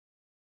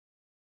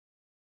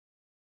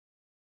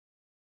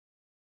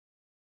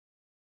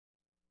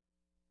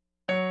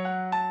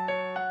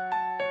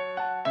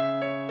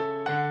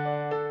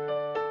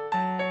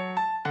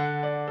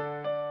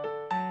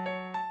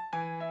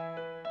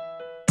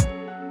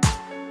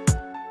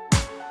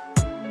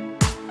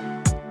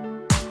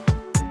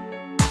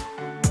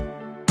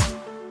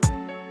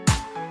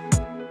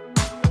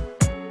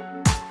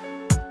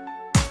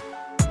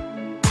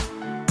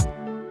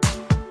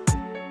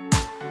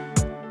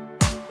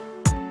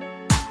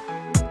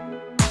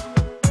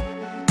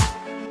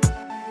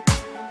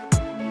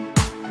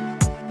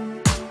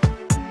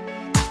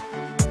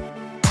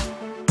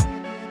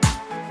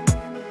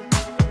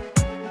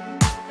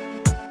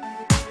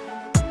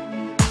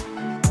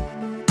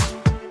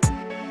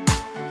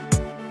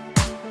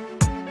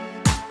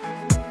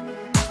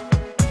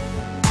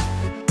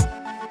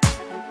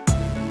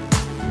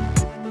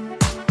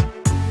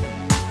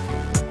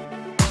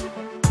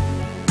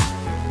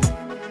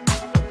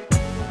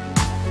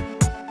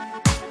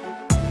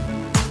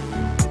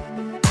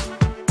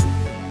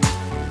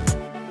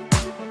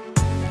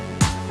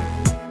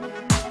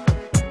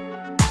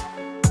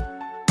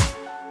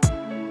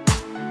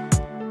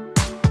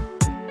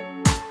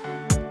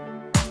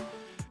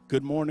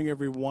Good morning,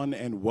 everyone,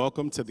 and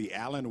welcome to the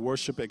Allen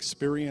Worship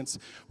Experience.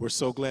 We're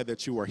so glad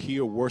that you are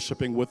here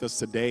worshiping with us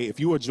today. If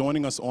you are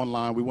joining us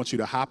online, we want you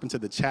to hop into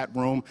the chat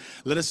room.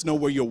 Let us know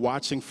where you're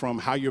watching from,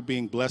 how you're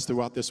being blessed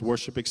throughout this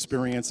worship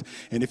experience.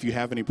 And if you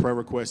have any prayer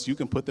requests, you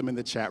can put them in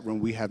the chat room.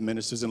 We have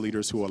ministers and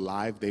leaders who are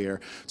live there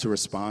to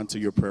respond to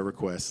your prayer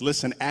requests.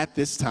 Listen, at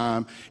this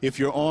time, if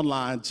you're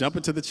online, jump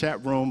into the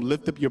chat room,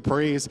 lift up your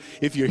praise.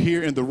 If you're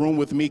here in the room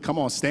with me, come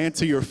on, stand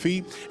to your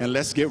feet, and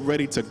let's get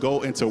ready to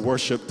go into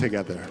worship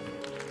together.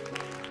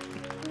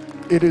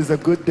 It is a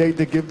good day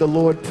to give the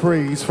Lord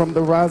praise. From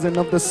the rising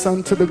of the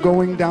sun to the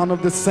going down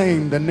of the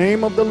same, the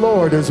name of the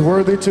Lord is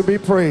worthy to be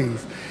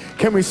praised.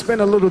 Can we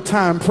spend a little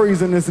time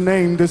praising his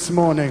name this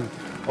morning?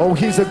 Oh,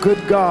 he's a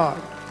good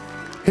God.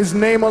 His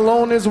name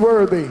alone is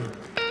worthy.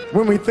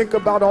 When we think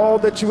about all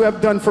that you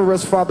have done for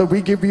us, Father,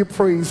 we give you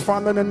praise.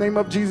 Father, in the name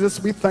of Jesus,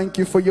 we thank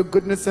you for your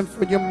goodness and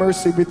for your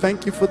mercy. We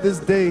thank you for this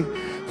day,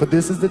 for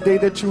this is the day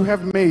that you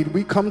have made.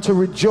 We come to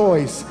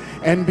rejoice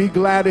and be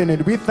glad in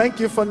it. We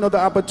thank you for another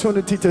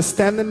opportunity to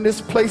stand in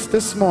this place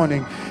this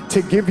morning,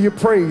 to give you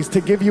praise,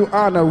 to give you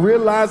honor,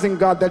 realizing,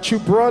 God, that you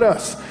brought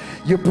us.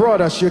 You brought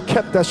us, you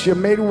kept us, you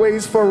made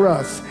ways for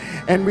us.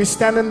 And we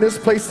stand in this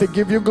place to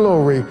give you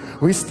glory.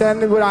 We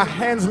stand with our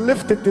hands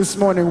lifted this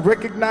morning,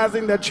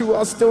 recognizing that you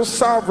are still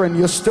sovereign,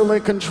 you're still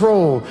in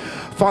control.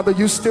 Father,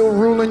 you still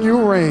rule and you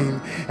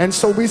reign. And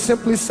so we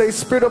simply say,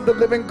 Spirit of the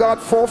living God,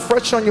 fall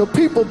fresh on your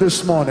people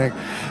this morning.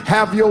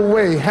 Have your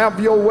way,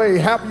 have your way,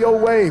 have your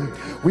way.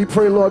 We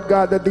pray, Lord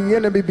God, that the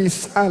enemy be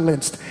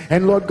silenced.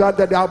 And Lord God,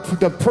 that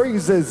the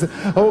praises,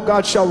 oh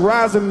God, shall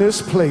rise in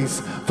this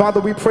place. Father,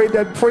 we pray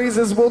that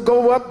praises will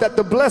go up, that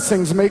the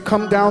blessings may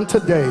come down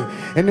today.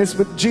 And it's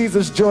with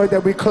Jesus' joy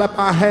that we clap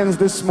our hands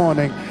this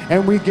morning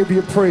and we give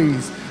you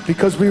praise,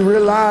 because we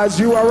realize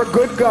you are a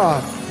good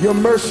God. Your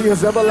mercy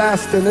is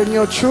everlasting and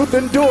your truth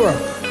endure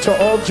to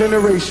all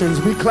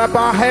generations. We clap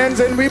our hands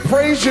and we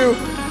praise you.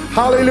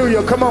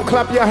 Hallelujah. Come on,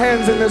 clap your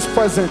hands in this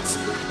presence.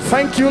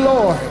 Thank you,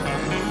 Lord.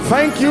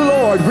 Thank you,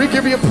 Lord. We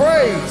give you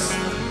praise.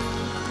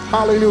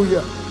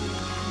 Hallelujah.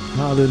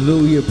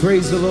 Hallelujah.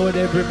 Praise the Lord,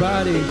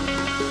 everybody.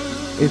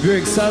 If you're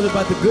excited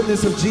about the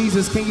goodness of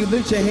Jesus, can you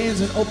lift your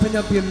hands and open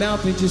up your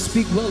mouth and just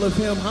speak well of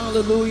him?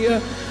 Hallelujah.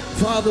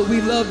 Father,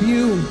 we love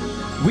you.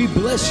 We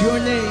bless your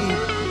name.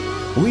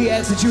 We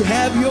ask that you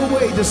have your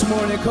way this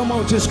morning. Come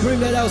on, just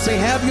scream that out. Say,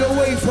 have your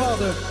way,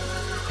 Father.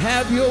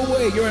 Have your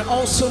way. You're an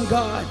awesome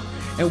God.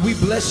 And we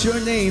bless your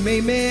name.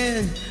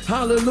 Amen.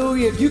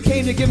 Hallelujah. If you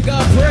came to give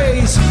God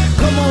praise,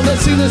 come on,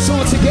 let's sing this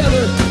song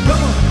together.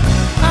 Come on.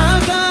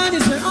 Our God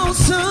is an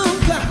awesome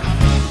God.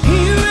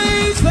 He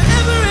reigns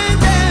forever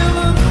and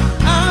ever.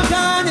 Our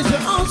God is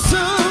an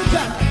awesome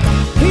God.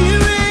 He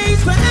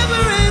reigns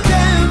forever and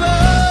ever.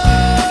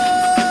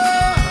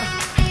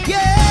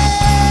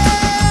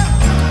 Yeah.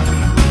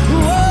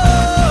 Whoa.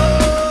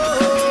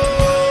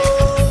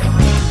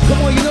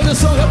 Come on, you know this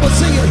song. Help us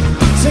sing it.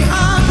 Say,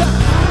 our God.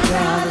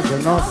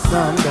 An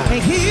awesome God.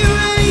 And he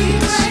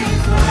reigns.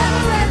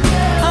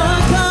 Our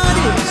God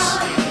is.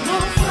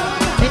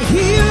 And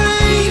he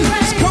reigns.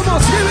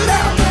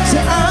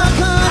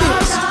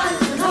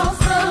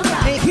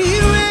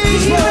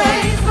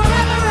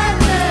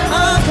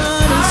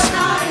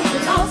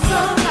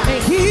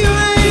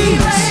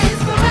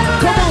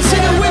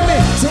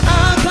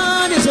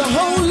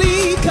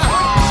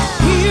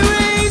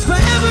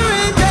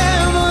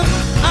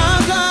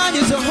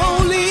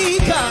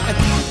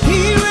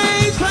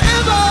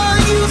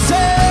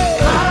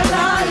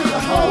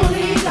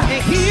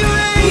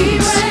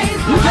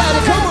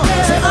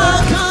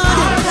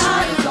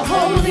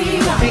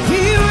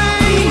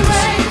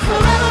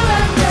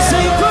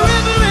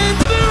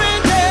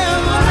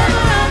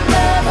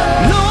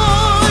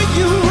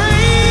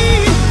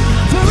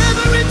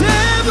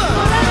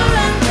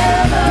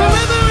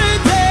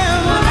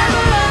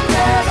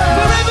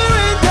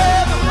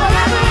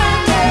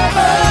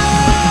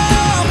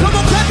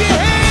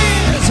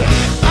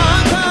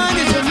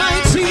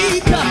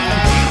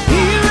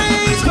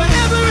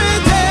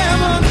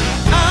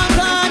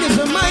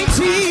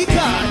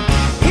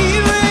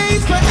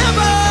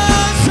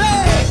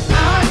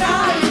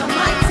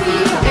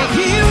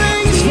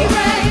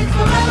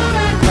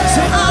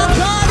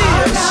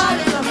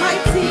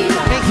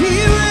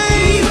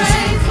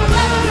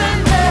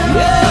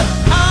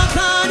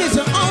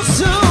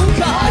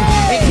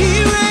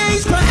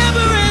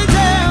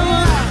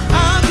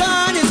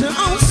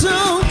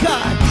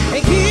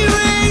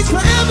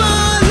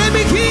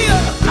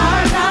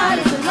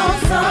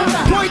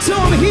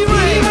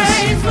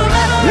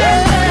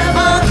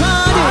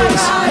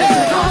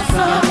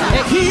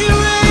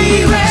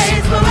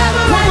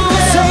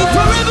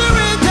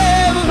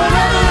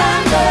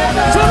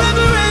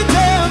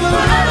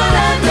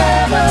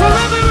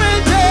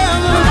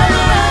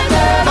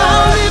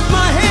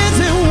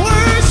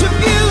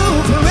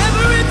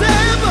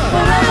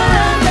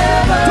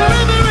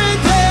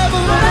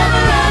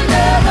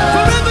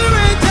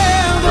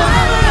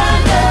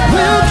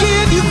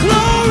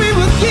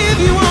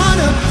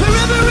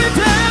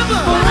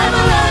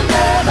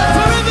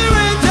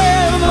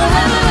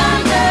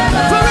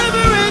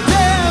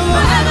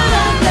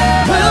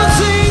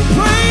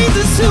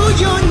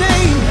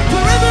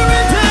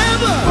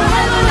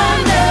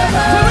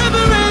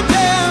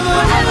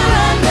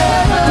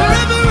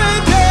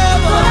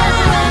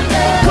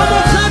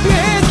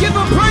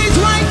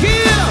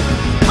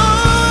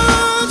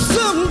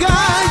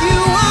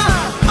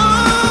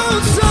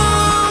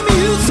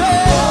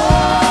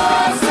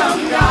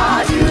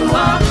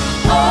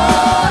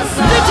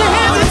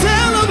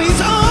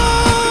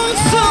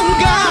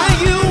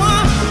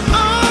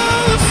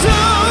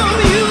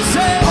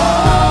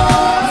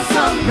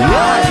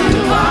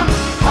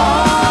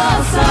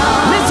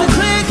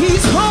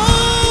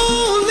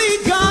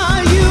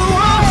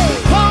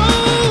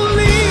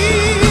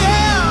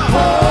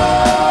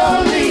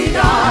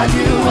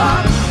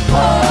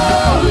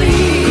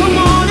 holy. Come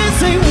on and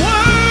say,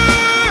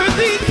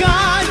 worthy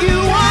God, you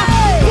are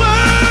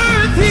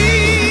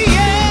worthy,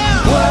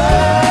 yeah.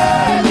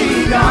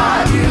 Worthy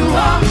God, you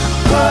are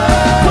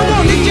worthy. Come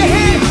on, lift your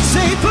hands,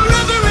 say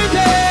forever and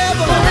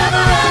ever.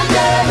 Forever and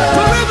ever.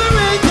 Forever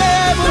and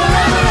ever.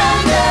 Forever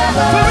and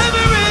ever.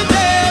 Forever and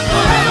ever.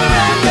 Forever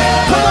and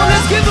ever. Come on,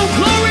 let's give him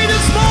glory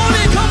this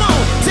morning. Come on,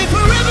 say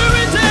forever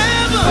and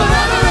ever.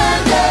 Forever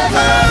and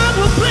ever. I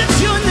will bless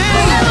your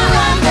name. Forever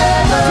and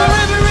ever.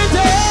 Forever and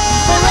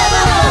ever.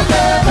 Forever and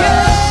ever.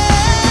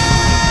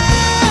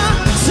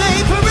 Yeah. Say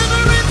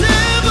forever and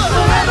ever.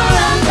 Forever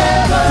and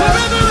ever.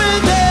 Forever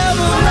and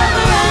ever.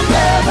 Forever and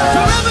ever.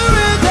 Forever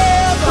and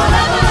ever.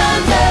 Forever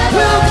and ever.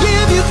 We'll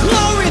give you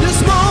glory this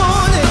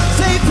morning.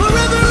 Say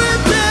forever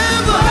and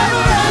ever.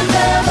 Forever and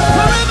ever.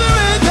 Forever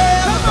and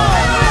ever.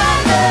 Forever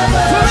and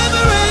ever.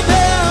 Forever and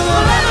ever.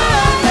 Forever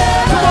and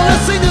ever. Come on,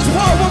 let's sing this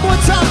part one more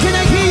time. Can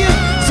I hear you?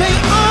 Say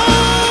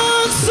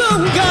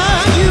awesome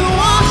God, you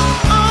are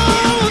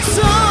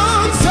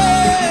awesome.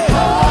 Say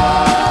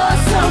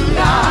awesome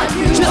God,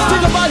 you are. Just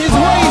think about his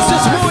ways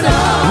this morning.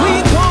 We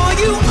call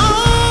you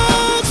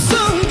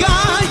awesome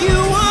God, you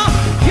are.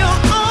 You're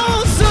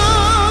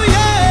awesome,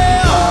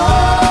 yeah.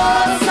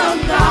 Awesome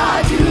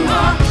God, you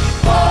are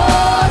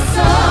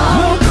awesome.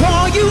 We'll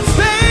call you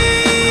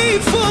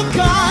faithful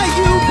God,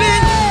 you've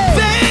been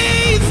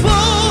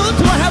faithful.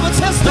 Do I have a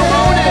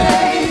testimony?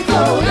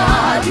 Faithful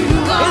God, you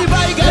are.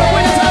 Anybody got a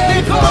witness out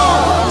there? Come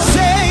on.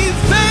 Say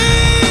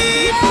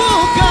faithful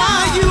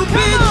God, you've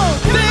been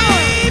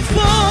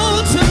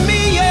faithful to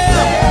me, yeah.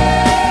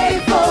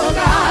 Faithful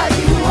God,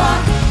 you are.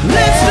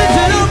 Let's lift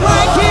it up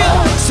right here.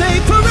 Say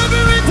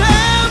forever and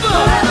ever.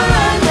 Forever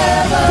and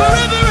ever.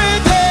 Forever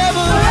and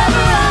ever.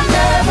 Forever and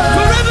ever.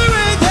 Forever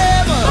and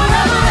ever.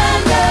 Forever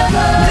and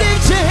ever.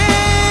 Lift your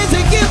hands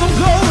and give him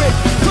glory.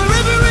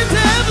 Forever and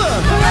ever.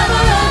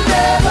 Forever and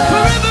ever.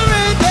 Forever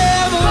and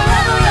ever.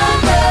 Forever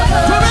and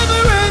ever. Forever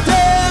and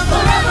ever.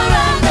 Forever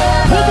and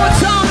ever. One more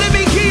time, let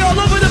me hear all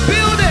over the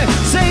building.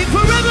 Say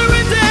forever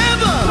and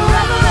ever.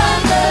 Forever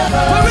and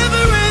ever.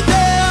 Forever and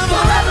ever.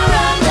 Forever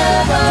and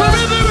ever.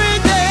 Forever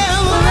and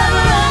ever.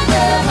 Forever and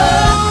ever.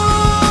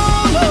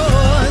 Oh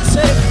Lord,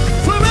 say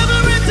forever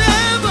and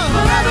ever.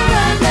 Forever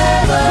and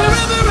ever.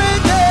 Forever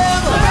and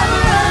ever.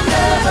 Forever and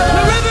ever.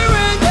 Forever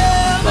and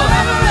ever.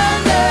 Forever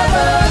and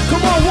ever.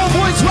 Come on, one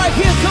voice right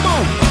here. Come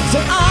on.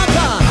 Say our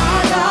God.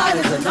 Our God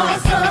is an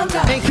awesome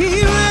God. And he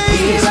reigns.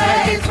 He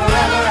reigns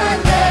forever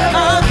and ever.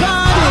 Our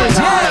God is,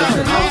 yeah.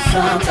 An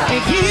awesome God.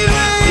 And he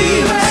reigns.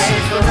 He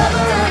reigns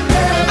forever and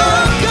ever.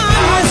 Our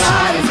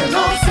God is an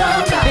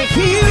awesome God. And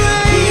he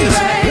reigns.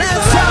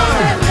 Last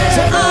time.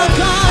 Say our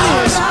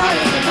God is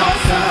an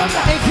awesome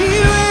God. And he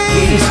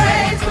reigns. He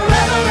reigns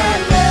forever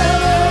and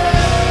ever.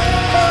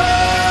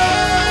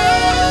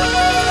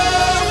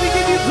 We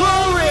give you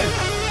glory.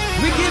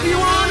 We give you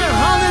honor.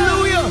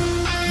 Hallelujah.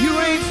 You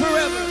reign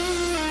forever.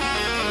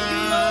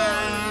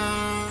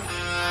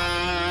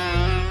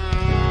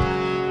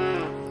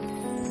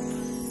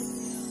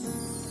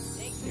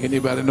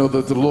 Anybody know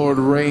that the Lord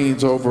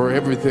reigns over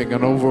everything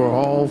and over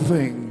all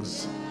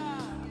things?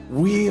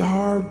 We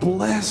are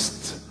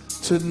blessed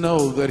to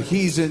know that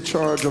he's in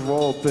charge of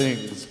all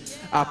things.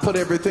 I put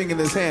everything in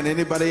his hand.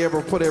 Anybody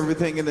ever put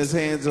everything in his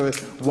hands or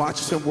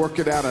watched him work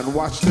it out and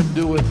watched him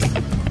do it?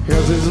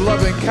 Because his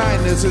loving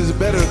kindness is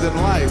better than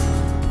life.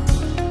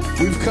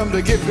 We've come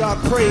to give God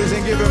praise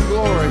and give him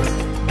glory.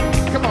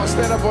 Come on,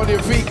 stand up on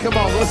your feet. Come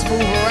on, let's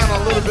move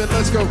around a little bit.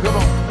 Let's go. Come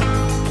on.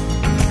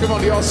 Come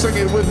on, y'all sing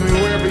it with me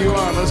wherever you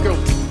are. Let's go.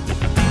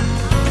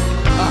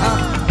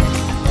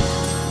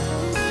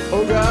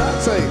 Oh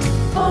God, say.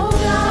 Oh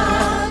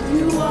God,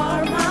 you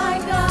are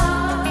my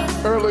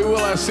God. Early will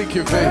I seek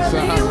your face.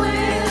 Early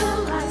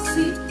will I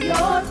seek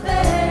your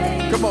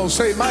face. Come on,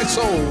 say my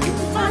soul.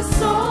 My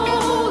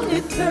soul,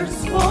 it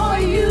thirsts for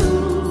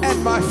you.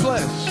 And my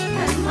flesh.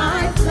 And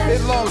my flesh.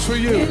 It longs for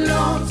you. It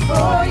longs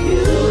for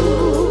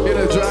you. In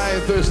a dry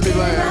and thirsty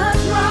land. In a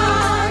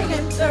dry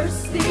and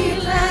thirsty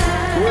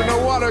land. Where no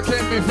water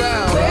can be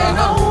found. Where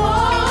no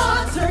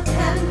water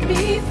can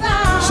be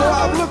found. So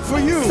I've looked for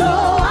you. So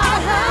I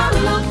have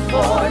looked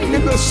for you.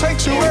 In the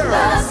sanctuary. In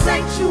the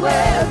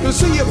sanctuary. To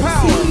see your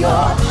power. See your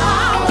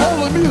power.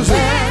 Holy music.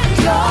 And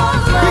your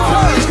glory.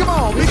 Because, come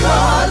on,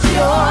 because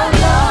your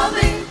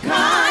loving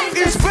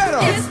kindness is better.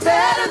 It's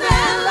better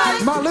than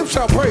life. My lips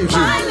shall praise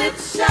you. My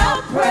lips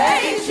shall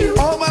praise you.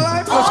 All my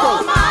life. Let's go.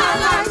 All my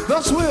life.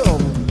 Thus will.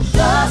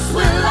 Thus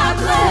will I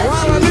bless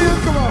While you. I live,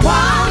 come on.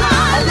 While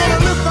I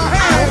live, lift my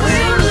hands. I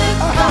will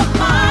lift up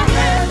my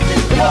hands in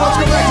Come on, let's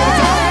go back to the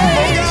top. Oh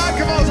praise. God,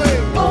 come on, say.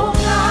 Oh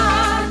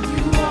God,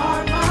 you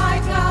are my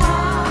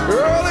God.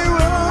 Early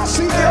will I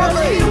seek your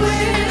Early face.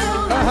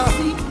 will I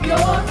seek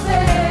your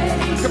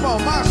face. Come on,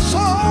 my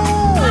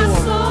soul. My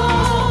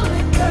soul,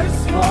 it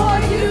thirsts for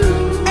you.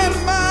 And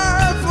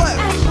my flesh.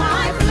 And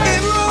my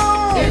flesh,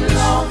 It it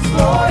longs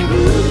for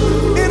you.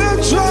 In a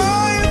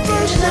dry and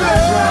thirsty In a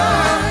land.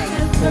 dry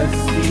and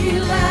thirsty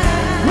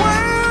land.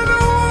 Where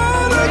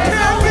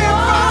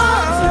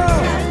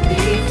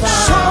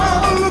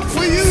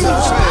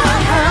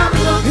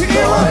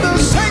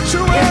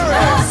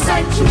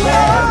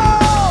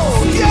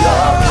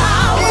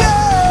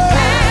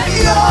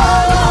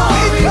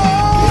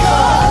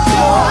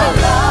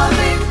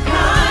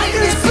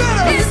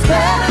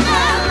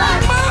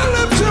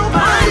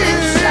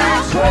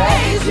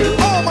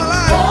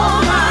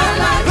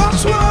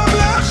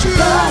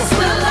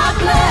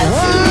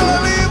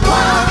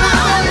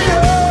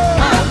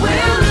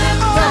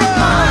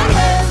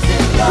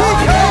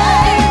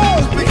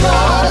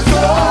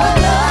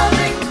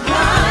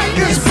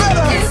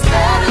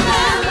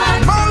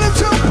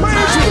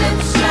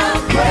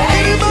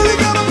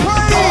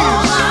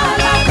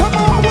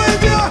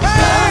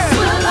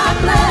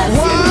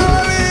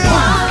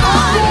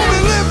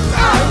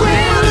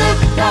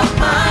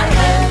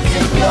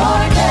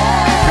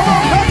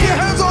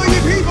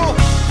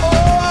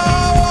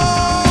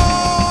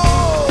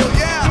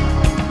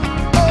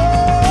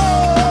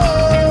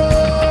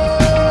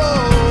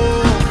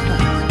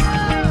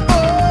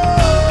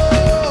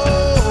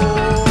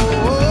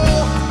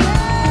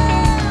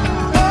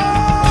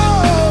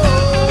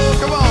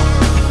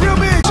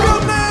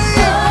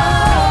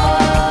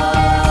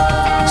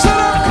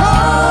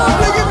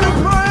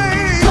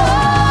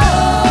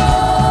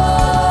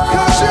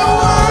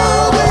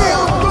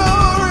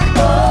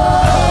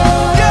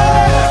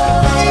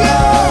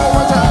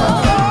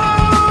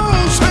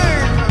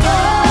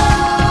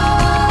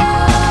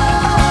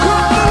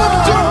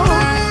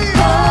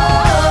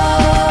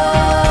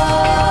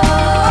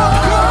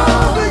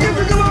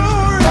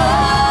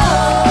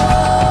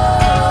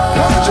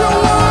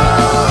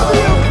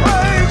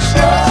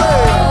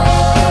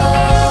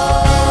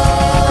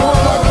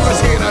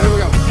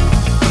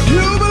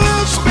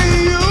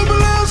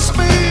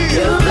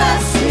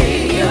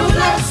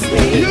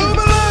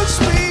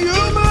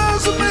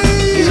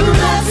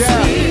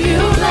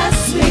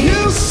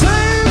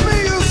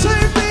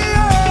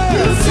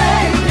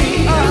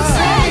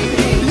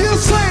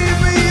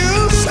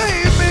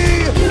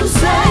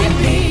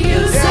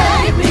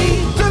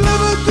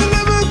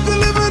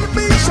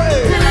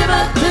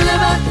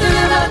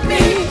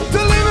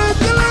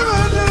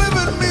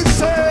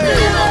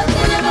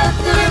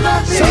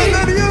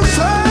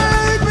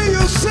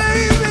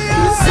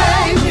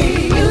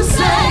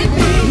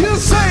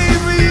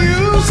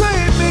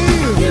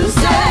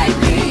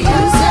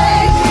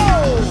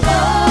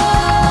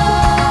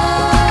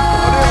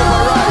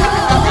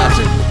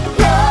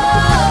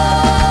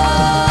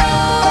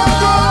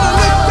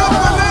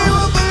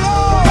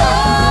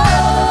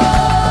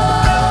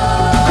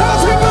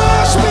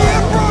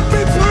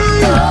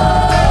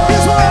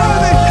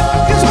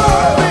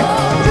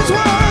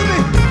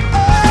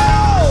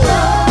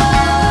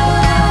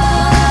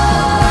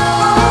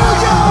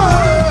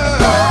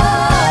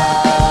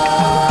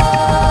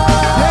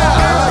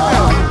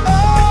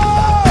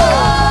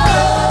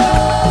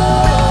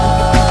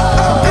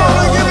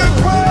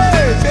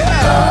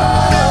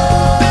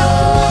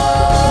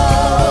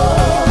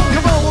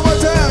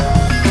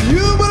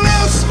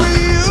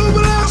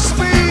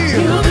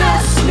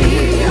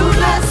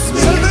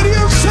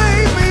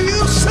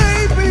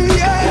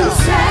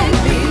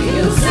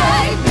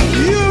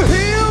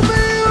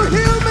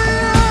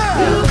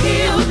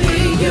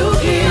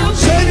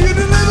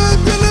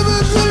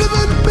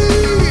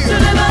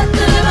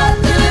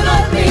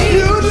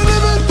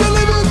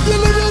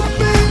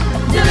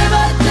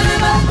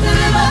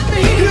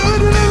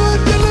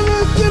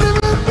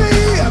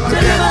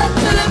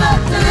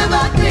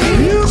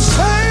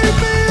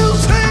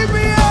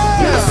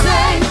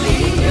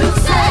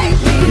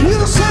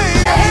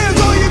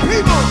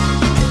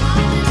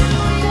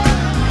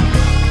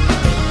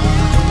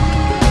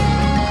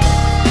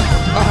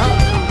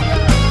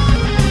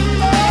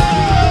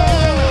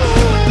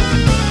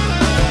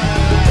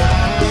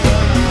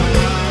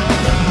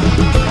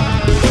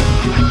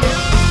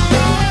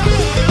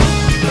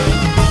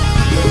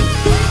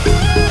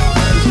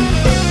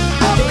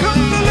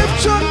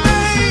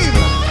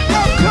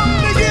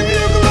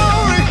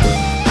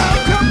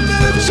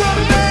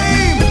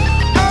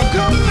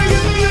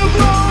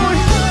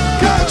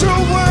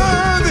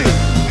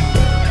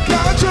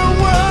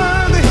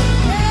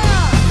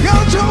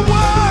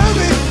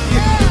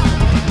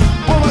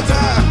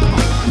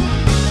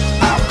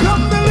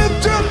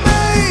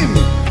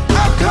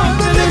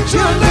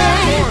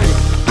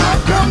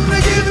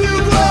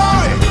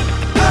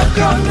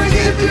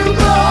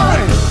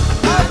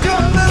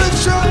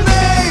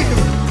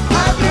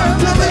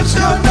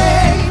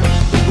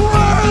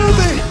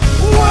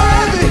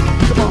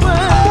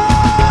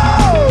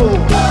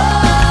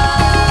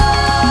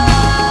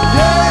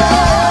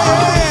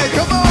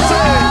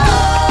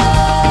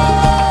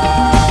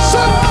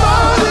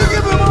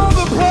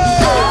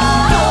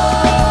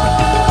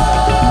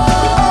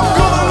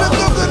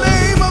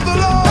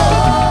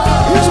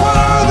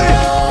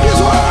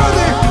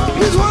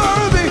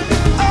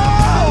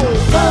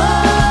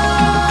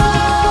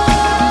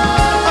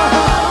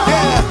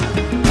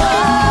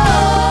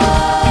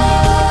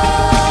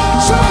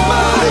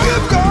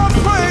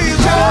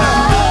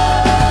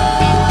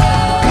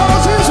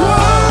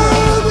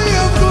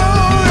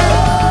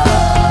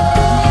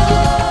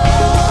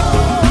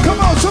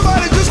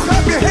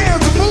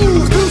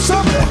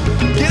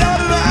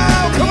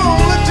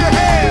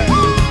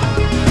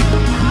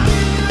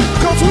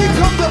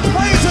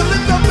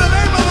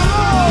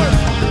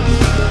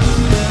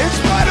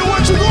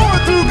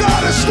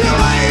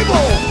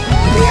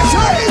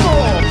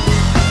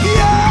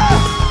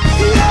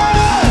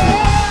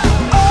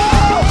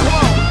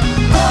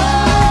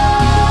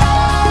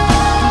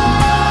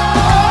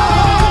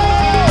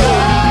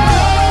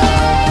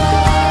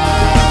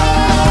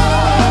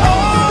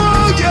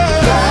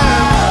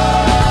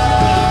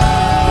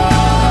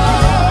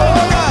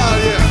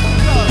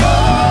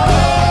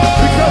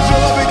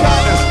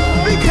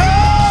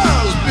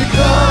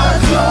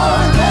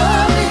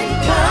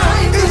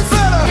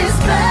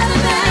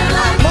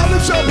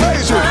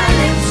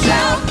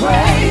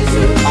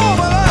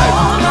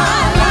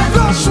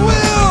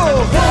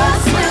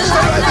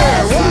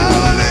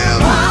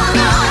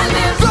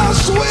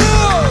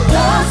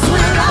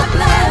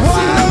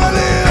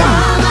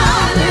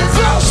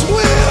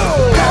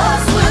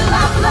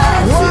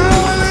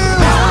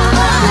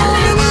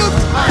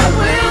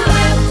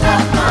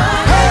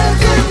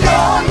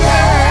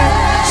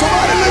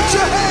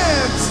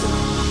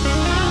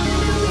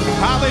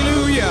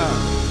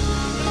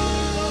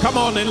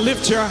Come on and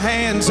lift your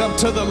hands up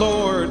to the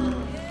Lord.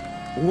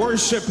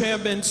 Worship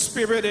him in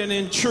spirit and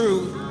in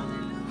truth.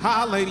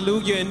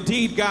 Hallelujah.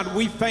 Indeed, God,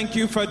 we thank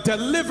you for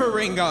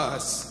delivering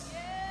us.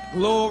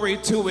 Glory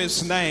to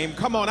his name.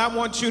 Come on, I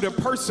want you to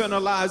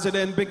personalize it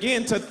and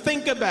begin to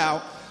think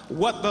about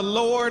what the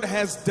Lord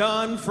has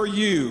done for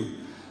you.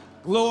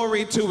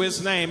 Glory to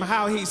his name.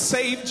 How he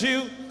saved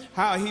you,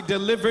 how he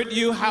delivered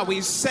you, how he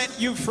set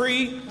you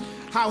free,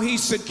 how he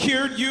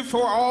secured you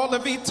for all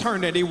of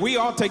eternity. We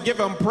ought to give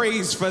him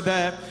praise for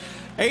that.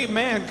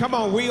 Amen. Come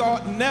on, we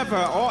ought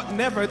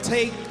never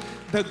take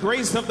the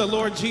grace of the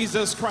Lord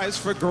Jesus Christ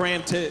for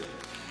granted.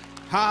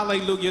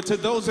 Hallelujah. To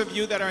those of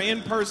you that are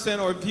in person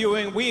or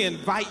viewing, we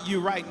invite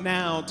you right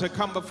now to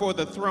come before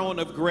the throne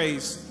of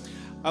grace,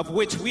 of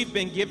which we've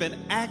been given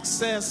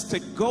access to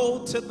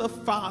go to the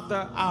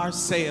Father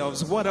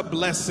ourselves. What a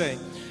blessing.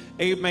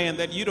 Amen.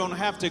 That you don't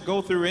have to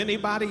go through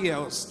anybody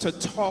else to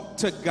talk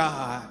to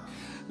God.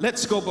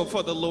 Let's go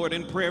before the Lord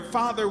in prayer.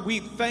 Father,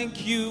 we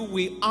thank you,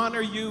 we honor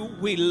you,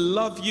 we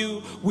love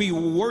you, we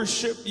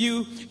worship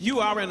you. You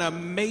are an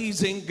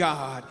amazing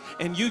God,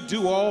 and you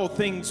do all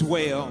things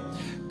well.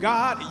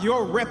 God,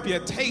 your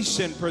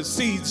reputation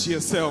precedes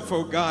yourself,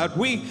 oh God.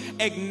 We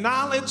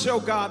acknowledge,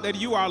 oh God, that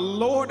you are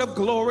Lord of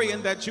glory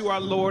and that you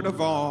are Lord of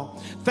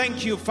all.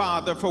 Thank you,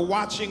 Father, for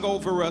watching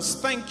over us.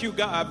 Thank you,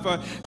 God, for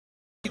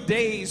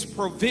day's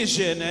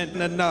provision and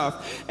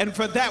enough, and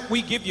for that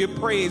we give you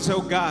praise,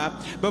 oh God.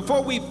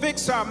 Before we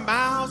fix our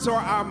mouths or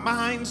our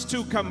minds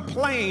to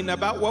complain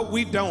about what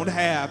we don't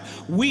have,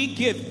 we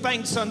give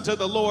thanks unto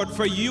the Lord,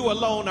 for you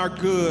alone are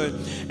good.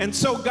 And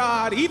so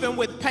God, even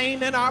with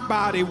pain in our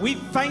body, we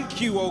thank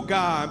you, oh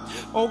God.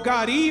 Oh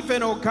God,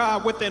 even, oh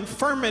God, with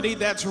infirmity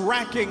that's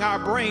racking our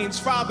brains,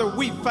 Father,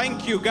 we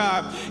thank you,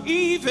 God.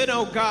 Even,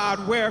 oh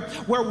God, where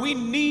we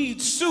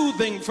need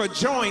soothing for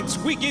joints,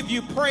 we give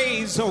you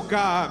praise, oh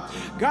God.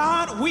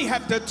 God, we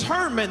have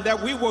determined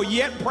that we will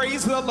yet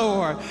praise the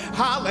Lord.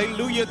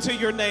 Hallelujah to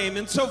your name.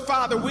 And so,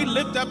 Father, we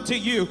lift up to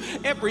you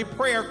every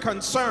prayer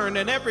concern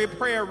and every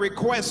prayer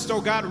request, oh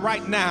God,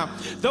 right now.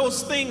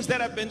 Those things that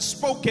have been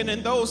spoken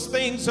and those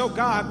things, oh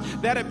God,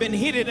 that have been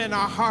hidden in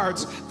our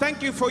hearts.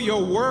 Thank you for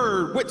your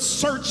word, which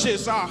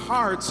searches our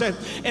hearts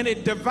and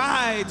it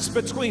divides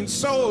between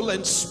soul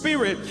and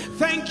spirit.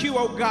 Thank you,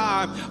 oh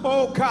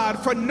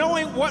God, for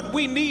knowing what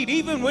we need,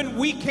 even when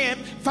we can't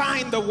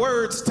find the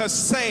words to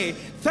say.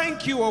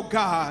 Thank you, oh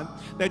God,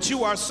 that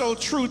you are so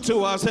true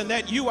to us and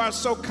that you are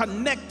so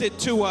connected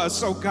to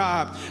us, oh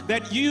God,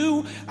 that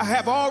you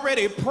have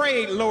already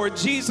prayed, Lord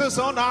Jesus,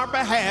 on our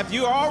behalf.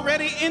 You're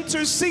already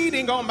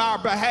interceding on our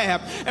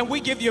behalf, and we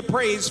give you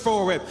praise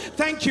for it.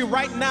 Thank you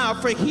right now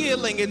for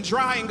healing and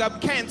drying up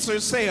cancer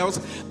cells.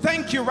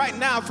 Thank you right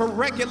now for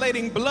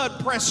regulating blood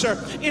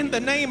pressure in the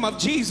name of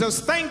Jesus.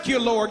 Thank you,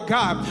 Lord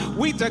God.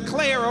 We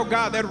declare, oh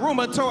God, that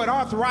rheumatoid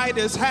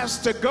arthritis has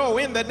to go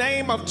in the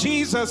name of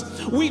Jesus.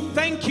 We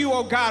thank you,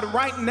 oh God,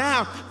 right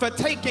now for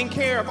taking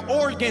care of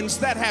organs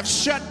that have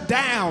shut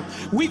down.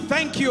 We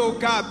thank you, oh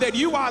God, that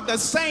you are the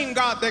same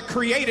God that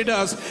created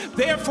us.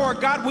 Therefore,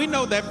 God, we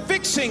know that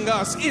fixing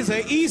us is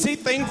an easy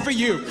thing for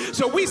you.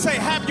 So we say,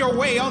 have your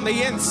way on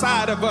the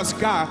inside of us,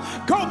 God.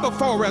 Go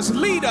before us,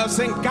 lead us,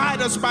 and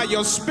guide us by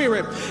your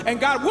spirit. And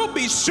God, we'll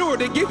be sure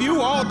to give you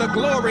all the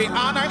glory,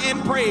 honor,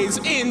 and praise.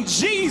 In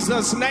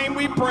Jesus' name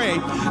we pray.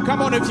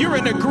 Come on, if you're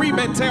in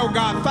agreement, tell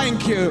God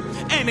thank you.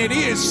 And it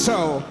is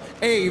so.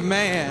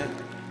 Amen.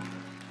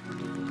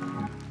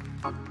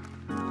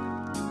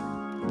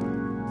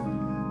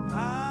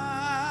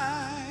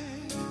 I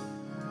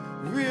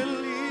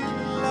really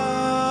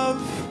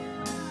love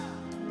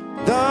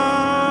the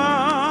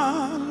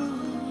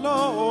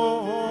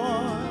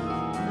Lord.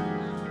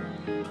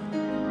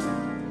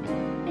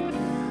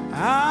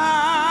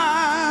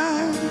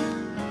 I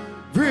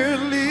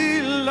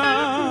really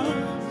love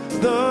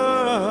the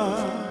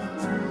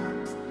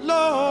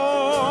Lord.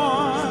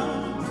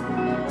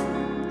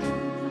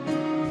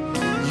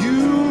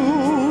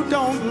 You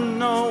don't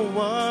know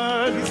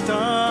what he's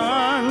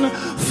done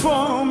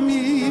for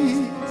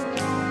me.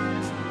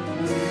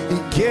 He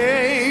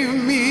gave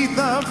me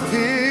the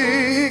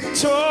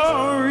victory,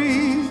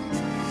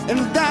 and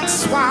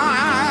that's why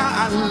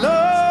I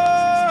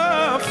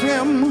love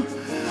him.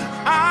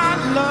 I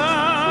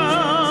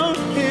love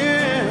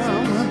him.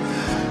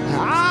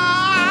 I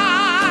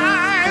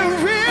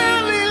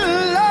really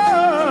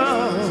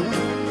love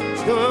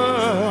the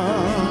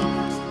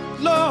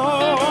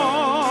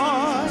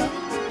Lord.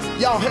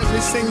 Y'all help me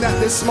sing that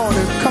this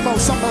morning. Come on,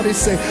 somebody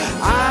say,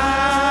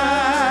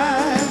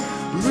 I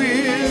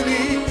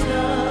really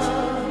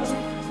love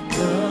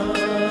the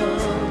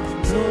Lord.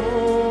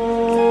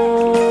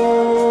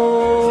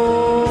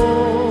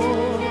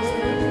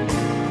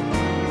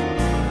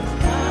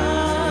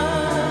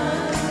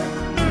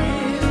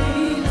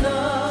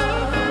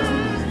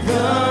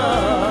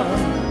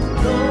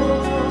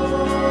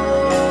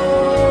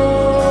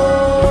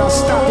 Now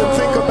stop and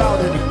think about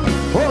it.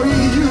 Oh,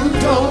 you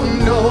don't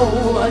know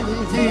what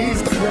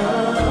he's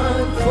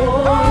done for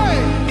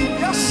me.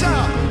 Yes,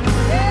 sir.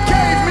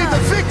 Gave me the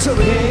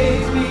victory.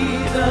 Gave me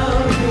the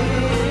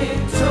victory.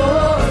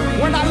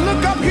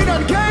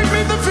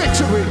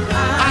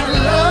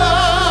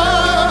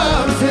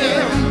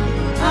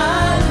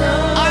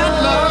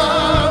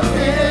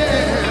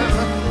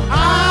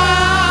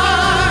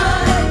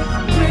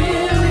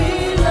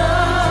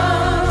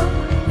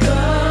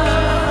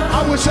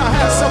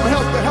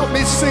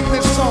 sing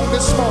this song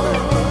this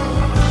morning.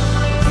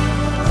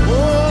 Oh,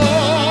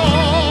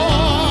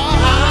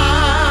 I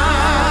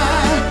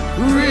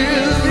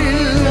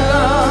really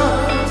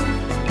love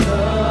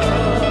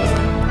Lord.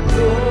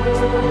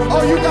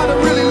 Oh, you gotta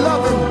really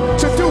love him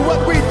to do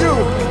what we do,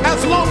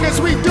 as long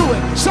as we do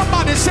it.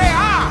 Somebody say,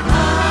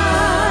 I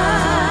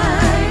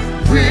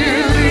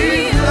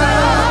really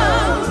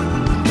love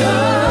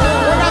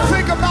God. When I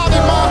think about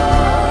it, Mom,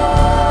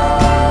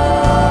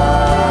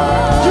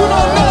 you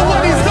don't know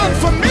what he's done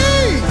for me.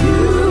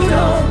 You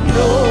don't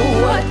know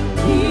what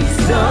he's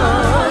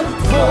done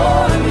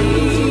for me.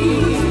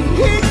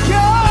 He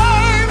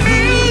gave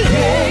me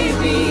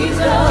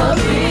the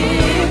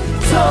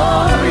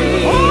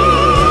victory.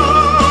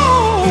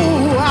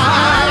 Oh,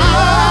 I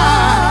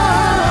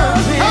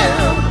love him.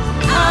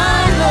 I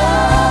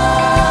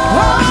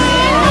love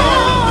him.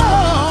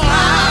 I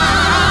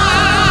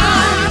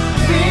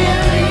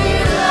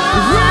really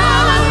love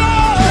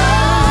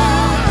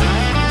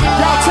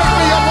Y'all take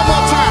me up one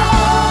more time.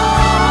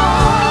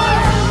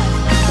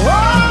 Oh,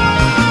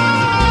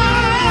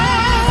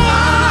 I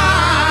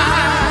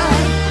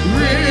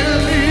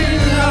really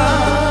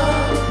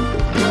love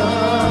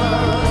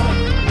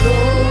God.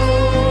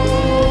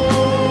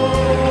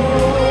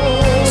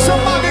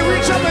 Somebody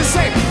reach up and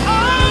say, I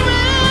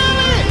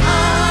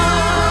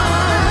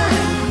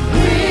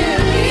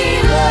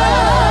really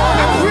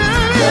love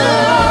really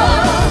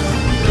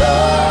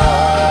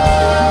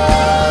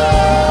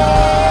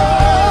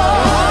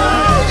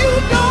you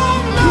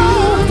don't know.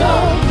 You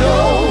don't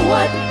know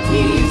what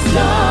he's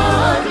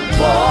done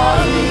for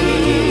me.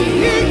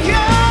 He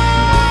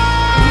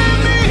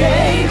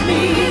Gave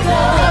me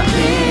the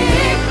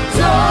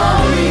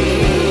victory.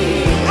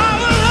 I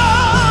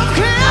love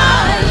him. I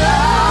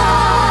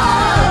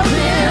love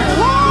him.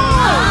 I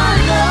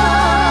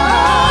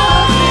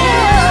love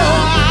him.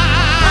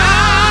 I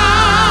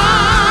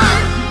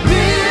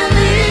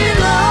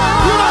really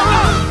love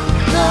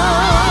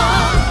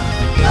God.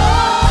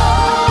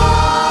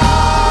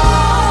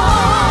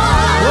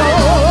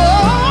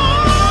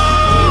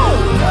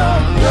 You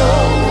don't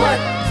know what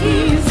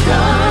he's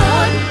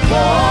done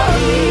for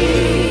me.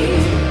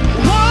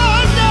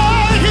 One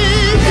day he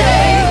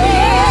Gave me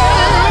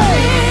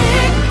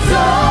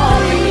the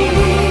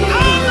victory. I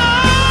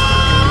love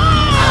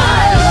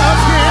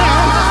him.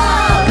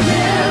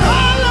 I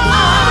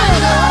love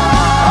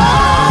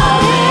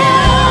him.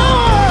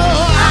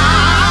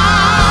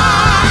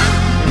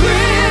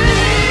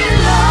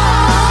 Really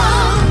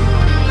love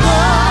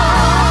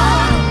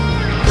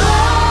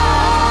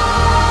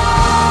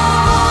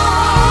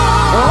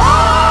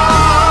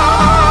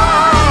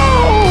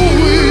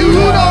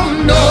You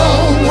don't know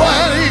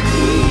what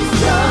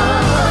he's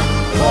done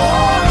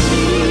for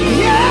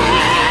me.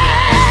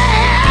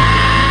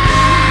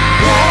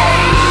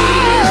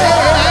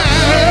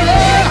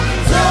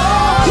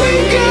 he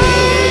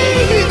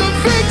gave me the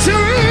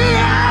victory.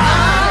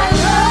 I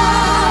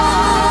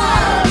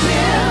love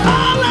him.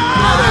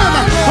 love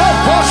him.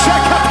 Oh,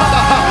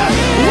 Shekataba.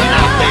 When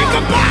I think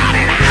about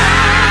it,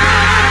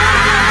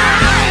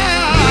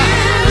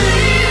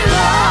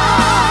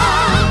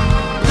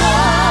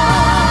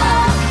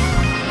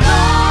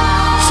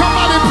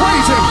 somebody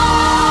praise him.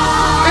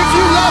 If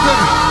you love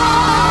him,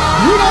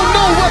 you don't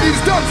know what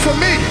he's done for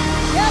me.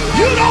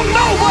 You don't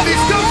know what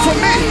he's done for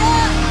me.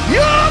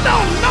 You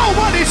don't know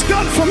what he's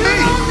done for me.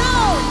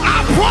 I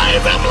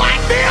praise him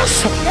like this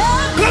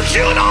because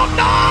you don't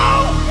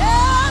know.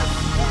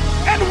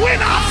 And when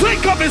I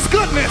think of his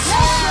goodness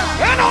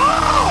and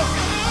all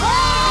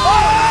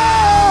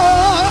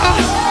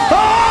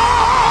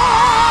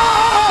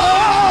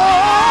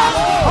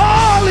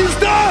he's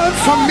done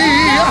for me,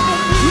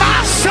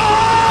 my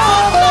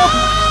soul,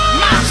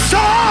 my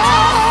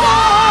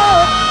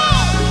soul.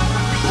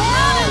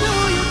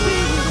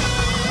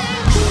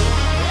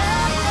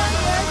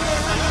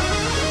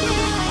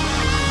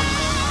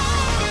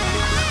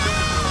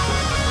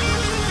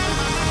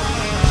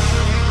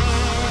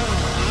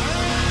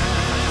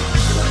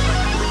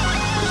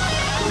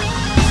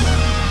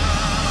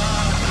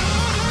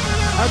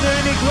 Are there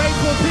any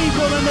grateful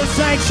people in the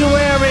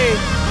sanctuary?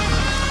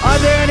 Are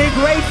there any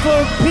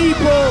grateful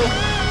people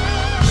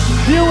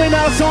viewing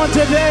us on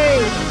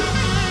today?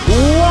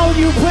 Won't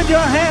you put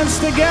your hands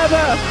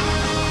together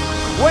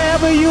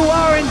wherever you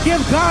are and give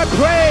God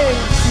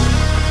praise?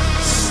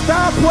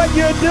 Stop what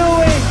you're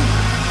doing.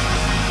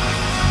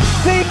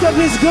 Think of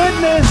his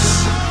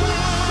goodness.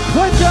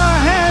 Put your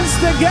hands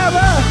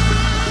together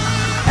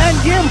and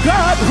give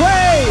God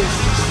praise.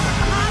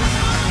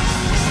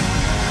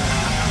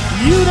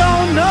 You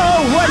don't know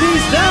what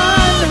he's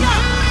done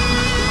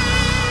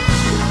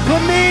for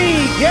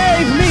me,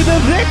 gave me the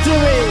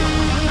victory.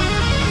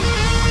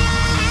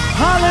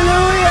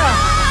 Hallelujah.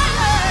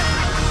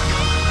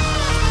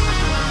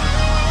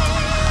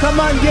 Come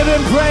on, give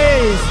him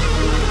praise.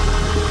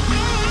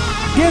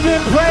 Give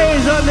him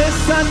praise on this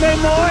Sunday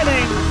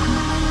morning.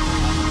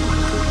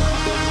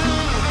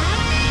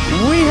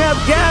 We have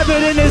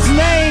gathered in his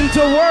name to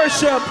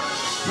worship.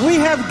 We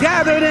have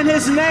gathered in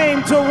his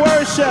name to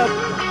worship.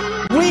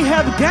 We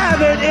have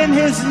gathered in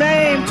his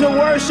name to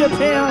worship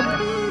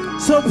him.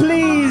 So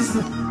please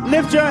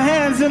lift your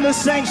hands in the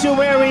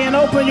sanctuary and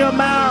open your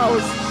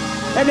mouths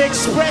and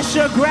express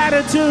your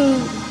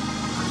gratitude.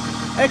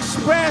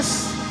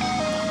 Express,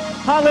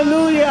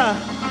 hallelujah,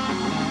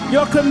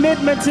 your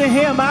commitment to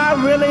him. I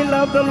really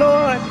love the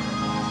Lord.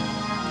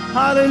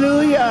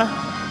 Hallelujah.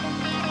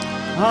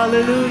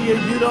 Hallelujah.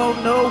 You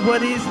don't know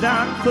what he's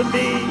done for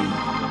me.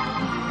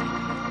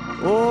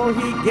 Oh,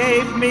 he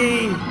gave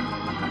me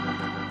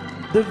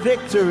the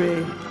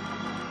victory.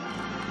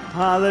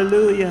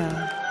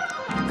 Hallelujah.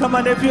 Come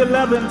on, if you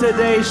love him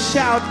today,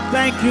 shout,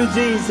 thank you,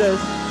 Jesus.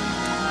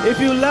 If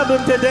you love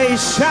him today,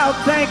 shout,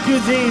 thank you,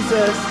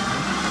 Jesus.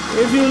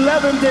 If you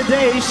love him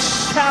today,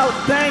 shout,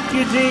 thank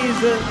you,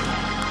 Jesus.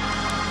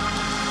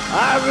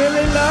 I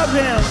really love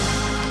him.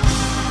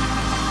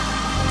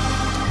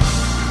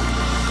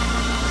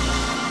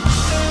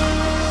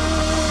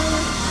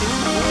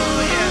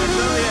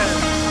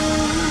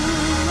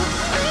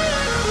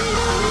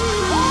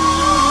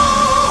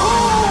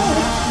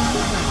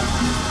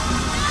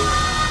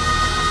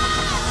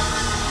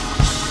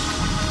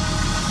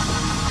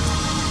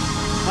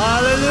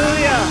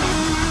 Hallelujah.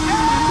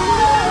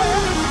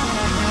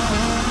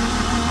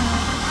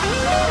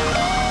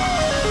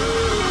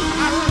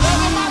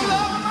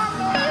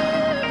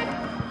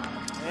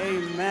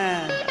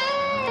 Amen.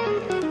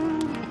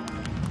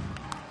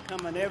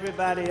 Come on,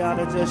 everybody ought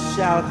to just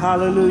shout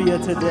hallelujah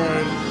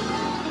today.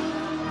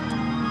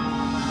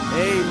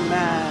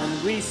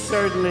 Amen. We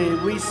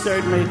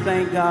certainly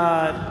thank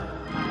God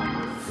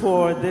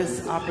for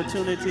this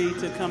opportunity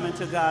to come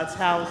into God's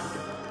house.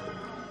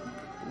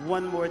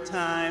 One more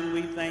time,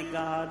 we thank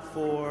God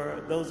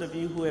for those of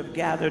you who have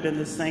gathered in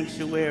the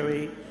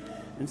sanctuary,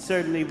 and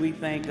certainly we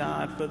thank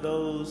God for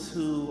those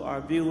who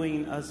are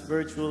viewing us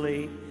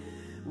virtually.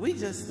 We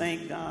just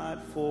thank God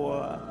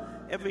for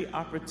every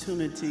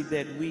opportunity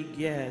that we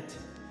get,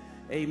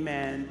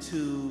 amen,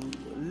 to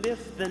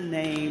lift the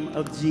name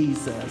of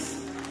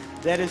Jesus.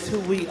 That is who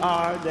we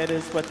are. That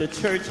is what the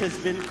church has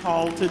been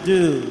called to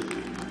do.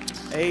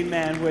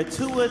 Amen. Where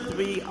two or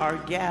three are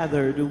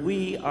gathered,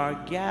 we are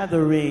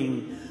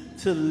gathering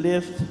to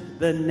lift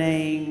the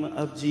name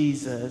of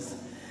Jesus.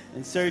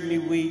 And certainly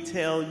we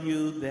tell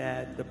you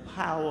that the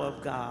power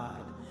of God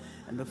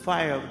and the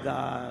fire of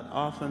God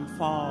often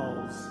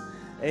falls,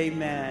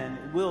 amen,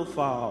 will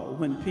fall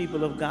when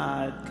people of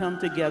God come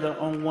together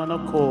on one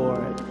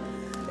accord.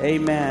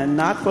 Amen.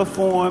 Not for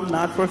form,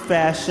 not for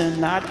fashion,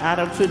 not out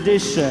of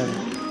tradition,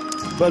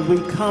 but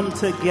we come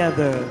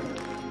together,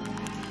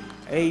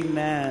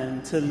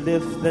 amen, to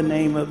lift the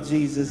name of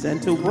Jesus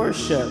and to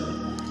worship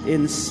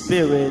in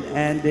spirit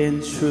and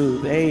in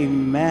truth.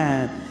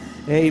 Amen.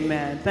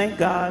 Amen. Thank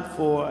God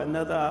for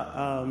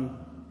another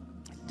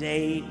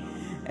day.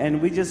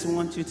 And we just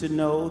want you to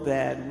know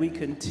that we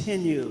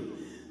continue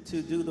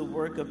to do the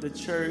work of the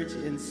church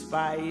in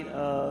spite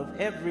of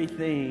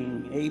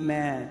everything.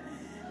 Amen.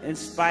 In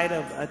spite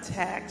of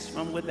attacks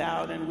from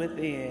without and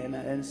within,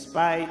 in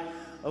spite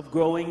of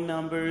growing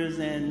numbers,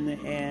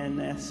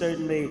 and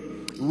certainly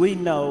we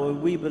know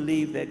and we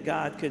believe that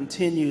God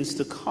continues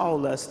to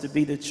call us to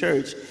be the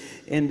church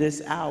in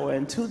this hour.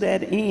 And to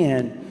that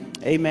end,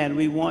 amen,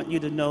 we want you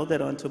to know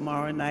that on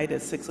tomorrow night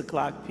at 6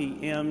 o'clock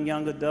p.m.,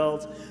 young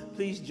adults,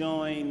 please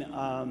join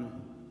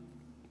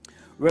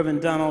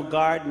Reverend Donald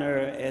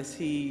Gardner as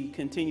he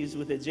continues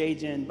with the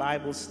JGen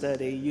Bible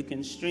study. You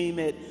can stream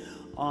it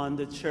on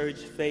the church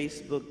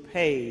Facebook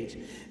page.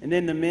 And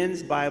then the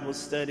men's Bible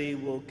study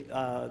will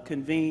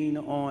convene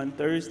on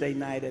Thursday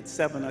night at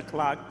 7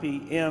 o'clock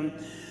p.m.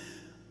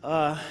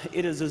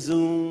 It is a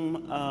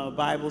Zoom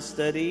Bible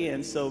study,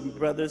 and so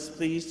brothers,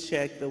 please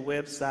check the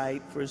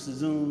website for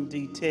Zoom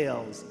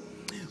details.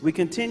 We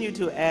continue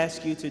to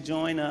ask you to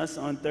join us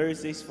on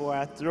Thursdays for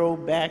our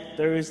Throwback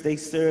Thursday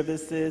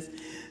services.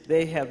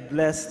 They have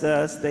blessed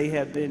us. They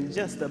have been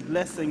just a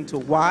blessing to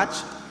watch.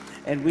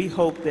 And we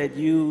hope that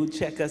you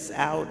check us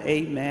out,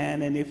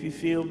 amen. And if you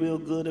feel real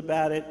good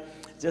about it,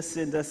 just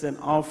send us an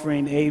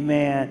offering,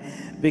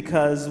 amen,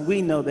 because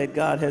we know that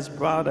God has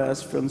brought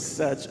us from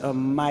such a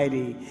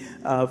mighty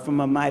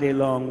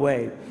long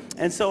way.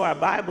 And so our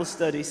Bible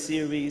study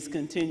series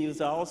continues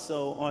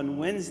also on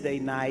Wednesday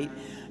night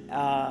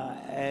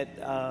at,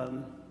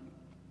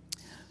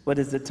 what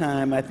is the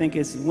time? I think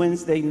it's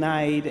Wednesday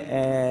night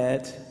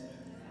at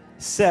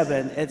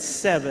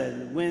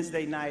 7,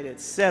 Wednesday night at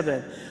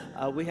 7.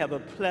 We have a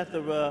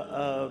plethora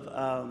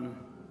of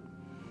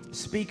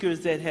speakers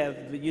that have,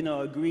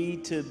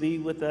 agreed to be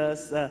with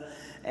us,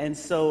 and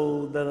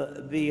so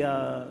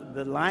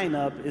the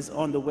lineup is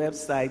on the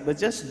website. But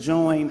just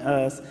join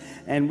us,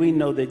 and we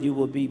know that you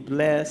will be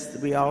blessed.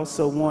 We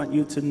also want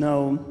you to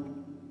know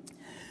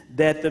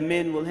that the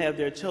men will have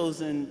their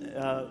chosen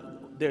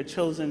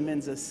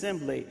men's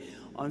assembly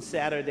on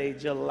Saturday,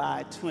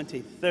 July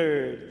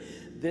 23rd.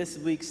 This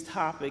week's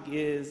topic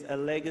is a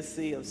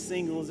legacy of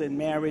singles and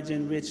marriage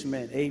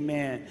enrichment.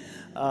 Amen.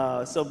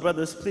 So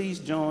brothers, please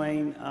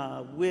join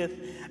with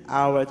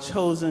our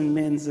Chosen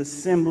Men's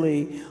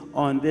Assembly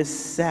on this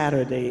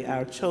Saturday.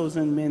 Our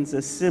Chosen Men's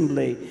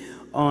Assembly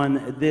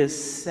on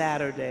this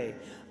Saturday.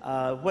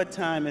 What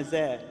time is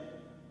that?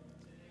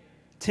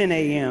 10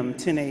 a.m.,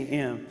 10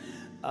 a.m.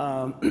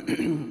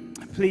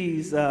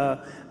 Please,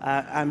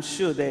 I'm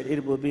sure that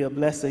it will be a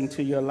blessing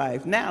to your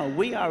life. Now,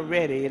 we are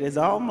ready. It is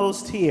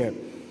almost here.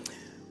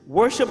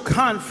 Worship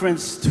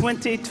Conference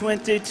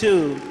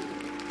 2022,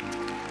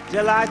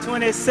 July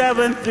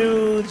 27th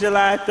through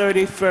July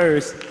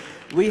 31st.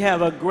 We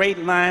have a great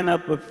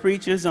lineup of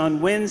preachers.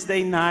 On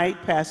Wednesday night,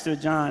 Pastor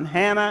John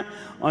Hanna.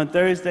 On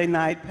Thursday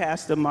night,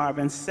 Pastor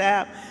Marvin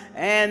Sapp.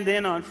 And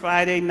then on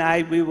Friday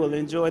night, we will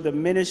enjoy the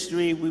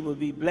ministry. We will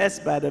be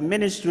blessed by the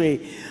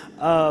ministry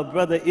of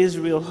Brother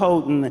Israel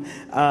Houghton.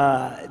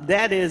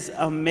 That is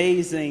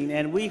amazing,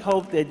 and we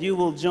hope that you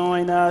will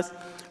join us.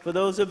 For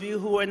those of you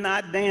who are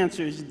not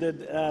dancers,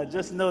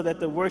 just know that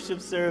the worship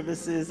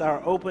services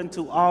are open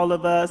to all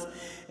of us.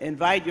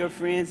 Invite your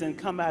friends and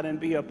come out and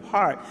be a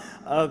part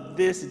of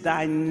this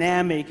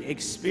dynamic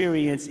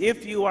experience.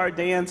 If you are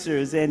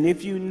dancers and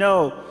if you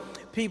know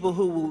people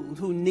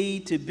who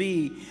need to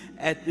be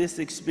at this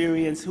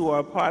experience, who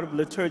are part of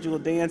liturgical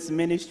dance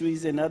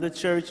ministries and other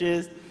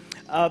churches,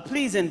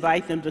 please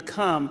invite them to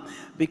come,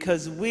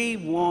 because we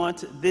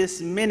want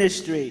this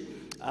ministry,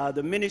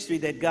 the ministry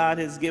that God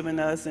has given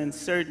us, and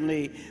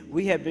certainly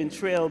we have been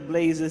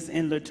trailblazers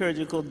in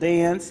liturgical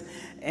dance,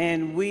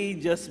 and we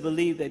just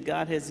believe that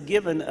God has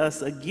given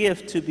us a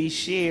gift to be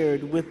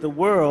shared with the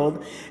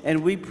world,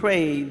 and we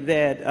pray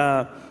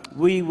that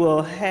we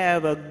will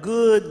have a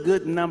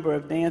good number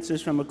of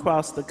dancers from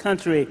across the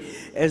country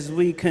as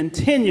we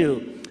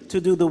continue to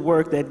do the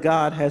work that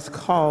God has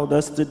called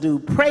us to do.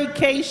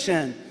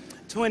 Praycation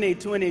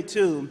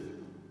 2022.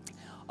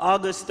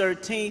 August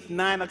 13th,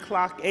 9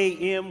 o'clock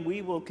a.m.,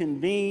 we will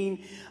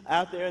convene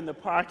out there in the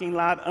parking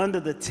lot under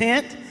the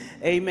tent.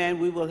 Amen.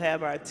 We will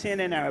have our tent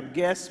and our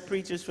guest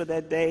preachers for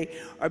that day,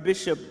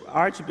 Archbishop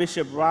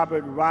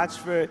Robert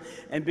Rochford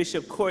and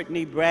Bishop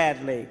Courtney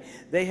Bradley.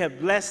 They have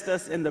blessed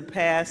us in the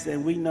past,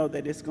 and we know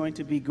that it's going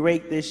to be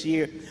great this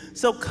year.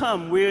 So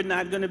come, we're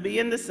not going to be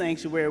in the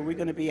sanctuary. We're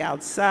going to be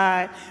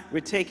outside. We're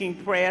taking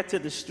prayer to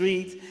the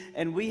streets,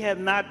 and we have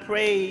not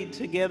prayed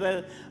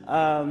together,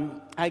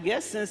 I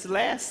guess, since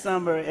last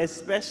summer,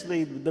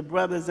 especially the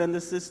brothers and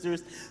the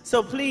sisters.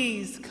 So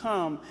please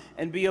come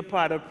and be a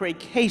part of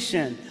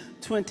Praycation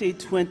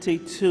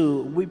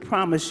 2022. We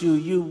promise you,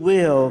 you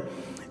will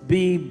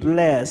be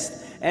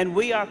blessed. And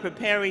we are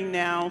preparing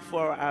now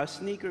for our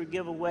sneaker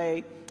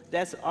giveaway.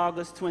 That's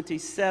August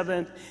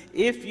 27th.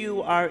 If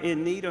you are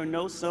in need or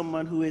know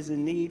someone who is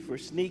in need for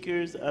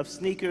sneakers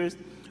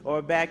or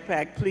a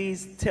backpack,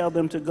 please tell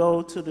them to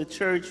go to the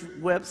church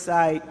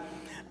website,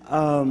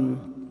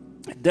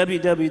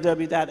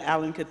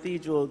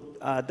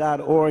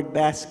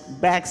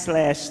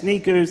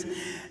 www.allencathedral.org/sneakers,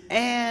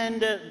 and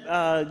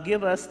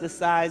give us the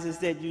sizes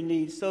that you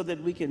need so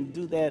that we can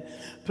do that,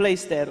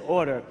 place that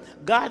order.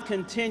 God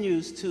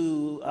continues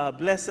to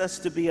bless us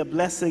to be a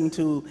blessing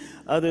to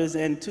others,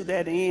 and to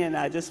that end,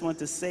 I just want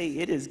to say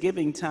it is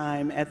giving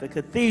time at the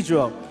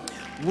Cathedral.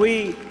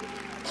 We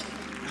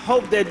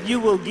hope that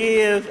you will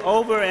give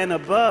over and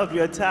above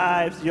your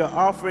tithes, your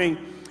offering,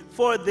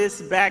 for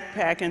this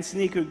backpack and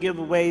sneaker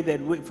giveaway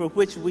for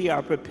which we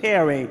are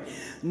preparing.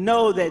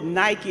 Know that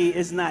Nike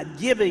is not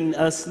giving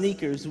us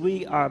sneakers.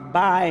 We are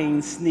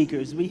buying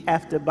sneakers. We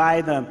have to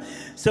buy them.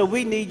 So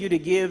we need you to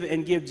give,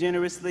 and give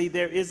generously.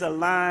 There is a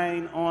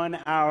line on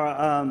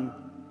our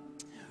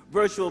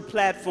virtual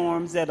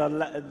platforms that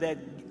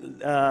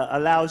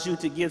allows you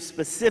to give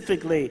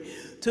specifically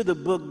to the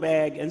book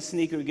bag and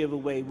sneaker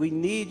giveaway. We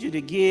need you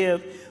to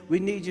give. We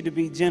need you to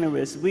be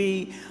generous.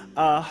 We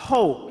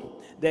hope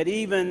that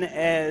even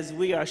as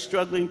we are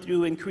struggling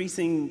through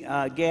increasing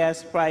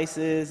gas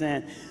prices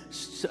and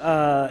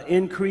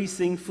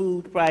increasing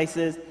food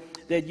prices,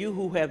 that you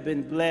who have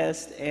been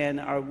blessed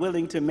and are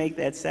willing to make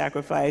that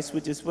sacrifice,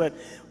 which is what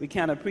we're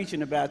kind of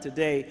preaching about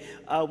today,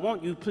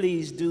 won't you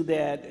please do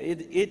that?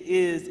 It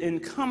is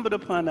incumbent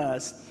upon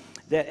us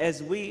that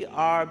as we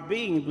are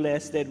being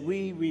blessed, that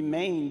we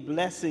remain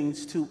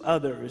blessings to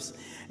others.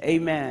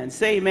 Amen.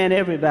 Say amen,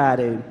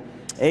 everybody.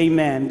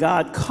 Amen.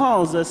 God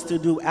calls us to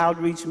do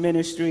outreach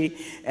ministry,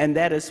 and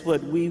that is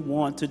what we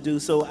want to do.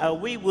 So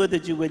we would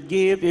that you would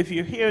give. If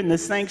you're here in the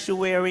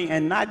sanctuary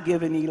and not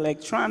giving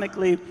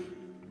electronically,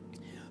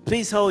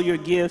 please hold your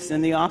gifts,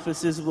 and the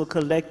officers will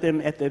collect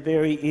them at the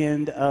very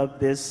end of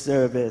this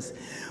service.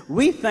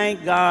 We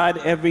thank God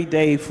every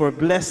day for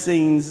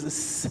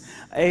blessings,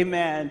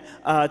 amen,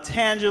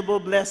 tangible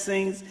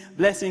blessings,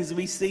 blessings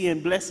we see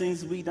and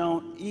blessings we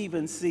don't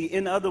even see.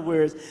 In other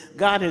words,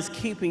 God is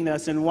keeping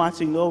us and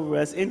watching over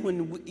us,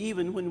 and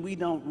even when we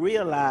don't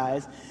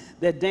realize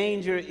that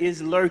danger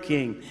is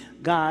lurking,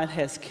 God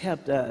has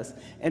kept us.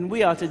 And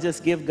we ought to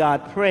just give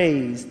God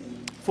praise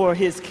for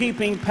his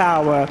keeping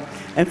power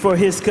and for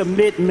his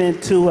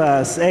commitment to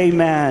us.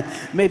 Amen.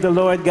 May the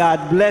Lord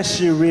God bless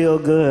you real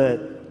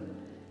good.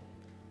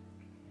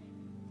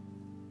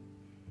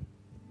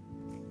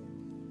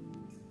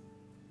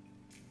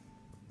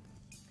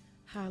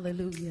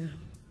 Hallelujah.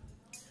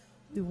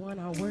 We want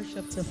our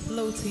worship to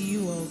flow to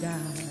you, oh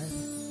God.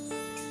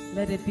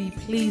 Let it be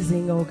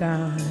pleasing, oh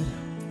God.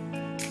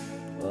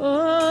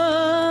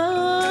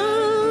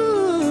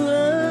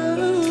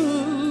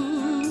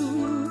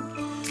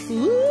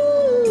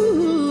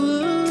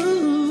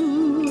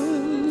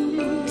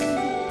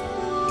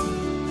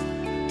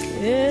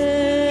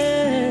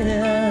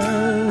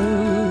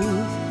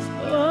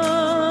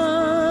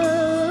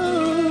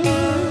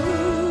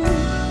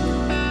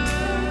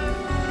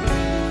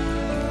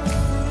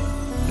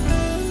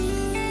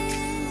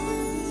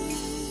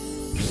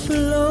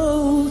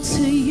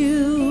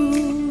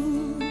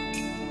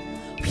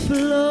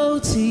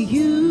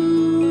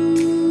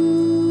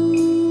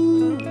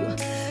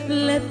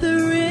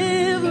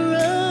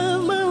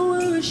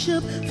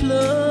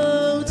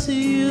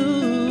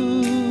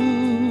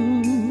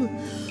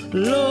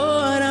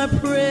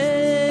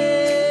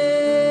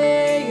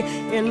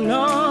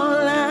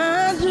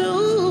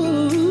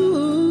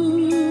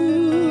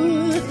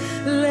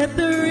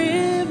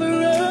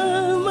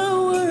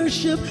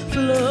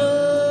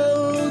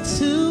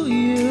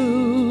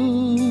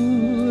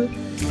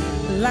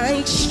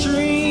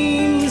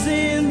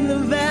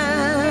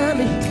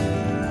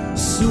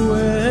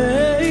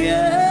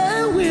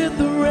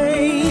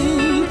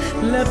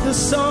 The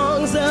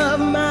songs of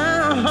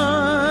my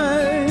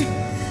heart,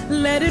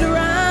 let it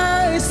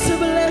rise to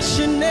bless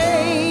your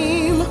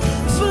name.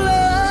 Flow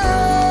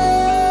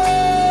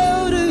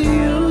to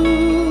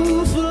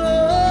you,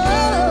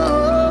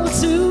 flow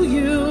to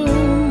you.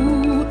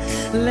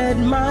 Let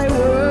my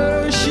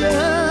worship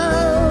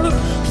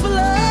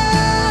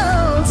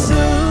flow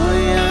to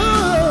you.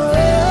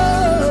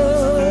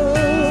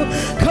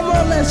 Come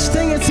on, let's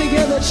sing it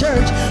together,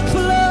 church.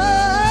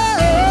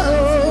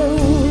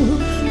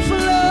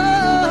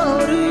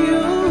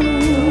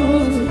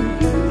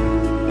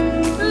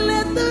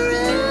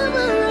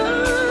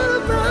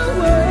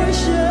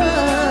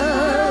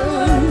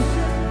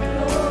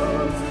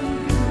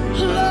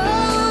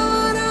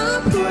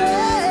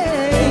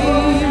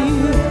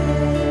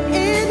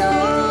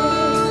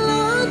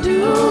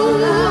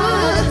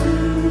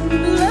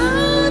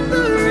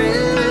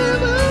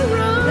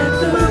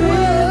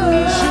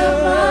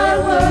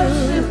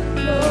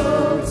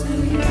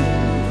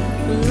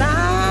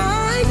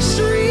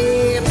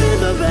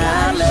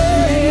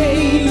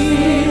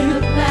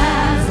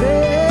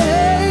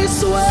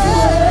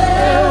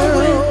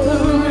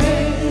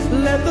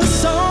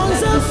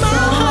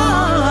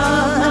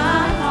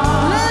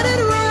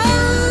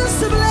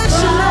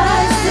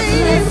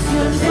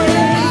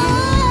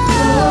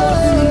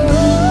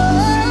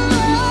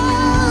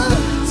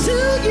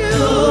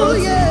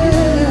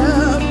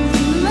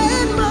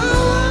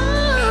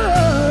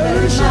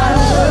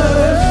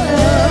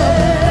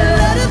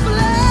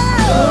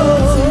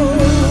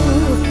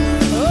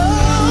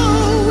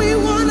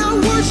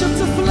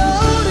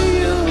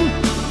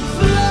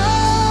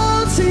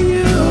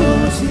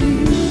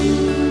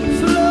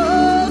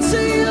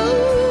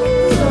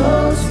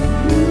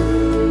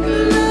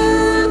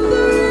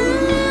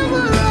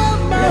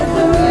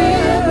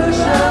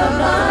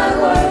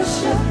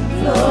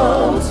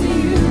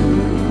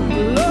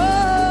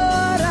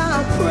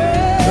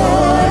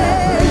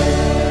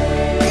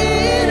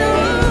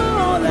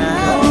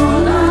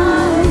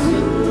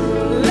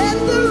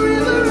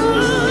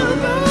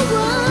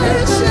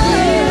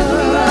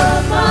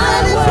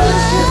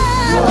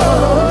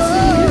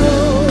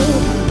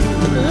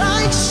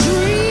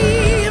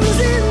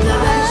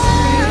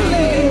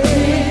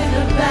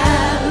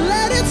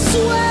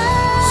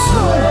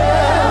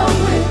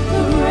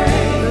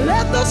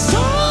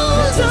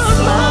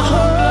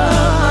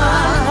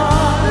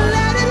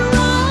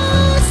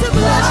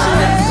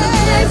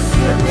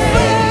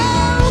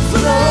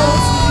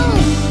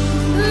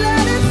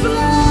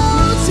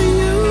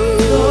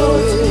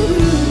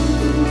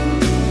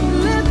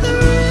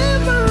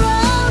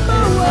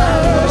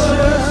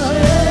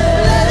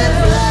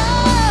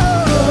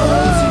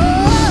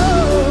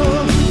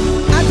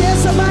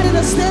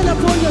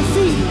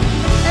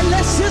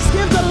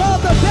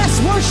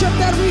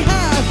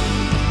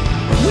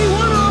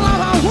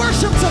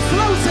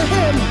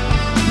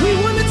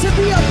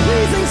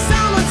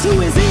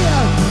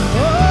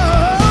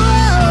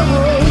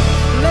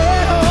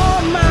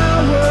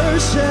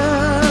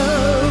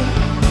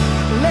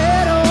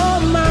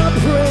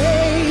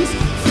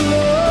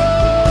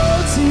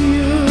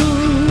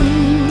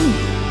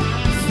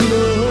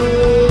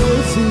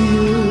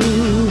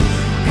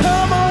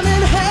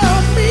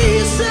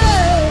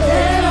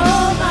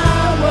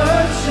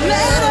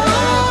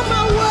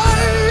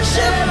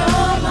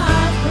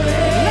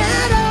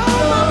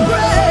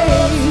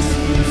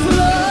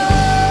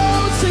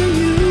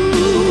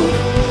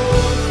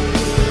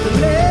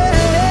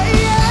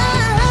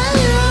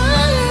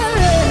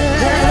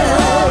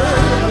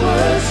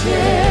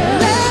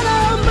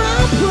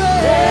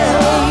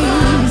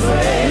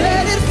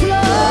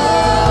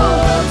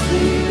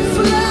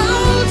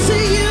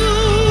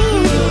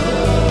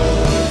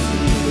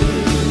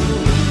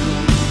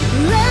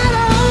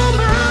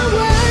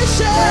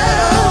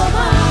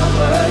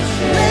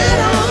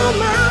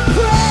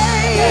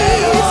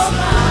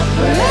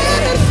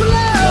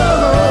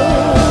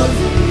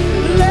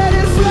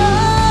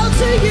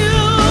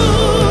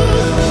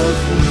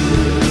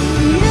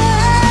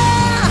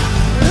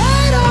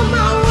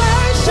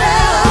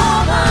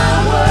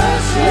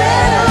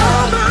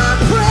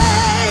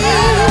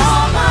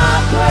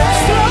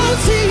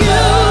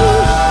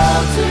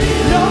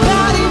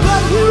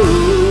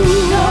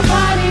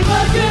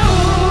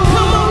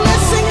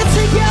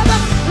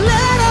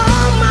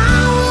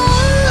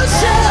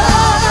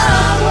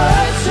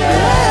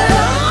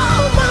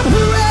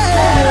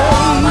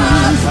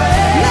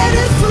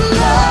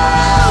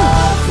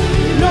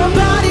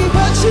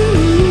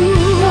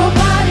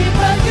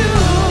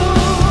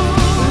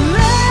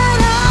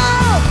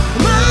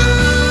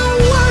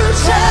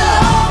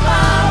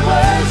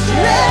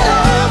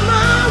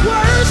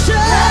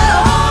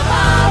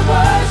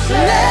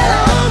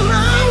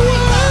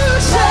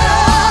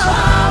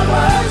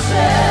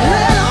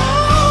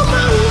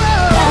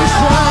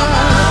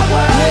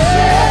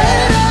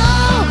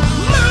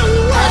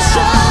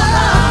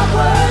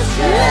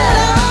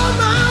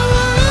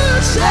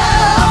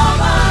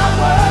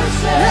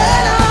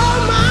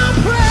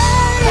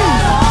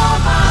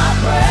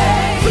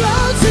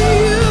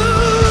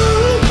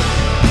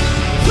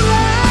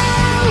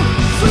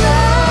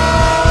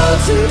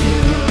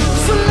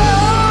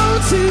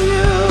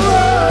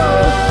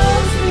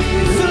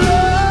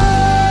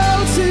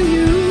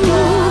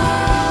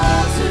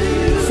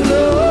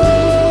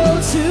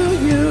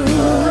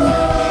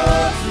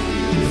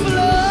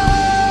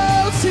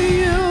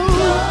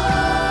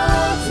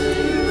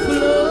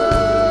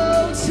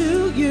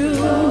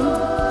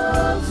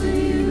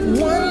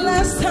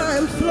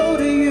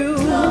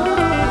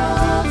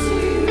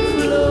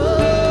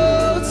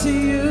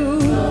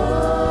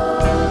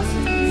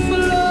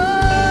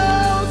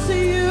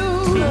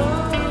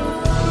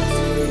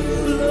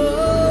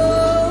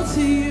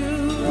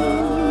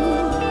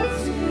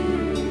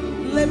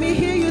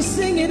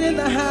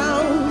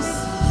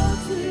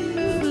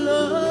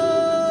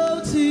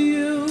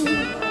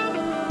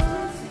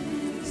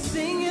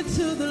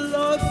 to the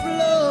Lord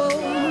flow.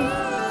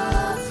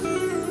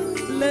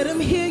 Let him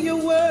hear your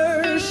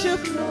worship.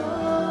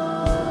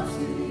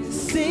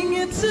 Sing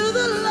it to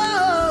the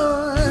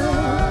Lord.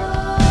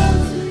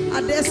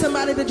 I dare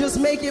somebody to just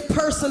make it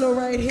personal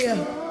right here.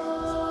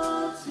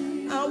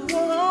 I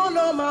want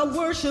all my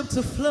worship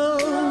to flow.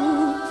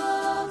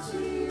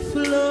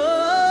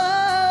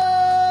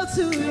 Flow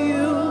to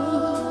you.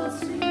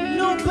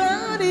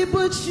 Nobody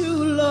but you,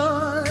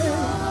 Lord.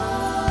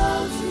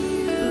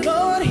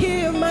 Lord,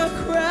 hear my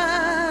cry.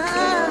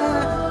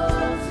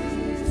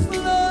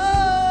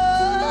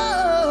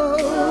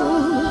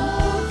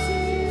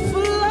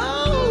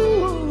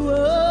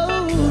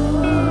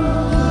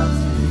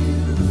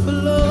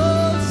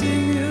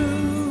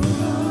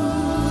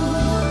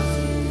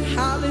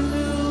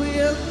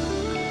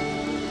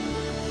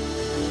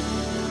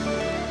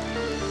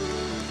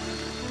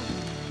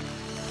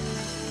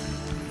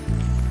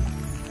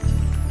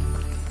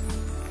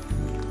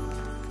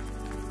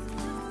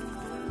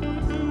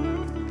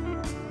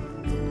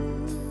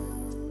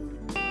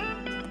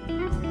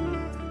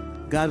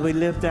 God, we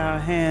lift our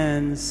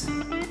hands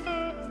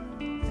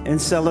in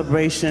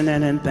celebration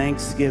and in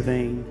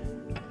thanksgiving.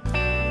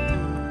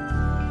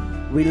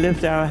 We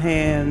lift our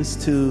hands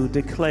to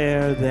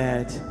declare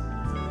that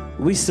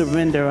we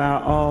surrender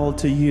our all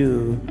to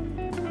you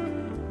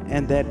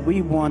and that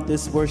we want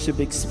this worship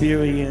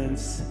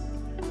experience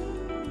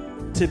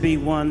to be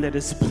one that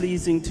is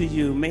pleasing to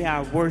you. May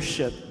our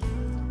worship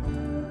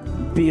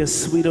be a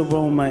sweet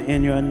aroma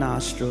in your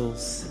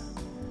nostrils.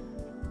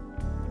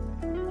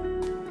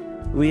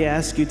 We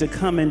ask you to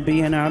come and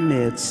be in our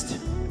midst.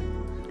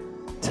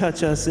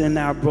 Touch us in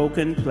our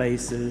broken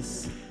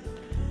places.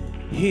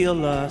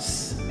 Heal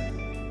us.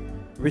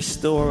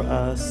 Restore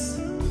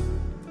us.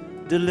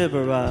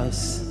 Deliver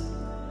us.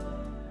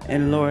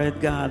 And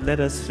Lord God, let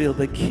us feel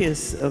the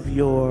kiss of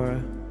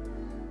your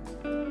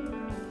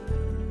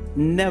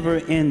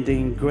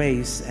never-ending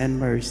grace and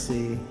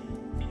mercy.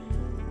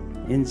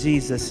 In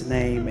Jesus'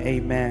 name,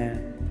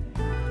 amen.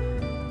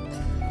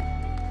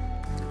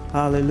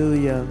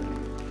 Hallelujah.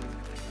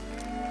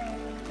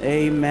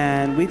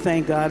 Amen. We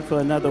thank God for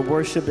another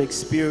worship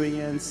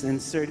experience,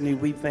 and certainly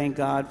we thank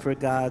God for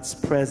God's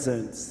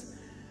presence.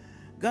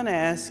 I'm going to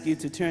ask you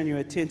to turn your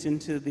attention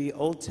to the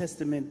Old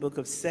Testament book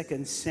of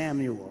 2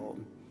 Samuel.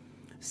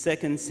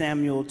 2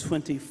 Samuel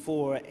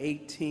 24,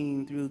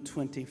 18 through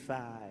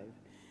 25.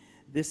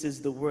 This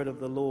is the word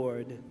of the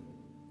Lord.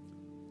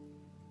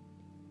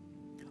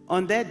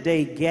 On that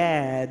day,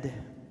 Gad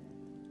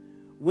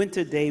went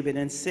to David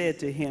and said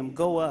to him,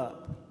 "Go up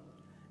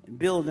and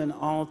build an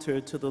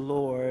altar to the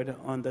Lord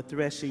on the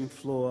threshing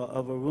floor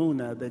of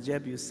Araunah the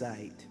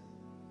Jebusite."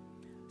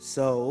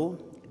 So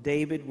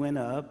David went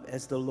up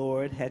as the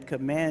Lord had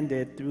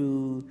commanded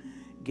through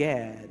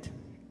Gad.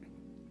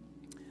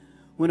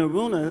 When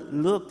Araunah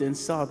looked and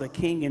saw the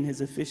king and his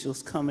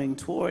officials coming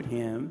toward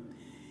him,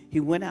 he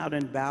went out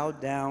and bowed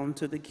down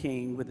to the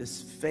king with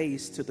his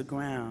face to the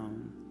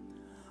ground.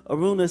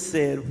 Araunah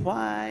said,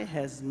 "Why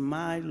has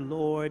my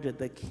lord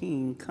the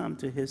king come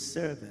to his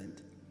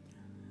servant?"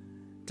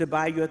 "To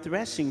buy your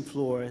threshing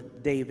floor,"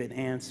 David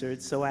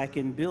answered, "so I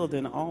can build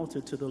an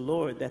altar to the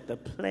Lord that the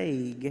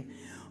plague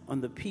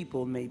on the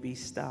people may be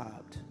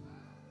stopped."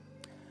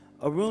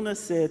 Araunah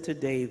said to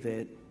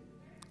David,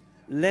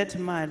 "Let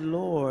my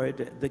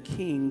lord the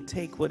king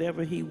take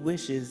whatever he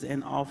wishes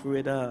and offer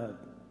it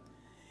up.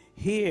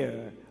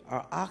 Here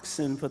are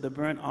oxen for the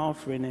burnt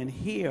offering, and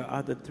here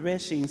are the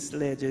threshing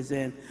sledges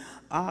and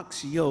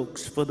ox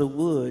yokes for the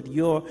wood.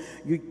 Your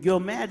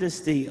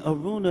majesty,"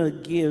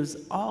 Araunah gives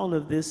all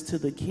of this to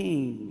the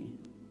king.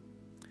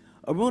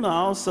 Araunah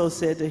also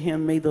said to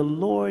him, "May the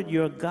Lord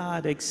your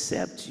God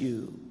accept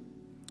you."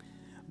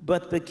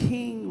 But the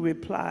king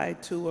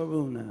replied to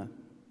Araunah,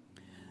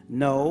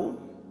 "No,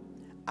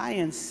 I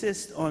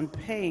insist on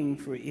paying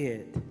for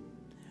it.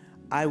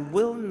 I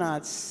will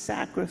not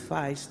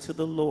sacrifice to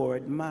the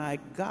Lord my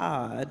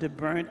God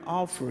burnt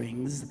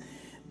offerings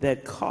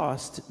that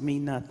cost me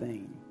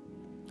nothing."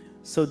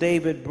 So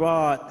David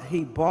bought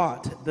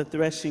the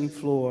threshing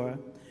floor,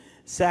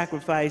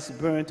 sacrificed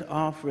burnt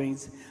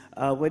offerings.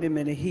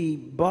 He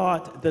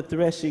bought the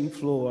threshing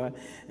floor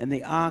and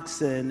the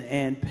oxen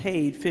and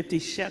paid 50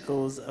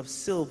 shekels of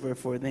silver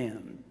for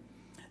them.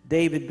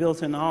 David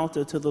built an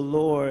altar to the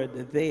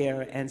Lord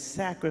there and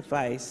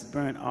sacrificed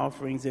burnt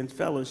offerings and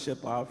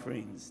fellowship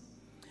offerings.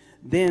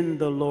 Then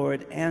the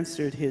Lord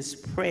answered his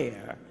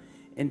prayer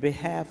in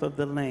behalf of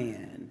the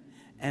land,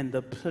 and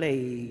the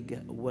plague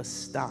was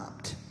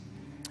stopped.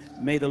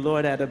 May the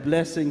Lord add a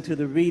blessing to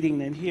the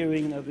reading and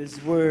hearing of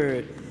his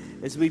word.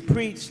 As we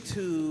preach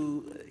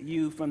to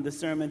you from the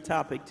sermon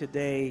topic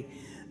today,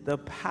 the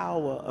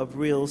power of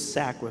real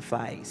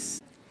sacrifice.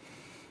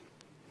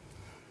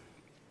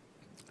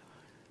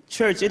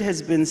 Church, it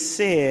has been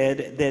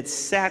said that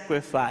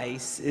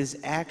sacrifice is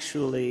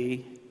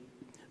actually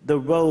the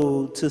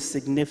road to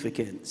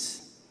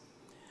significance.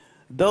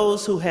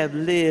 Those who have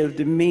lived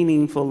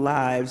meaningful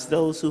lives,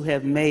 those who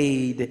have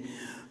made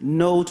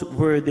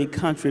noteworthy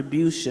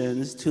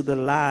contributions to the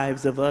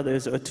lives of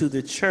others or to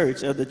the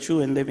church of the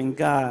true and living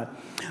God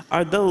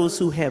are those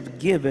who have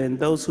given,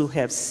 those who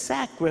have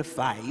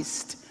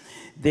sacrificed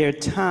their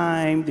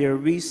time, their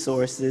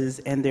resources,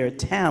 and their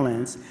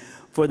talents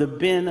for the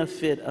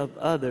benefit of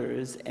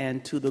others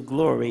and to the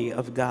glory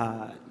of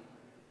God.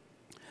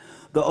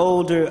 The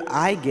older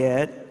I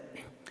get,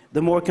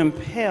 the more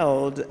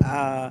compelled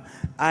I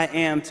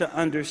am to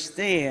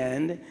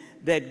understand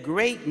that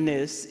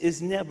greatness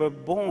is never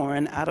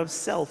born out of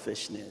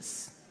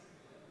selfishness,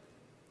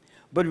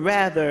 but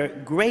rather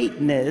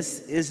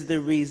greatness is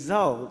the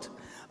result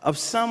of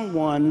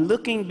someone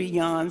looking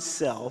beyond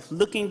self,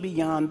 looking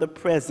beyond the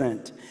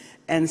present,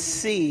 and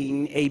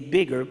seeing a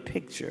bigger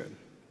picture.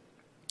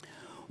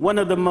 One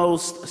of the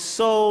most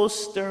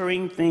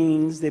soul-stirring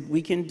things that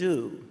we can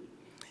do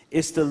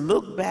is to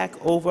look back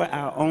over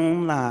our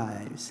own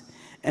lives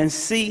and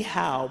see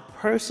how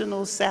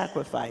personal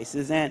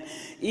sacrifices, and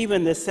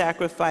even the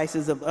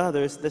sacrifices of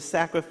others, the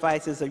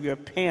sacrifices of your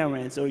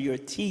parents or your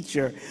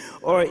teacher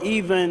or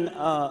even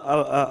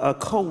a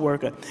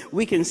co-worker,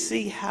 we can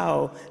see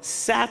how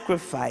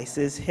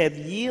sacrifices have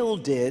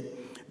yielded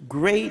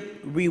great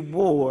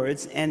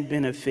rewards and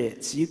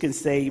benefits. You can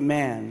say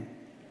amen.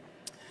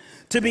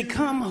 To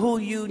become who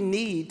you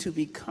need to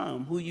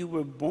become, who you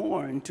were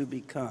born to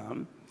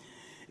become,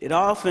 it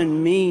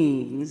often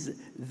means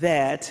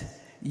that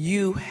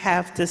you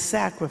have to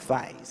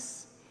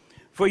sacrifice.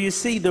 For you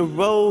see, the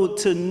road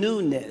to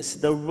newness,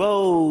 the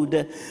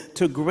road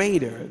to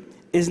greater,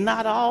 is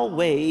not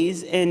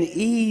always an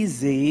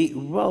easy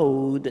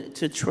road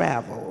to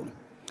travel.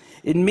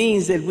 It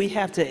means that we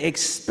have to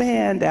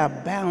expand our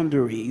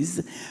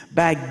boundaries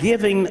by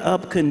giving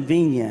up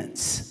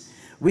convenience.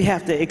 We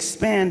have to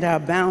expand our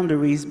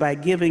boundaries by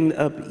giving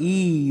up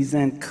ease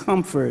and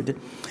comfort.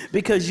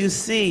 Because you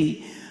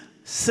see,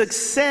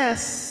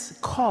 success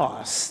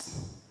costs.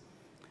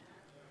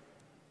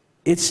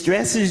 It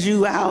stresses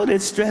you out,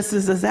 it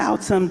stresses us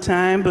out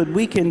sometimes, but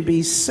we can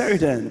be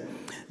certain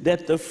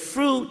that the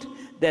fruit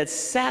that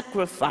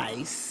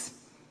sacrifice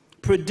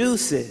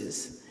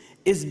produces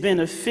is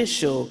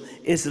beneficial,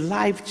 is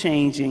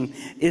life-changing,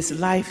 is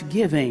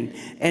life-giving.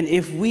 And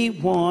if we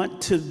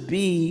want to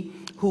be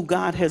who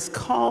God has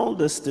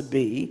called us to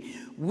be,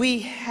 we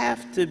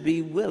have to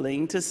be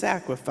willing to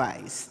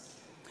sacrifice.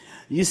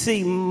 You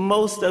see,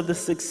 most of the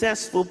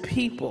successful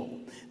people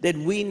that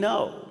we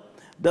know,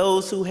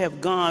 those who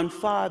have gone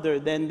farther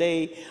than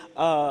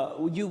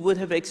you would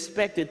have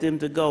expected them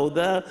to go,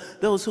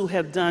 those who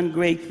have done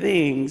great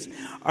things,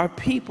 are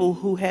people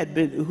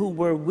who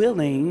were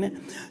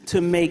willing to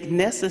make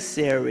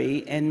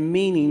necessary and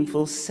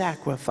meaningful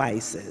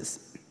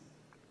sacrifices.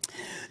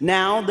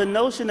 Now, the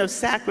notion of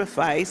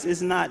sacrifice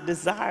is not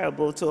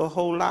desirable to a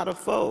whole lot of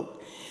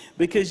folk,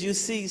 because you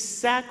see,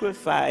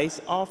 sacrifice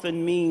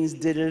often means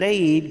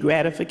delayed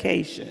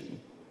gratification.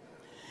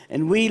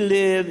 And we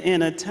live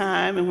in a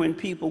time when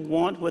people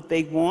want what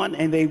they want,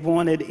 and they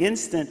want it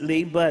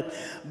instantly, but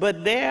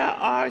there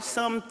are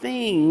some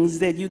things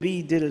that you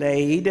be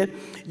delayed,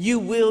 you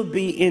will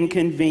be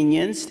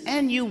inconvenienced,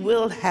 and you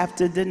will have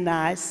to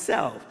deny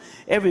self.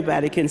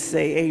 Everybody can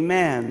say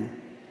amen.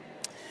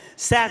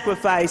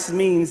 Sacrifice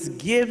means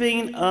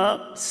giving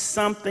up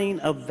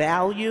something of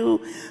value,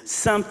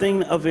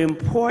 something of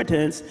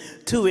importance,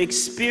 to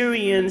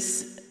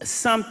experience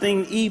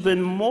something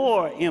even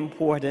more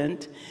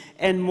important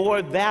and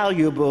more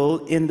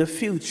valuable in the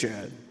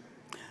future.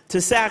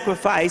 To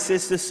sacrifice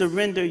is to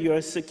surrender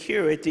your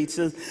security,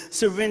 to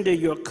surrender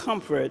your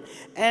comfort,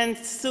 and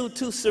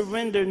to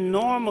surrender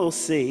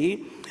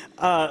normalcy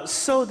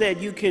so that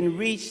you can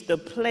reach the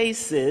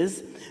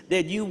places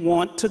that you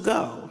want to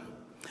go.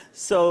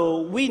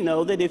 So we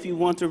know that if you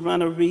want to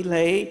run a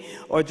relay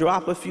or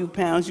drop a few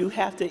pounds, you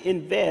have to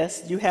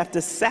invest, you have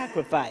to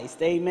sacrifice,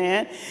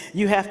 amen?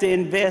 You have to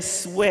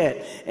invest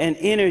sweat and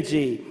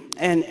energy,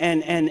 and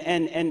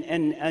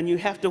you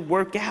have to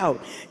work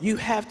out. You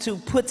have to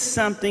put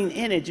something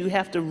in it. You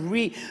have to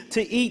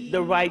eat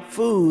the right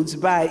foods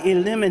by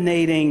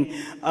eliminating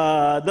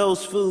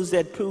those foods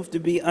that prove to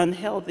be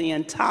unhealthy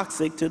and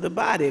toxic to the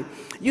body.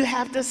 You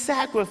have to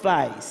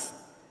sacrifice,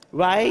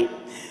 right?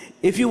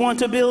 If you want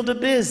to build a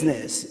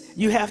business,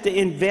 you have to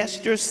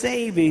invest your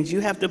savings. You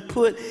have to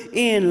put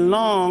in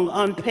long,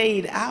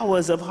 unpaid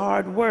hours of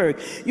hard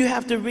work. You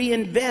have to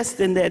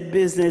reinvest in that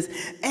business,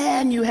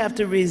 and you have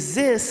to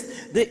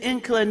resist the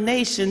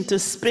inclination to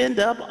spend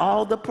up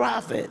all the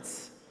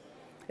profits.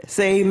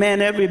 Say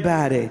amen,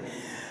 everybody.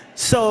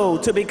 So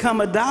to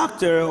become a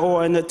doctor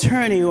or an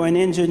attorney or an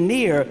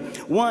engineer,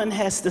 one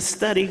has to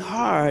study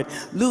hard,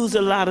 lose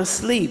a lot of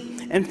sleep,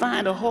 and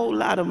find a whole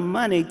lot of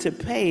money to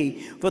pay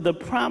for the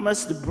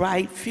promised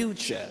bright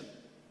future.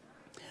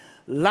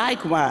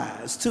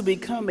 Likewise, to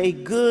become a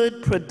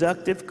good,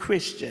 productive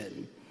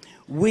Christian,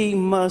 we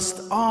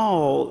must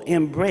all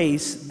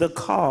embrace the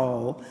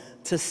call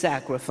to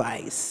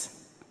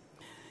sacrifice.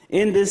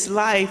 In this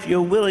life,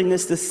 your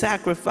willingness to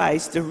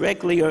sacrifice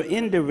directly or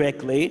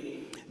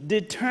indirectly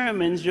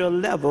determines your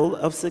level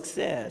of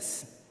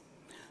success.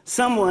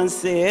 Someone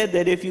said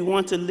that if you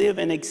want to live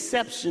an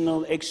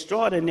exceptional,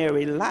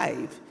 extraordinary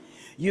life,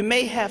 you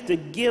may have to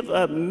give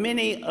up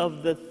many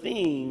of the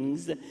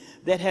things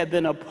that have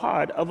been a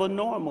part of a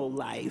normal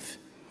life.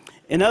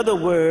 In other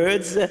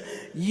words,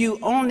 you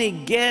only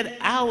get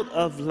out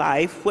of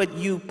life what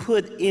you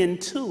put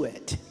into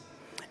it.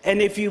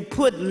 And if you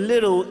put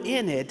little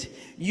in it,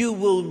 you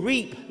will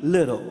reap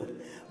little.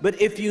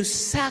 But if you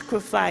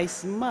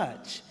sacrifice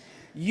much,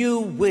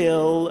 you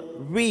will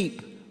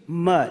reap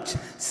much.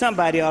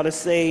 Somebody ought to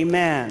say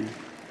amen.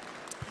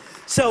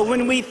 So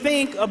when we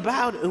think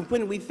about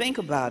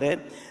it,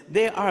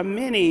 there are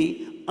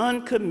many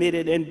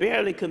uncommitted and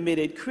barely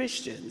committed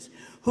Christians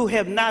who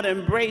have not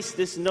embraced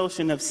this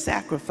notion of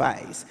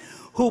sacrifice,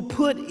 who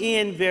put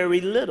in very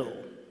little,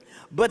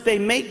 but they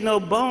make no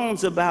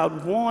bones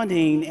about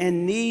wanting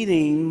and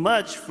needing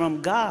much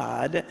from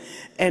God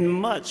and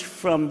much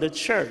from the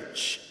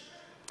church.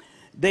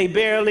 They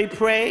barely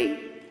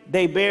pray,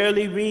 they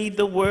barely read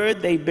the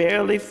word, they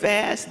barely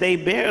fast, they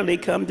barely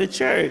come to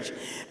church.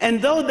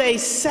 And though they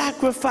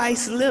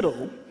sacrifice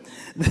little,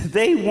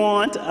 they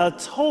want a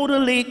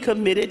totally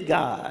committed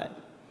God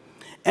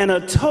and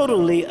a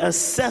totally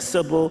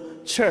accessible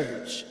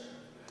church.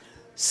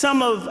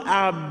 Some of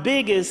our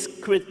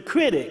biggest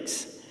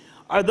critics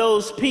are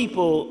those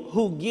people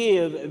who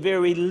give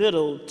very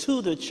little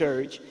to the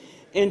church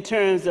in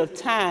terms of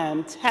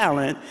time,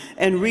 talent,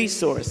 and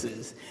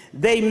resources.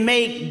 They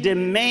make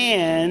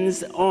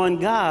demands on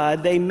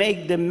God, they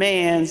make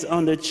demands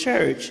on the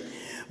church,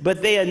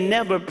 but they are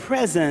never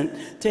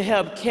present to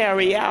help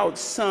carry out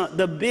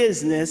the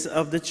business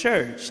of the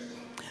church.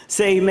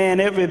 Say amen,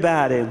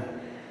 everybody.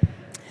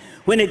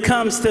 When it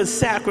comes to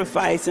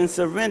sacrifice and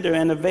surrender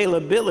and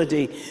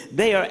availability,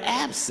 they are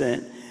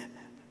absent,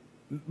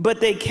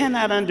 but they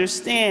cannot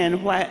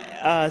understand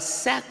why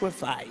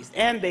sacrifice,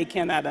 and they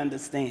cannot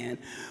understand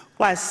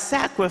why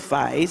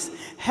sacrifice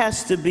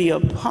has to be a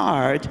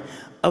part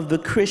of the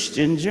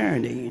Christian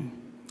journey.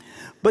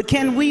 But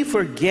can we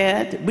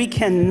forget, we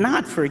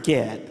cannot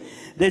forget,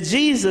 that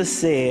Jesus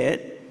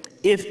said,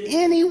 if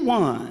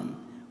anyone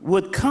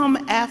would come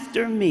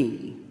after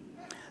me,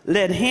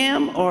 let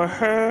him or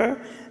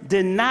her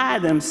deny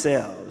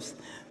themselves,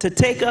 to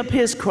take up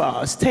his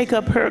cross, take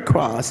up her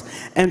cross,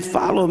 and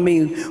follow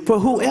me. For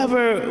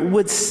whoever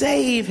would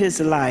save his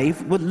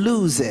life would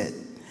lose it.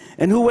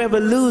 And whoever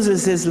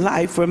loses his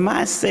life for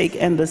my sake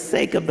and the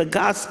sake of the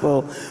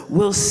gospel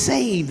will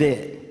save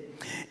it.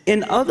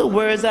 In other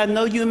words, I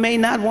know you may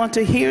not want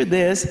to hear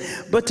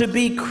this, but to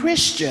be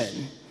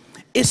Christian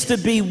is to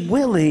be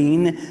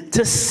willing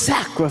to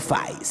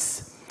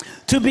sacrifice.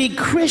 To be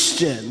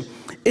Christian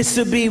is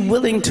to be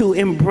willing to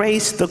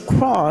embrace the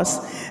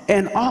cross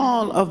and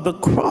all of the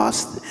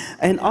cross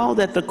and all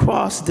that the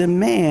cross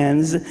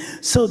demands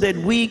so that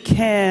we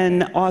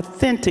can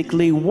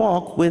authentically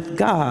walk with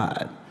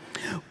God.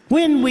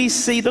 When we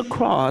see the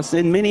cross,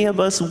 and many of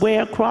us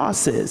wear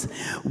crosses,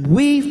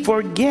 we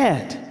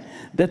forget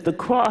that the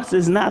cross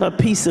is not a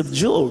piece of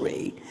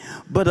jewelry,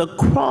 but the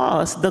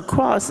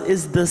cross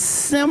is the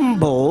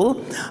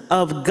symbol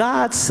of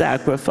God's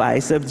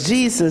sacrifice, of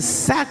Jesus'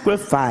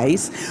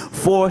 sacrifice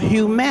for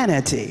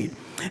humanity.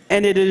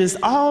 And it is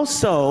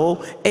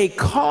also a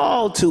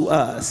call to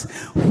us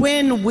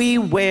when we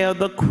wear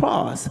the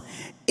cross.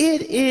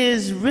 It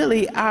is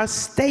really our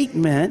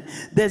statement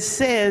that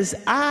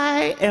says,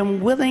 I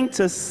am willing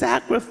to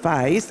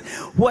sacrifice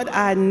what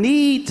I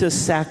need to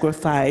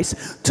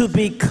sacrifice to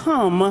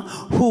become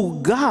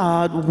who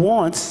God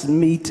wants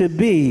me to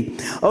be.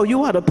 Oh,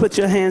 you ought to put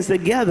your hands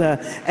together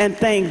and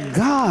thank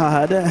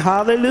God,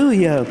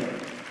 hallelujah,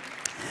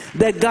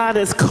 that God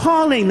is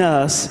calling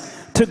us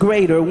to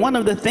greater. One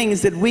of the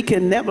things that we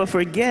can never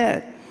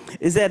forget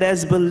is that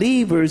as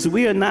believers,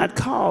 we are not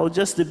called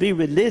just to be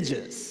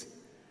religious.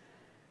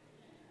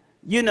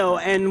 You know,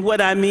 and what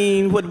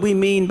we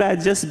mean by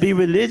just be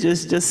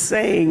religious, just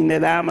saying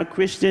that I'm a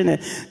Christian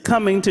and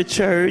coming to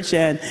church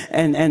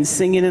and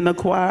singing in the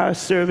choir,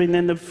 serving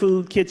in the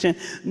food kitchen.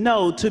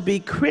 No, to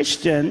be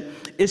Christian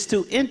is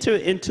to enter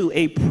into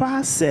a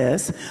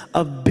process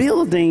of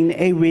building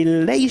a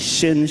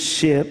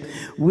relationship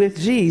with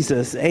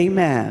Jesus.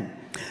 Amen.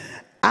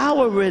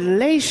 Our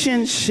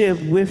relationship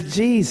with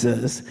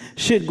Jesus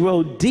should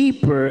grow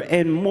deeper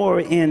and more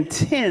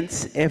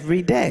intense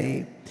every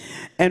day.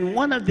 And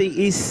one of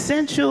the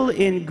essential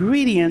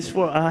ingredients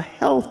for a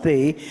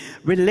healthy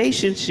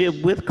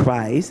relationship with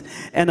Christ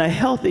and a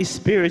healthy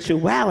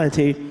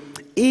spirituality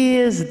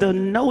is the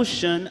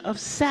notion of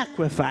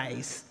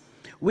sacrifice.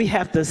 We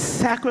have to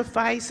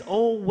sacrifice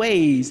old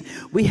ways.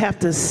 We have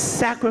to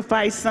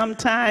sacrifice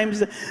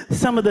sometimes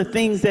some of the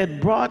things that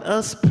brought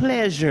us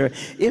pleasure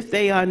if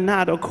they are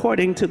not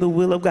according to the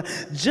will of God.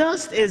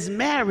 Just as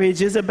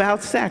marriage is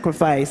about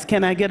sacrifice.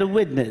 Can I get a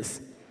witness?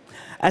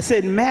 I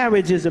said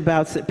marriage is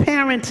about,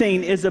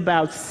 parenting is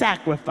about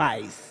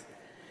sacrifice.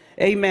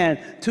 Amen.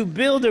 To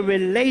build a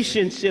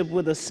relationship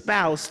with a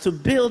spouse, to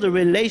build a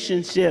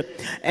relationship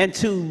and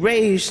to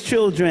raise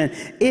children,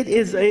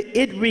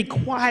 it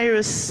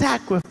requires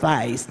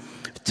sacrifice.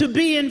 To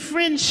be in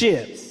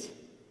friendships,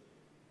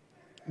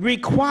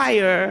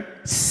 require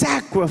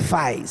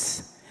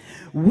sacrifice.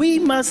 We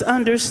must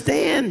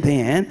understand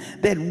then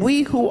that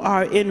we who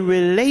are in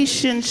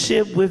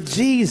relationship with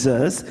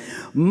Jesus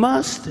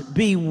must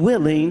be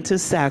willing to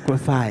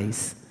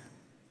sacrifice,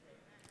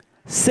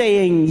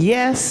 saying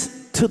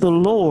yes to the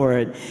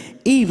Lord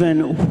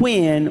even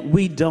when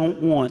we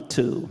don't want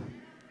to.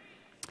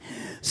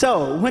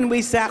 So when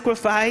we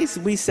sacrifice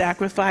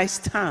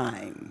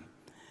time.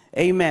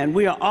 Amen.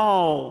 We are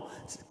all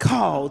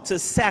called to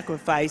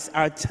sacrifice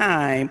our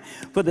time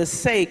for the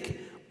sake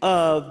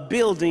of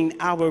building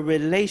our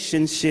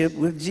relationship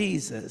with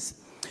Jesus.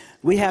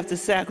 We have to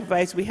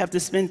sacrifice. We have to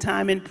spend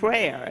time in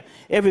prayer.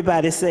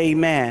 Everybody say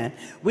amen.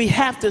 We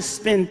have to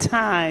spend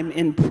time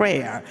in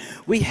prayer.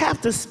 We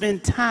have to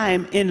spend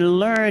time in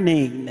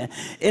learning,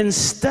 in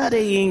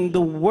studying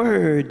the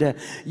Word.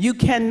 You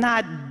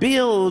cannot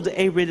build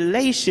a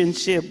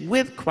relationship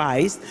with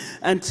Christ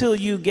until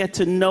you get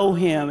to know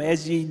Him.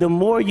 The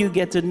more you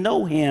get to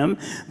know Him,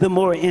 the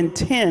more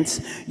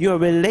intense your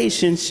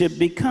relationship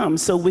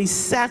becomes. So we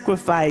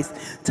sacrifice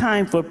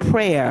time for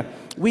prayer.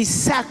 We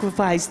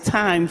sacrifice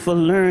time for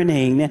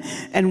learning,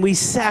 and we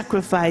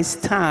sacrifice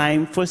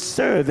time for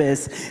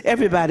service.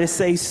 Everybody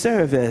say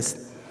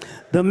service.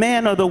 The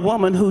man or the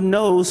woman who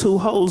knows who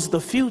holds the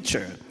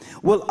future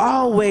will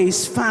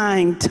always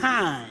find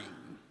time,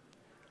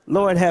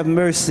 Lord have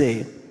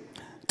mercy,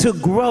 to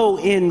grow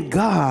in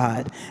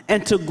God,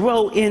 and to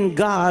grow in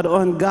God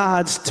on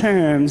God's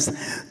terms,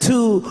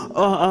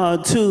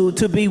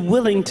 to be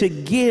willing to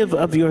give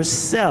of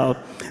yourself.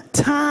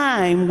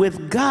 Time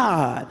with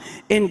God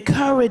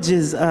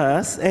encourages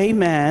us,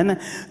 amen,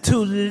 to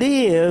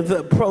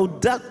live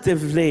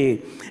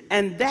productively.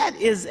 And that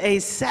is a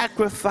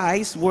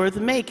sacrifice worth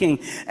making.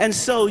 And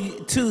so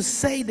to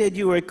say that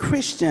you're a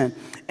Christian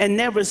and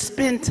never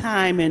spend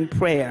time in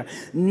prayer,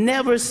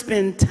 never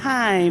spend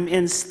time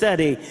in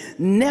study,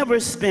 never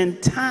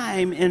spend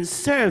time in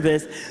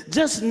service,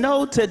 just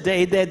know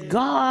today that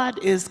God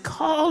is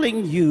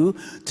calling you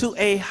to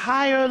a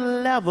higher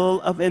level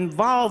of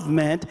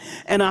involvement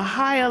and a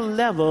higher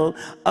level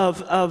of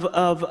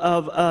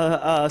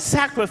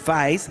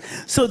sacrifice,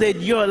 so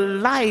that your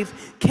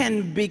life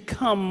can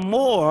become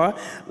more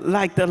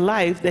like the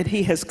life that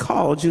He has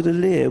called you to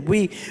live.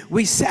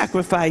 We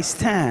sacrifice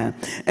time,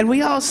 and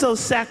we also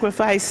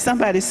sacrifice,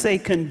 somebody say,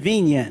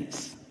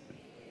 convenience.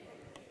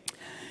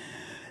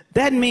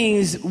 That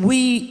means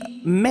we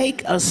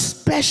make a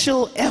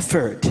special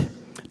effort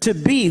to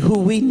be who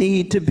we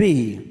need to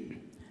be.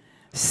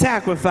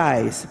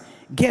 Sacrifice.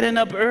 Getting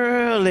up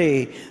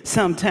early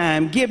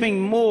sometime, giving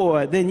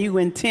more than you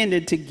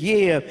intended to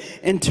give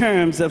in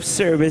terms of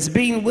service,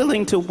 being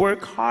willing to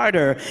work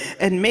harder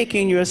and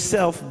making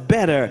yourself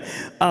better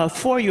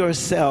for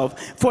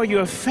yourself, for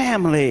your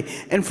family,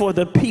 and for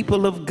the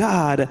people of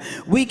God.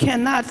 We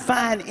cannot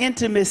find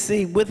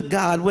intimacy with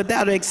God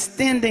without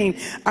extending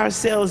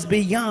ourselves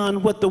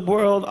beyond what the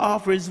world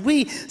offers.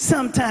 We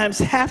sometimes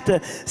have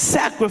to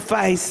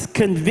sacrifice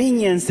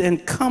convenience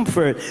and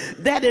comfort.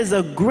 That is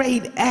a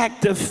great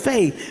act of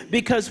faith.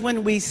 Because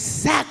when we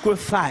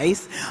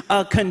sacrifice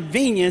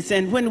convenience,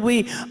 and when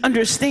we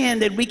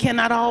understand that we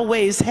cannot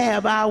always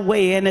have our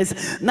way, and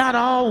it's not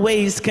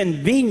always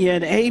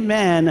convenient,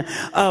 amen,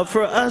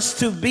 for us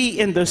to be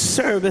in the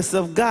service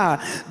of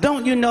God,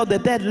 don't you know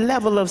that that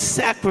level of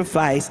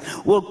sacrifice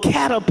will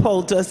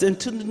catapult us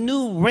into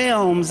new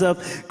realms of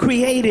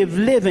creative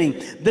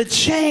living? The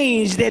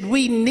change that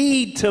we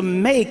need to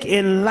make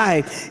in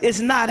life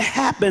is not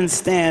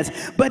happenstance,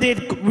 but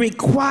it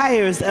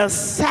requires a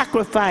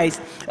sacrifice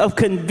of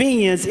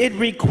convenience. It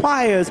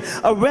requires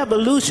a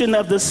revolution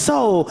of the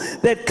soul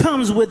that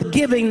comes with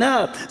giving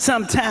up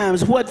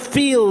sometimes what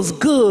feels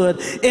good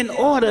in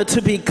order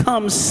to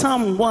become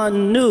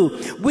someone new.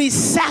 We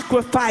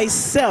sacrifice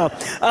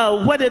self.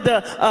 What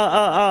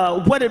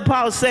did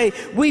Paul say?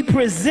 We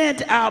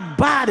present our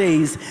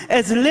bodies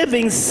as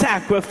living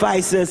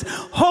sacrifices,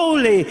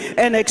 holy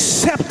and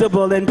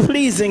acceptable and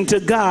pleasing to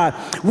God.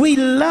 We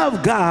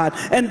love God,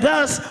 and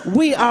thus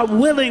we are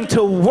willing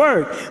to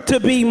work to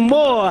be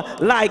more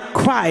like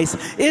Christ.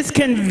 It's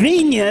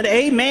convenient,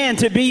 amen,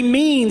 to be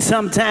mean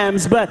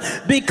sometimes,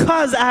 but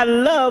because I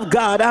love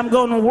God, I'm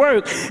going to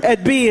work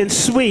at being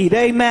sweet,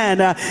 amen.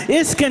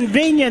 It's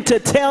convenient to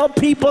tell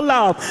people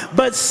off,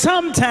 but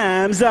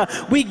sometimes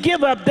we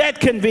give up that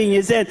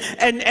convenience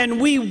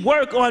and we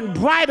work on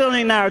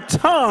bridling our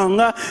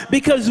tongue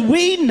because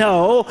we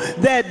know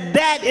that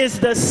that is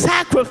the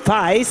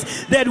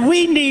sacrifice that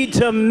we need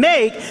to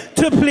make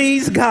to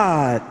please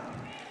God.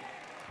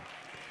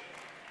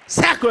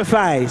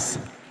 Sacrifice.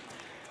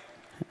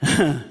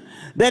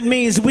 That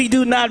means we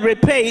do not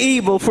repay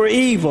evil for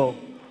evil.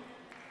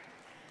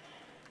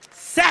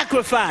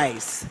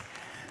 Sacrifice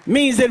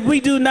means that we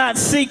do not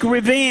seek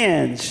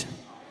revenge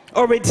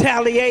or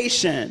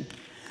retaliation.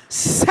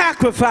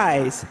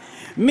 Sacrifice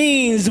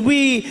means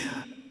we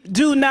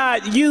do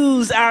not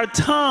use our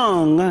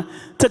tongue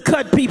to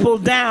cut people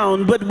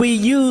down, but we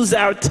use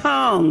our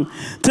tongue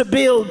to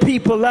build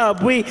people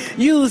up. We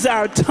use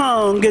our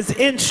tongue as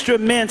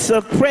instruments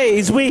of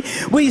praise. We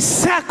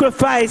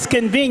sacrifice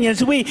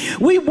convenience.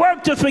 We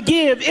work to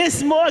forgive.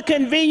 It's more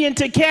convenient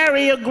to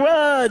carry a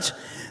grudge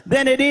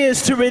than it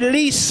is to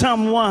release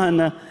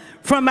someone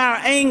from our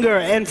anger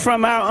and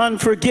from our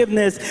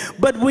unforgiveness.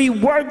 But we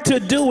work to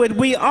do it.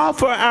 We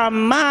offer our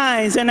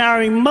minds and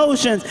our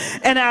emotions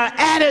and our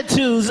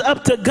attitudes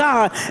up to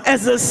God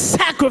as a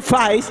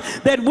sacrifice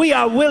that we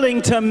are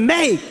willing to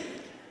make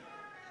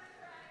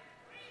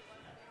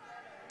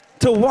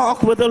to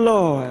walk with the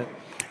Lord.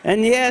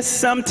 And yes,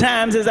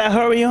 sometimes as I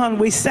hurry on,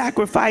 we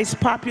sacrifice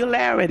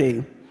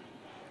popularity.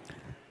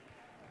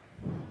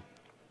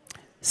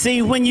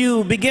 See, when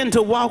you begin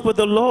to walk with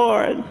the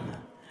Lord,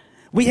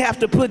 we have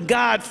to put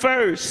God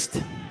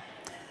first,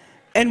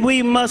 and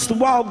we must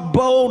walk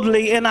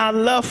boldly in our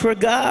love for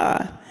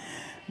God,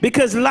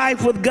 because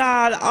life with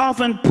God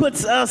often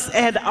puts us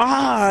at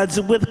odds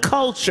with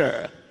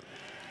culture.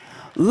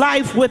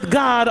 Life with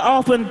God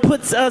often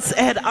puts us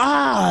at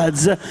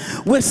odds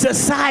with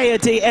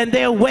society and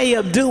their way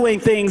of doing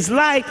things.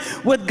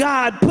 Life with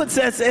God puts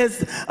us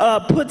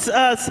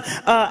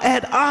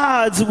at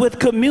odds with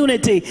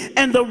community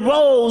and the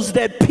roles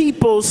that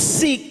people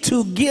seek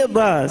to give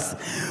us.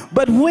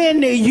 But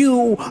when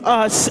you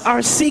are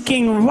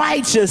seeking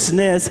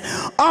righteousness,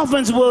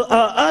 others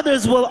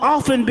will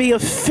often be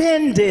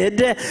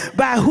offended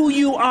by who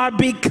you are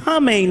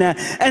becoming,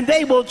 and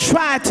they will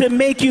try to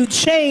make you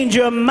change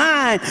your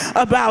mind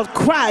about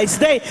Christ.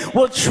 They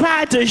will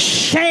try to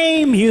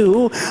shame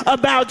you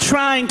about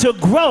trying to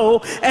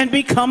grow and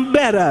become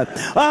better.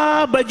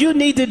 But you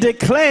need to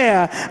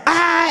declare,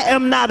 I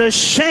am not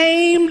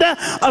ashamed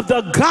of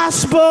the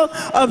gospel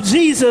of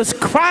Jesus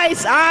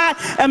Christ. I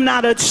am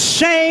not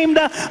ashamed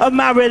of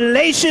my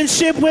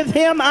relationship with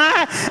him.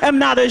 I am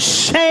not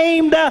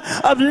ashamed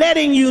of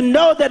letting you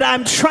know that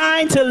I'm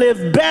trying to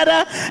live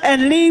better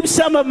and leave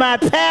some of my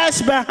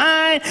past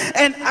behind.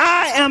 And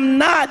I am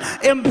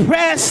not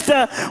impressed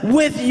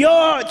with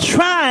your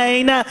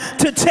trying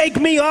to take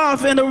me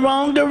off in the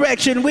wrong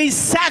direction. We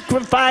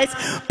sacrifice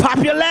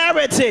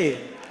popularity.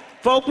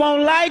 Folk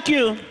won't like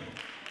you.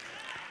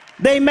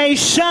 They may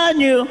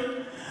shun you.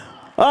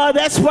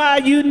 That's why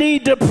you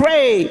need to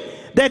pray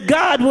that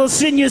God will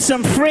send you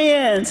some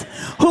friends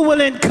who will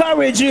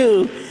encourage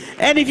you.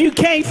 And if you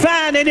can't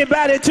find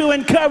anybody to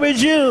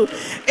encourage you,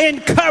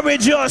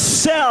 encourage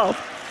yourself,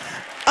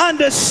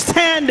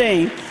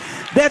 understanding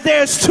that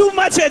there's too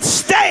much at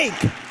stake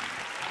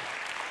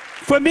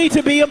for me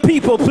to be a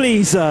people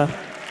pleaser.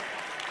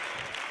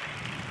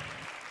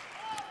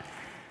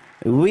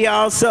 We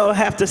also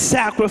have to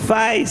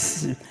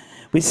sacrifice.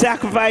 We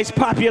sacrifice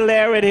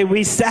popularity.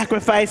 We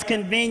sacrifice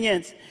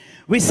convenience.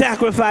 We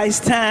sacrifice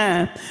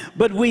time,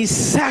 but we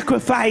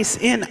sacrifice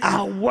in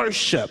our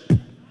worship.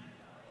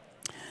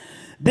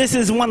 This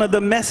is one of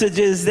the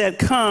messages that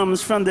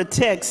comes from the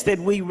text that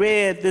we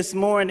read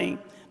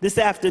this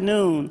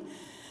afternoon.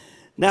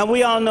 Now,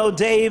 we all know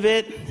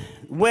David,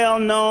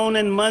 well-known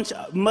and much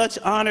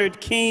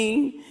honored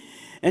king,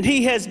 and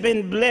he has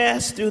been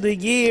blessed through the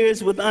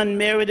years with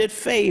unmerited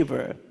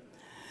favor.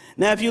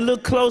 Now, if you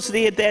look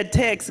closely at that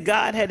text,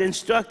 God had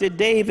instructed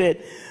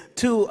David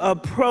to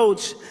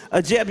approach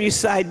a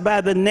Jebusite by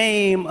the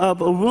name of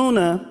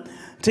Araunah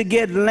to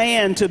get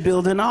land to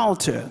build an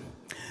altar.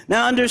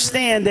 Now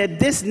understand that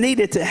this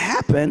needed to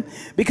happen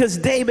because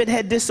David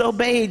had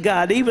disobeyed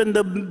God. Even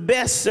the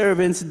best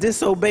servants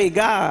disobey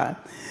God.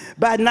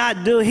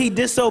 He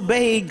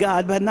disobeyed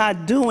God by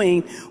not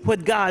doing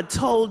what God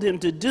told him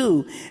to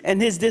do.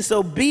 And his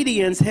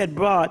disobedience had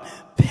brought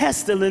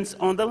pestilence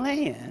on the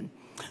land.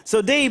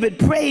 So David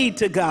prayed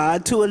to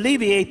God to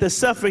alleviate the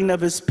suffering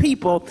of his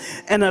people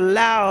and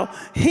allow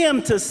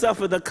him to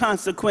suffer the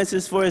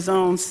consequences for his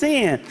own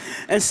sin.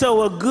 And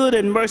so a good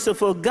and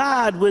merciful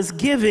God was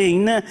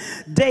giving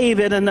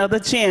David another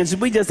chance.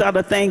 We just ought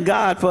to thank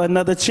God for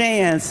another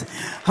chance.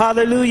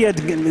 Hallelujah.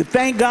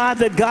 Thank God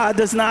that God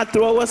does not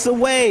throw us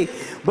away,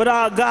 but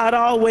our God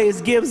always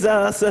gives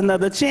us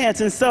another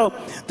chance. And so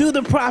through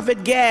the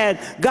prophet Gad,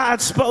 God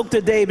spoke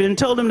to David and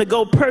told him to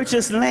go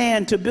purchase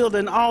land to build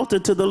an altar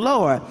to the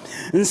Lord.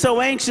 And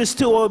so anxious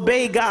to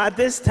obey God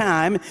this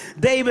time,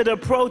 David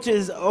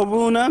approaches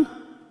Araunah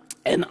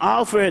and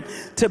offered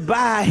to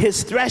buy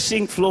his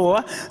threshing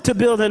floor to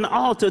build an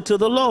altar to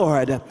the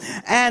Lord.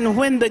 And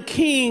when the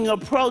king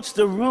approached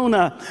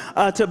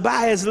Araunah to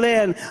buy his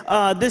land,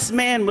 this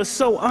man was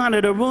so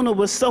honored. Araunah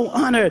was so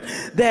honored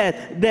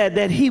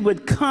that he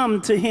would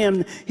come to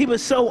him. He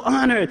was so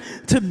honored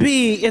to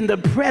be in the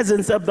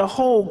presence of the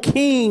whole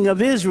king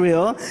of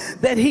Israel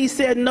that he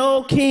said,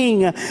 "No,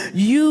 king,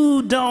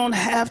 you don't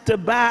have to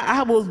buy.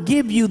 I will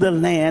give you the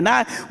land.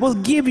 I will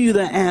give you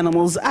the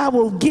animals. I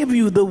will give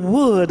you the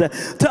wood.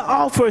 to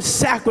offer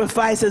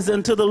sacrifices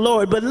unto the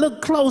Lord. But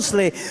look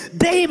closely,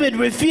 David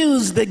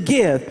refused the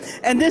gift.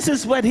 And this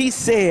is what he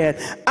said: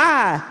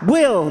 I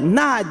will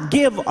not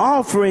give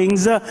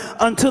offerings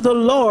unto the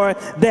Lord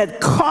that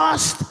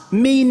cost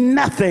me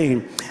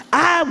nothing.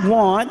 I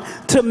want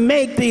to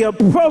make the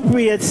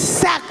appropriate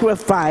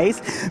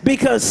sacrifice,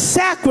 because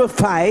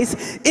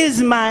sacrifice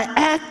is my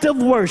act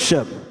of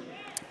worship.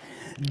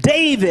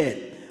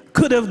 David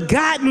could have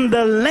gotten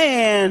the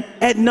land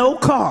at no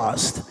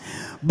cost,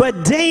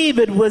 but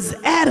David was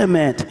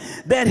adamant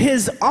that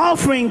his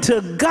offering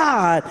to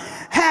God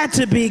had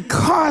to be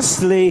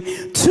costly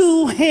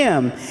to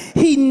him.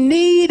 He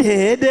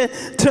needed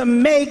to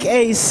make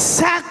a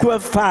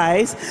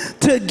sacrifice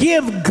to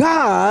give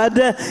God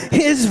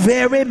his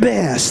very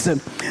best.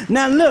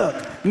 Now look,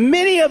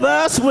 many of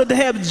us would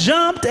have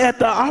jumped at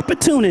the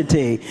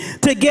opportunity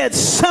to get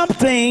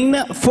something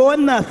for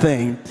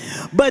nothing.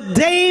 But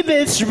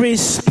David's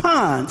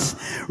response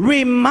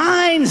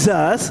reminds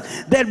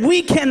us that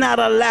we cannot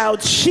allow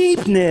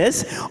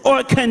cheapness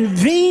or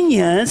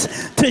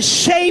convenience to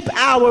shape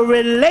our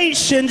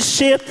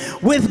relationship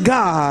with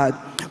God.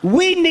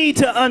 We need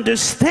to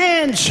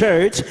understand,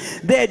 church,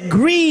 that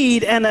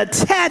greed and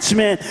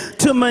attachment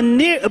to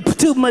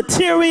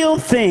material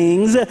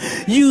things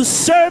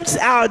usurps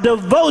our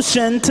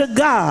devotion to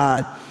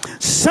God.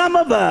 Some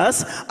of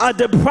us are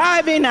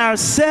depriving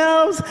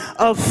ourselves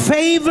of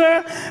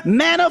favor,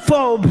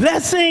 manifold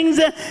blessings,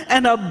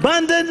 and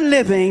abundant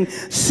living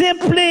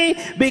simply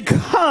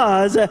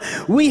because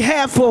we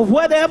have, for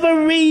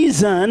whatever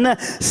reason,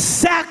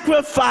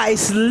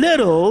 sacrificed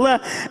little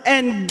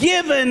and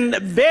given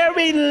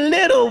very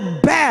little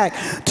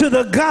back to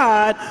the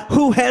God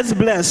who has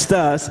blessed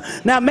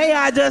us. Now, may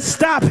I just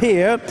stop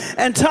here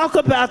and talk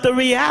about the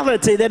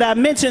reality that I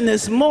mentioned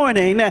this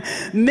morning.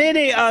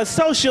 Many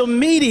social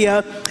media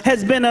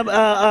has been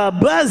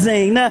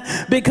buzzing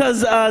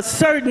because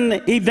certain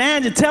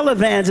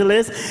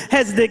televangelists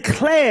has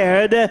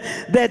declared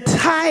that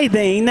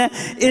tithing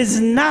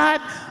is not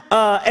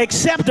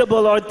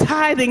acceptable, or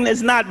tithing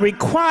is not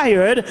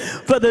required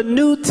for the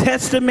New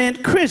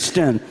Testament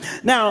Christian.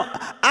 Now,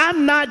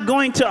 I'm not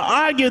going to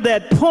argue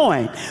that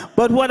point,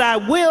 but what I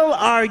will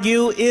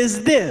argue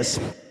is this: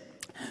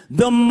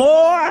 the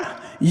more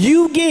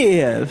you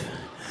give,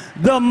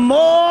 the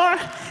more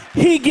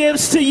he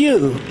gives to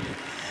you.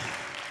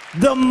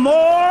 The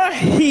more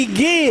he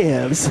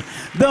gives,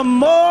 the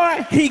more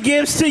he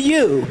gives to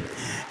you.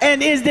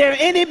 And is there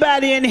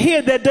anybody in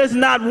here that does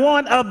not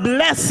want a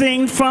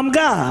blessing from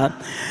God?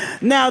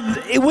 Now,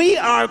 we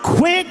are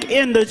quick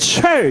in the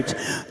church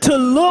to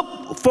look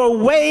for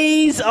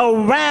ways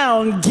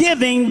around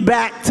giving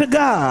back to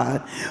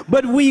God.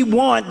 But we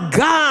want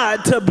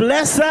God to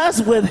bless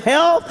us with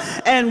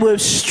health and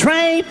with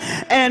strength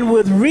and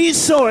with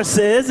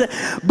resources.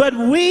 But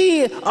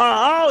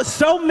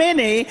so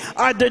many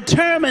are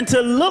determined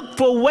to look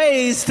for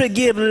ways to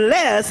give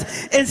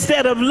less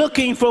instead of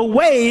looking for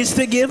ways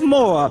to give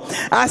more.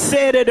 I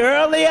said it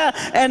earlier,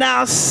 and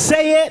I'll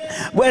say it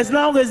as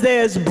long as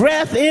there's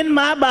breath in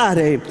my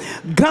body.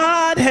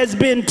 God has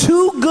been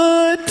too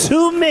good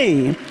to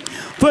me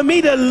for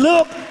me to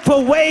look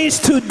for ways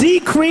to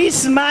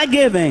decrease my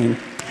giving.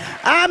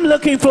 I'm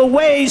looking for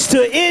ways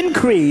to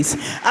increase.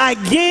 I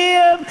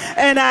give,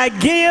 and I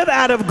give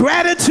out of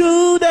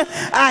gratitude.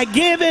 I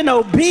give in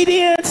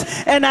obedience,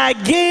 and I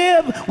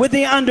give with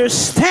the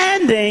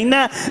understanding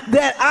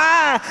that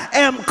I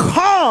am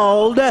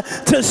called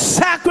to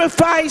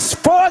sacrifice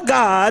for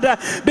God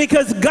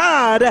because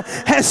God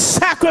has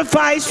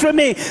sacrificed for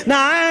me. Now,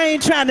 I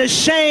ain't trying to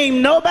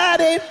shame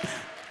nobody.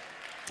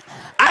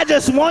 I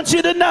just want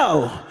you to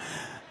know,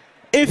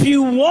 if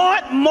you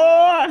want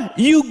more,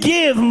 you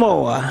give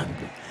more.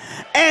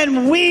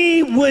 And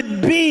we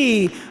would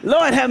be,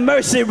 Lord have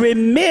mercy,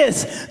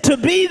 remiss to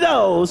be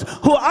those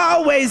who are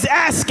always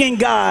asking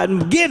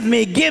God, give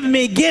me, give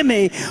me, give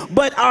me,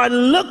 but are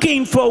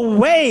looking for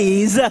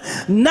ways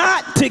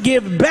not to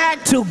give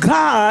back to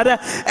God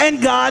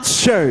and God's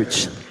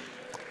church.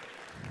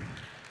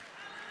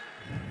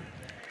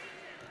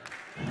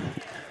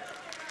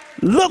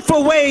 Look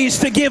for ways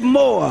to give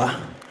more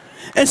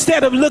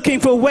instead of looking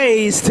for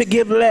ways to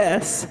give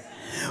less.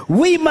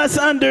 We must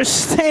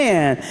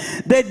understand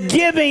that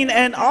giving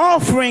an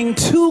offering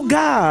to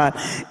God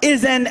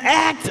is an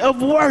act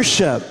of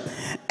worship.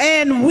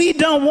 And we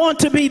don't want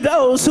to be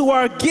those who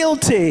are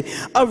guilty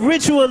of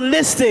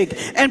ritualistic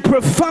and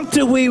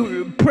perfunctory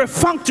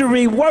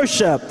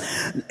worship,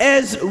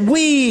 as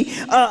we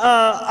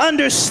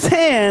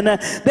understand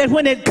that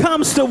when it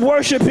comes to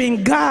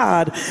worshiping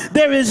God,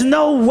 there is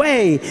no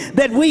way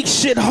that we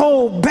should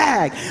hold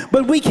back.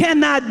 But we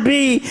cannot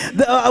be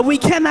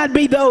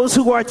those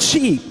who are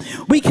cheap.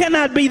 We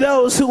cannot be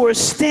those who are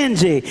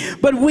stingy.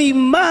 But we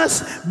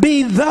must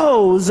be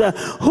those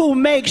who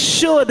make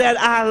sure that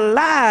our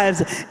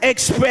lives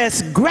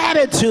express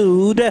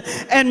gratitude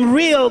and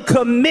real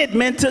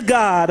commitment to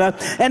God.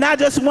 And I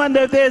just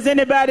wonder if there's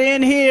anybody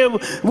in here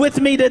with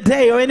me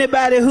today, or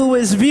anybody who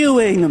is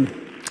viewing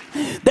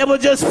that will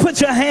just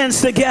put your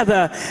hands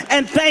together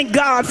and thank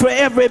God for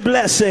every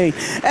blessing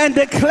and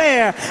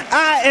declare,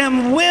 I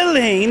am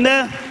willing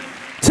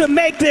to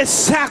make this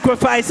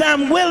sacrifice.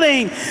 I'm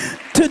willing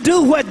to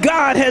do what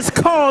God has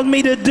called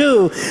me to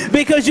do,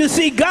 because you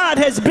see, God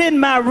has been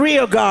my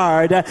rear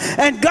guard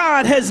and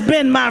God has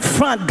been my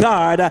front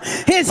guard.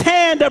 His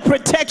hand of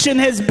protection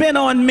has been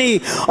on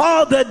me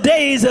all the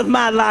days of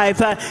my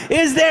life.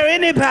 Is there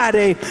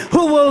anybody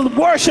who will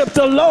worship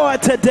the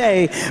Lord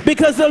today,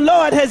 because the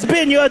Lord has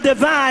been your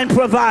divine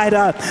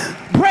provider?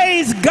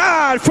 Praise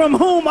God, from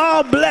whom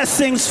all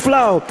blessings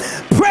flow.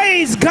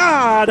 Praise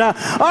God,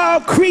 all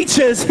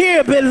creatures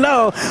here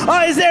below.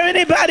 Or is there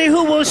anybody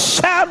who will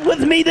shout with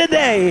me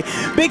today?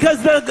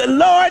 Because the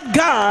Lord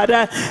God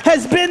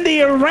has been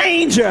the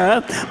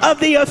arranger of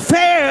the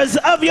affairs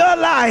of your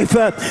life.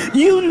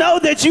 You know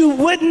that you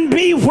wouldn't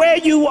be where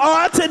you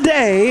are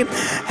today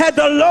had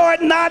the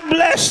Lord not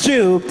blessed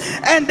you.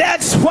 And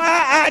that's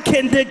why I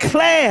can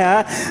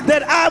declare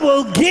that I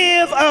will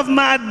give of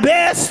my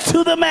best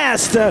to the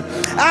Master.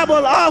 I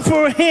will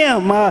offer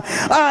him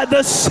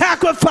the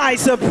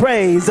sacrifice of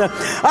praise.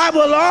 I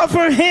will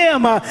offer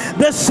him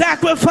the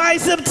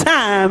sacrifice of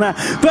time.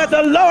 But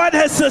the Lord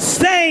has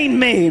sustained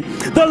me.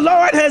 The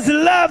Lord has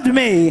loved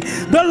me.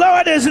 The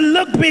Lord has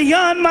looked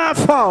beyond my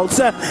faults,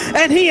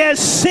 and he has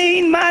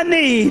seen my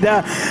need.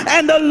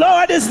 And the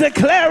Lord is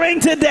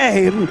declaring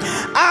today,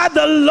 I,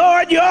 the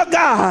Lord your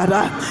God,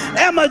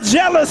 am a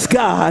jealous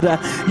God.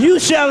 You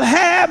shall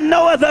have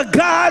no other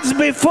gods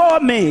before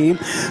me.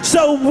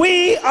 So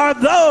we are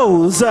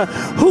those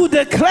who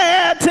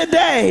declare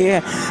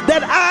today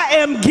that I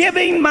am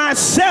giving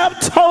myself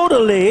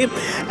totally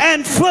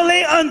and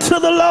fully unto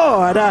the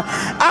Lord.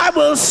 I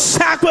will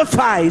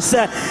sacrifice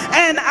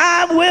and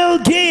I will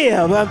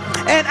give,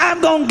 and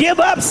I'm going to give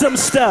up some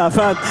stuff.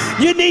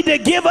 You need to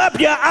give up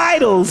your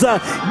idols,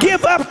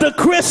 give up the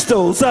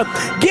crystals,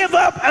 give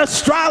up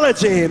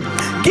astrology,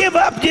 give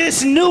up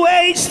this new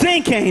age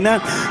thinking,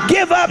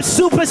 give up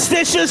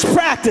superstitious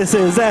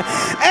practices,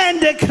 and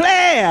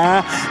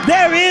declare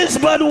there is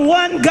but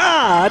one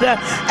God,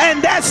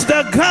 and that's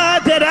the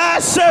God that I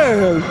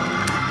serve.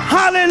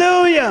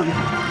 Hallelujah.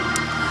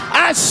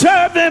 I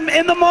serve him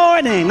in the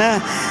morning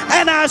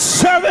and I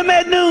serve him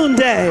at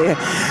noonday.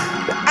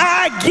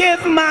 I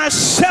give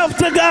myself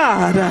to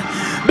God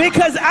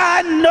because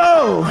I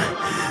know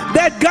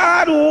that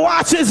God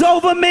watches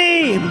over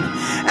me,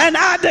 and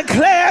I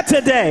declare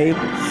today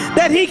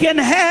that he can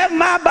have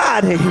my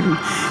body,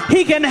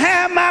 he can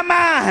have my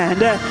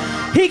mind,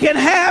 he can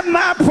have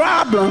my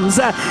problems,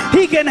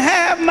 he can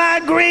have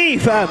my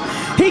grief,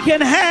 he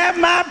can have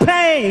my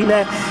pain,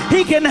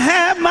 he can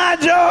have my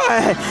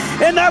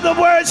joy. In other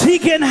words, he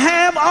can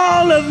have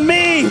all of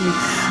me.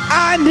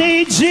 I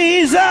need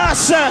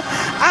Jesus.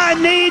 I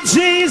need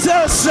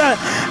Jesus.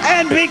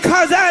 And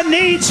because I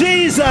need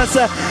Jesus,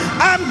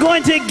 I'm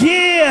going to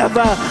give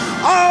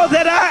all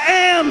that I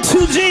am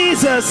to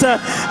Jesus.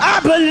 I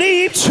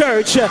believe,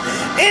 church,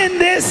 in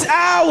this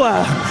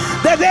hour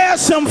that there are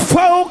some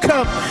folk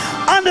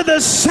under the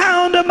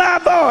sound of my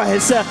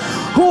voice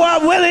who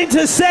are willing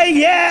to say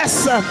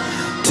yes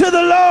to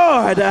the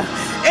Lord.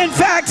 In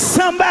fact,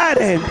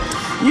 somebody,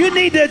 you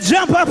need to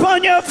jump up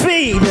on your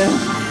feet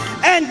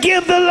and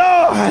give the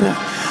Lord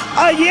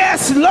a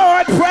yes,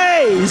 Lord,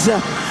 praise.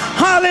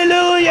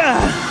 Hallelujah.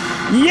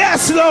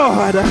 Yes,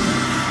 Lord,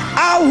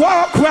 I'll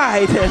walk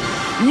right.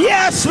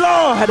 Yes,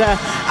 Lord,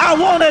 I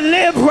want to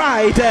live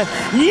right.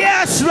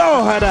 Yes,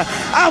 Lord,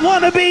 I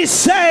want to be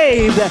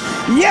saved.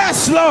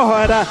 Yes,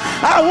 Lord,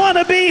 I want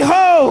to be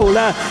whole.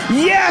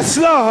 Yes,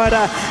 Lord,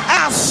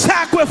 I'll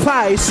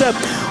sacrifice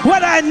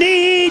what I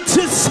need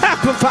to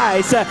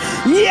sacrifice.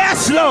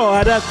 Yes,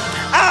 Lord,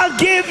 I'll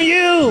give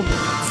you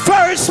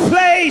first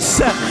place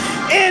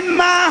in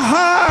my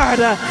heart.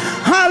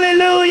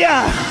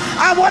 Hallelujah.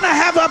 I want to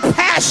have a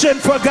passion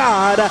for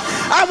God.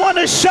 I want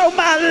to show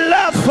my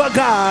love for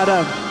God.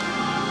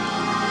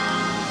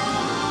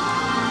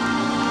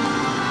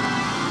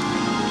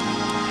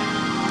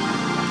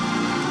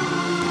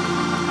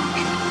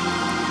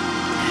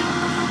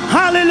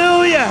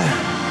 Hallelujah.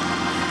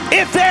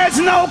 If there's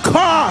no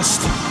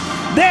cost,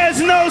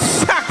 there's no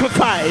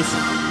sacrifice.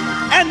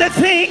 And the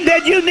thing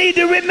that you need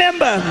to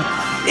remember,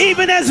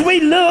 even as we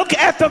look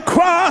at the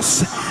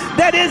cross,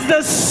 that is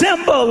the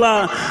symbol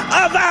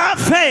of our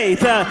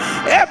faith.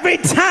 Every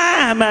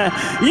time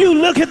you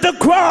look at the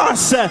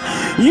cross,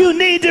 you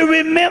need to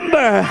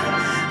remember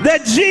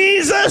that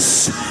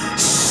Jesus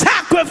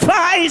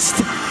sacrificed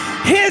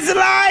his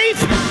life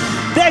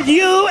that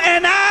you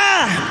and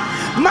I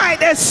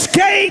might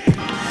escape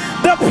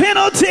the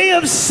penalty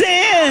of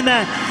sin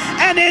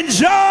and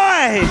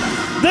enjoy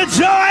the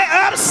joy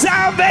of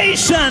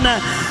salvation.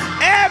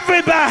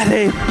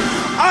 Everybody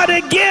ought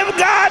to give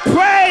God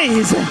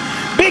praise,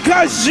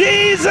 because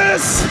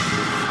Jesus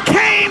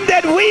came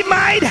that we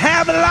might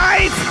have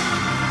life.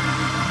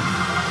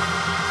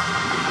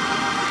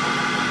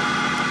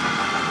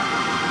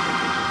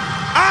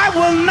 I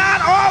will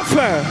not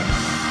offer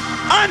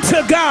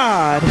unto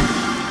God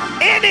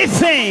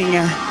anything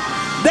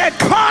that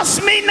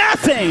costs me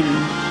nothing.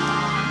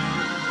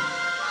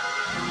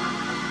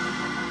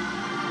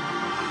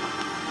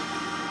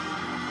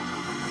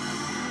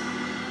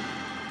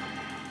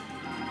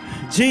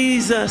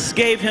 Jesus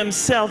gave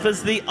himself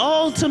as the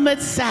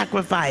ultimate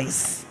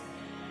sacrifice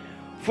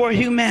for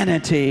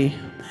humanity.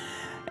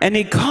 And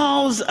he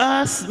calls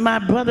us, my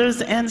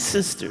brothers and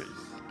sisters,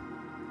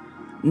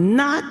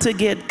 not to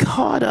get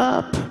caught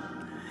up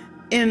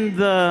in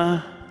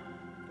the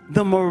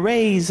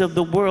mores of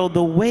the world,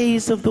 the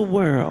ways of the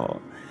world,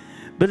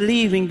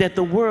 believing that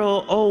the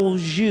world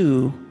owes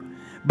you,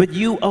 but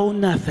you owe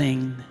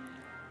nothing.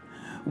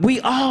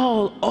 We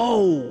all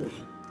owe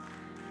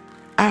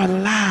our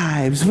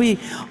lives. We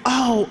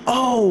all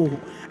owe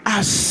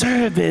our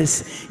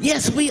service.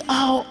 Yes, we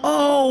all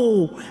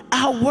owe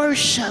our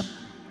worship.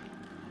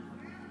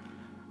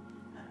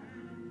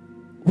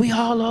 We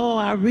all owe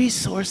our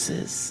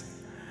resources.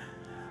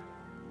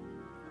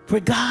 For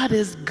God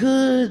is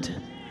good.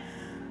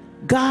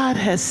 God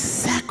has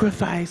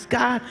sacrificed.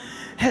 God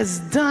has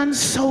done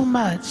so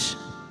much.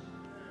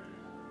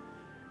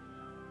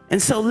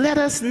 And so let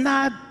us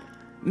not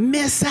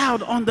miss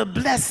out on the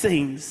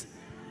blessings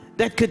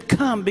that could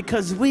come,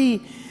 because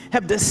we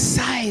have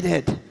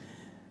decided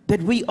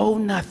that we owe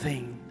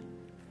nothing.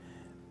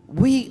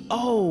 We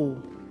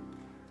owe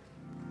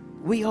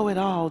it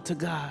all to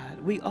God.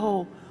 We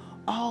owe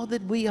all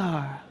that we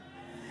are.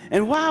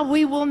 And while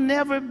we will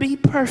never be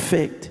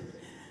perfect,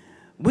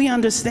 we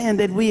understand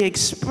that we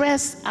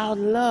express our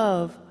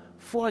love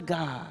for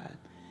God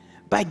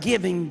by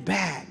giving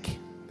back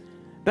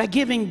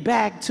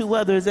to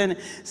others. And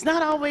it's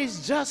not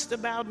always just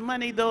about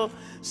money, though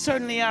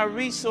certainly our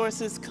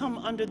resources come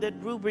under that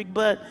rubric,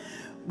 but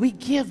we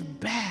give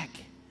back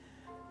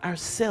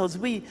ourselves.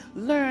 We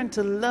learn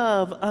to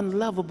love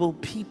unlovable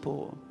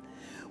people.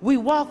 We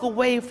walk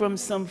away from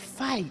some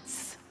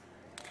fights.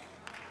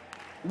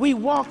 We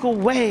walk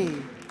away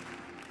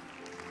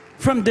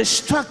from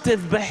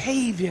destructive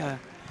behavior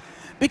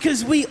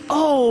because we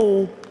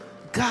owe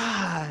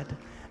God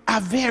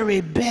our very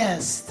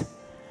best.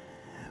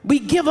 We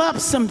give up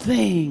some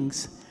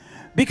things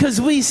because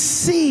we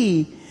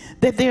see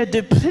that they're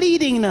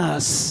depleting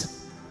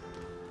us.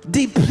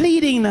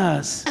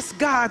 Ask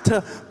God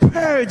to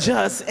purge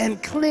us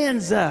and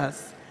cleanse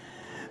us,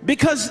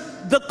 because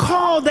the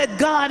call that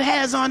God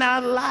has on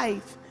our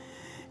life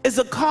is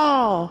a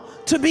call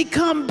to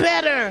become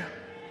better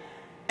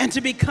and to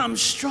become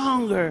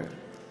stronger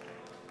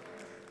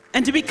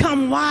and to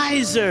become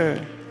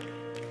wiser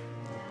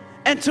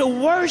and to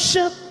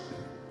worship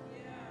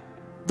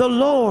the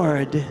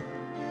Lord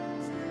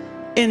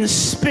in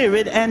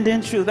spirit and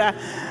in truth. I'm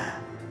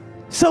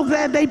so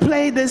glad they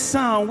played this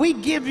song. We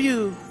give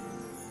you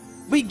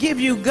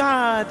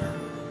God.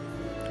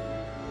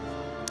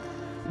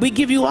 We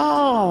give you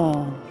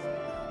all.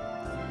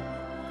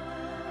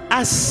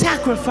 I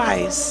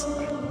sacrifice.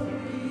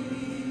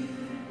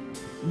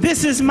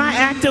 This is my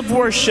act of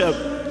worship.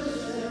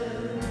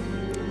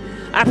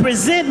 I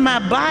present my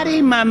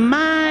body, my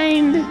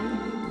mind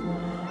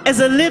as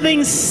a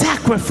living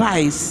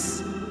sacrifice.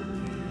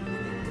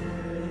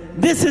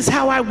 This is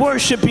how I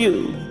worship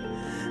you.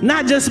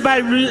 Not just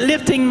by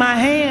lifting my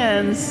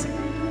hands,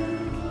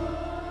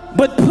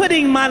 but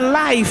putting my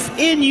life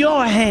in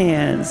your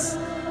hands.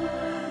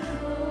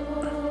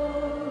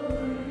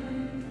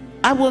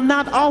 I will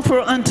not offer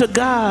unto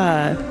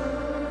God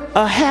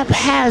a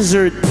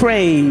haphazard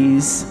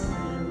praise,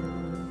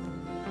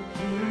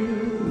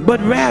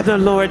 but rather,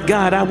 Lord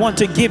God, I want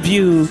to give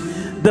you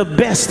the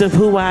best of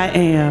who I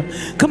am.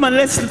 Come on,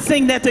 let's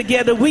sing that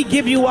together. We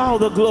give you all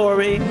the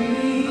glory.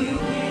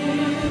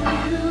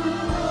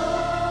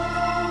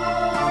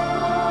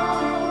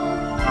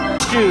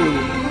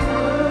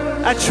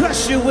 I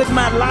trust you with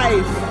my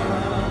life.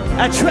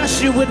 I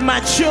trust you with my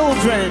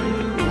children.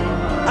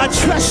 I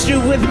trust you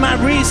with my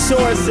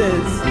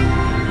resources.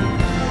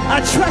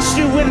 I trust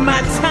you with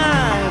my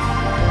time.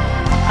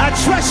 I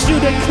trust you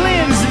to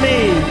cleanse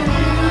me.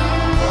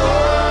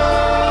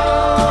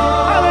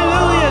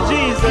 Hallelujah,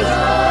 Jesus.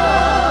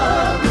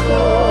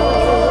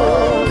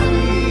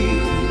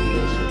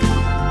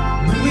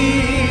 We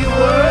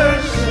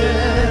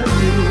worship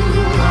you,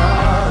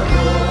 our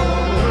Lord.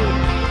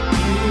 You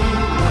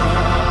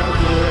are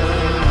worthy.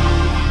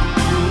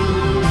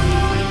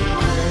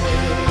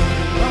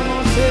 Come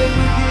on, say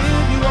we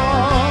give you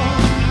all.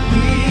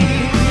 We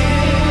give you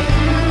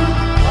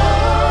all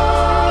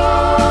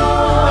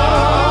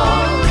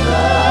the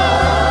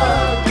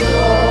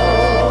glory.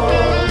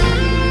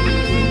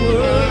 We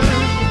worship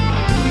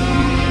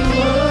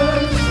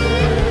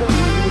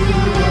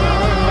you, our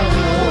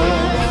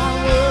Lord.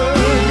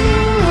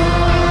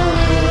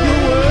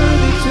 You're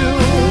worthy too.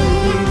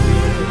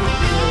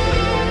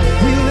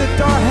 We lift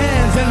our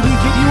hands and we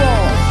give you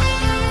all.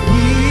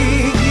 We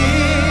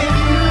give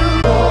you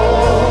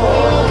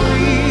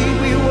glory.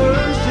 We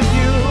worship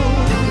you.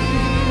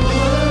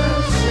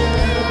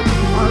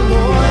 Our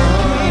Lord,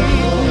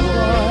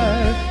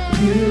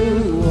 you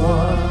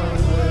are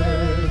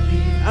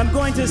worthy. I'm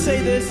going to say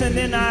this and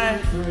then I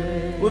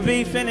will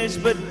be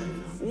finished, but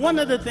one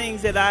of the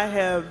things that I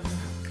have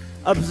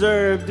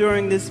observed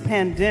during this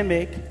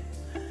pandemic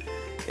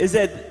is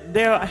that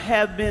there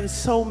have been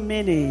so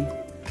many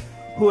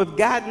who have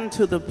gotten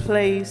to the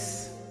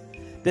place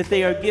that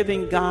they are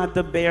giving God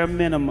the bare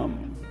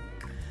minimum.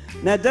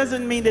 Now, it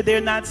doesn't mean that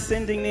they're not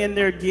sending in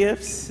their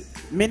gifts.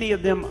 Many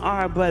of them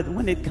are, but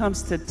when it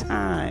comes to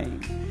time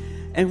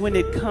and when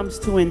it comes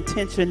to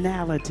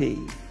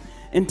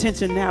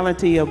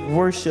intentionality of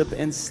worship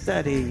and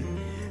study,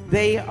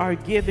 they are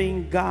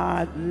giving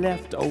God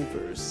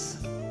leftovers.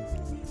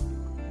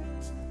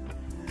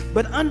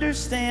 But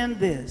understand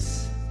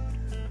this,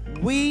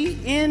 we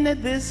in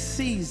this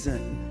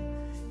season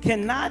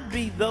cannot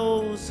be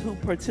those who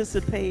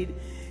participate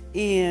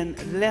in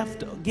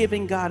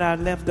giving God our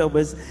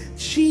leftovers.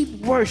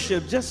 Cheap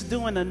worship, just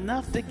doing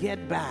enough to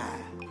get by.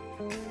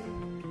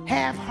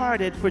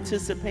 Half-hearted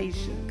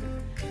participation,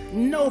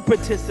 no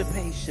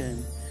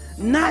participation,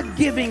 not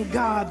giving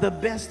God the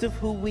best of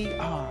who we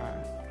are.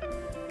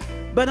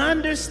 But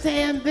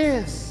understand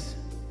this,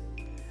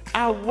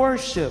 our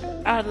worship,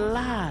 our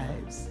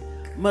lives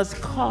must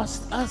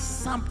cost us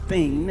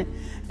something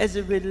as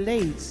it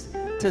relates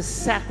to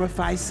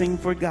sacrificing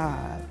for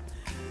God.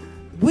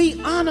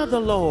 We honor the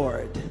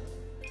Lord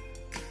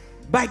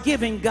by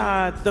giving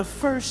God the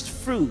first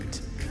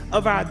fruit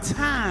of our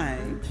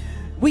time.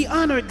 We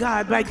honor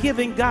God by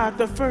giving God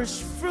the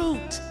first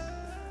fruit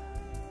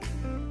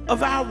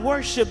of our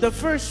worship, the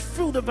first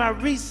fruit of our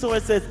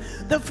resources,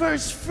 the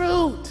first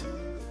fruit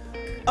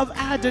of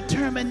our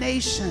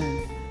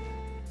determination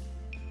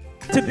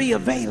to be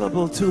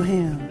available to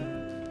Him.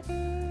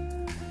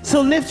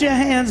 So lift your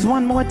hands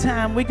one more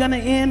time. We're going to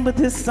end with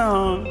this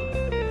song.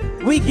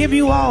 We give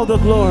you all the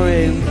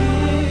glory.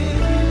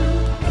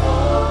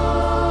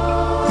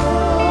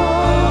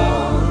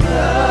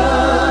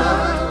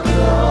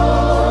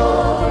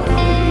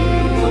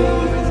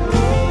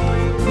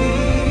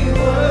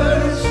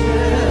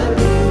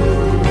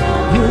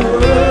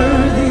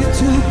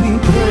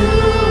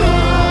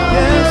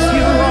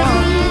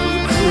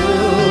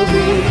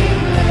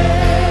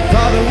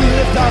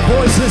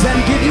 Voices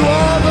and give you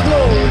all the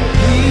glory. We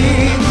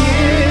give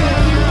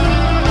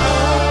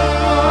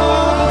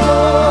all the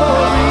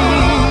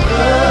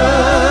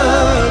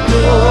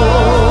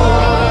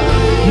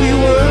glory. We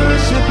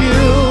worship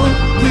you.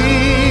 We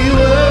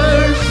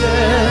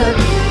worship.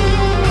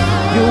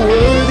 You're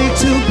worthy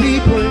to be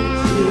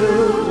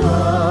praised.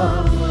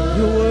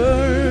 You're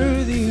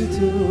worthy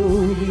to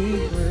be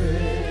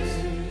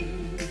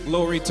praised.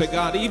 Glory to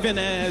God. Even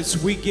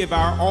as we give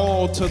our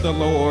all to the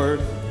Lord,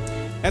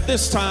 at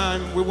this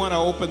time, we want to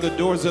open the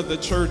doors of the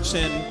church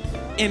and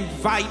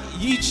invite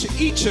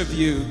each of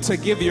you to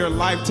give your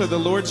life to the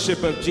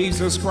Lordship of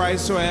Jesus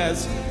Christ. So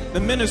as the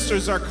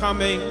ministers are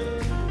coming,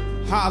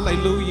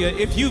 hallelujah,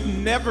 if you've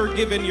never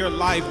given your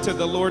life to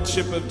the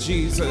Lordship of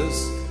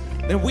Jesus,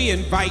 then we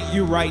invite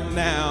you right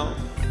now.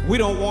 We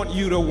don't want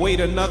you to wait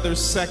another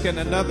second,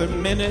 another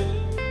minute.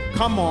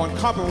 Come on,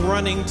 come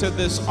running to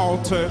this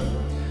altar.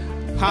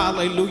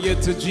 Hallelujah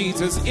to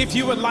Jesus. If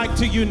you would like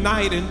to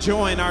unite and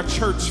join our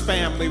church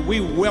family, we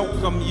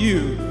welcome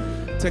you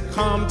to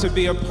come to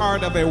be a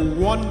part of a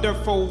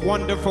wonderful,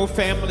 wonderful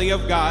family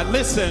of God.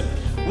 Listen,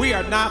 we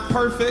are not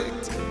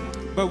perfect,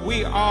 but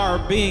we are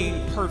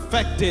being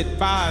perfected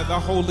by the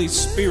Holy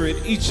Spirit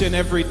each and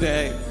every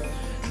day.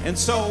 And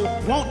so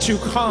won't you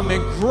come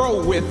and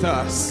grow with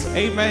us?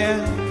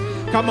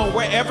 Amen. Come on,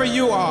 wherever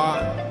you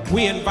are,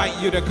 we invite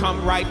you to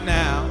come right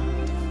now.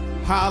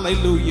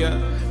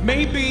 Hallelujah.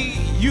 Maybe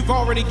you've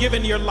already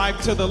given your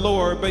life to the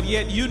Lord, but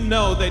yet you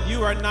know that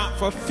you are not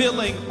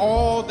fulfilling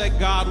all that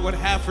God would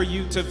have for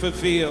you to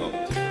fulfill.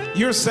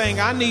 You're saying,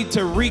 I need to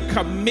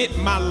recommit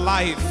my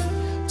life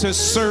to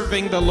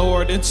serving the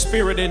Lord in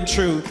spirit and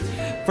truth.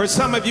 For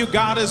some of you,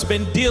 God has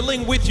been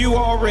dealing with you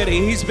already.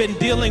 He's been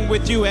dealing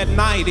with you at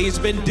night. He's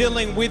been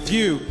dealing with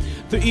you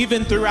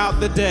even throughout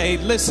the day.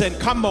 Listen,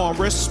 come on,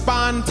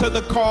 respond to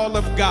the call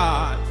of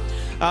God.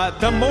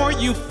 The more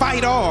you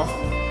fight off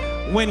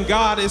when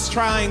God is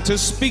trying to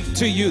speak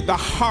to you, the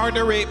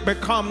harder it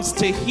becomes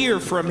to hear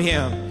from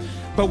Him.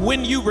 But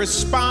when you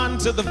respond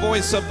to the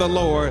voice of the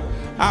Lord,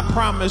 I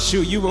promise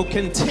you, you will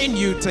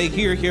continue to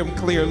hear Him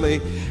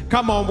clearly.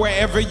 Come on,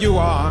 wherever you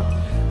are.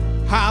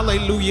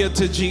 Hallelujah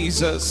to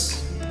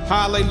Jesus.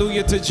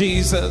 Hallelujah to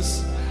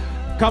Jesus.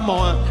 Come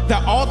on,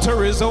 the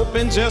altar is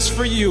open just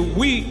for you.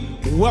 We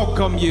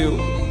welcome you.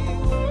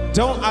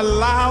 Don't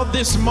allow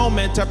this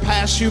moment to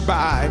pass you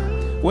by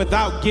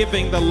without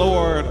giving the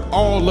Lord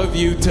all of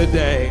you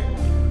today.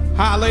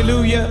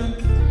 Hallelujah.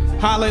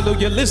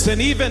 Hallelujah.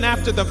 Listen, even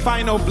after the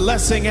final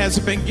blessing has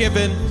been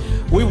given,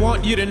 we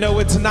want you to know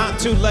it's not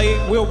too late.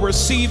 We'll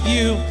receive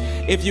you.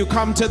 If you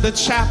come to the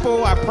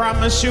chapel, I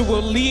promise you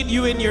we'll lead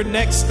you in your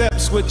next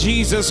steps with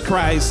Jesus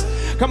Christ.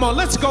 Come on,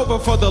 let's go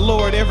before the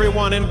Lord,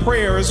 everyone, in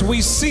prayer as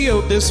we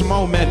seal this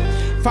moment.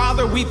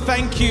 Father, we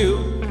thank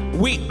you.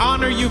 We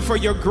honor you for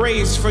your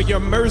grace, for your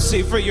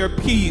mercy, for your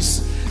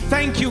peace.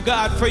 Thank you,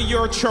 God, for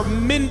your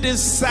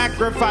tremendous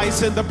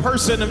sacrifice in the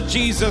person of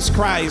Jesus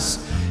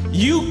Christ.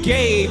 You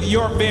gave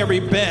your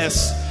very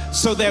best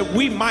so that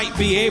we might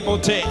be able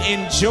to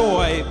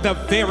enjoy the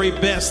very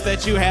best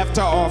that you have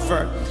to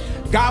offer.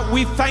 God,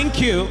 we thank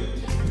you.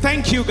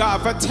 Thank you,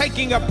 God, for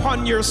taking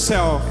upon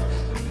yourself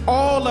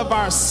all of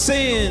our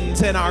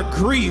sins and our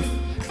grief.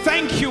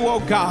 Thank you, oh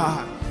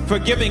God, for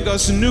giving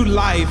us new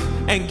life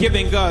and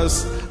giving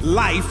us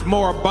life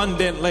more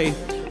abundantly.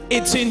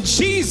 It's in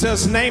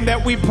Jesus' name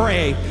that we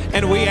pray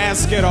and we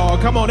ask it all.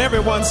 Come on,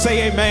 everyone,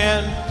 say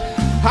amen.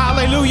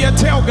 Hallelujah.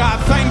 Tell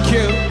God, thank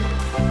you.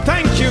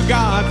 Thank you,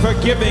 God, for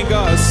giving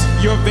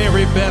us your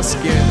very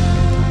best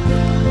gift.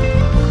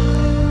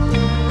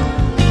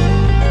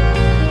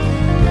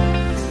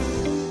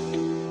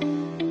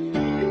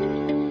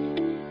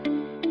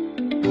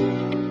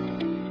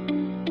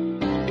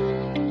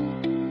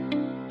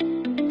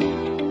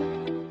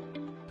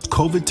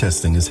 COVID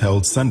testing is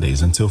held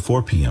Sundays until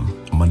 4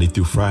 p.m., Monday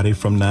through Friday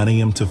from 9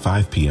 a.m. to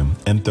 5 p.m.,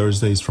 and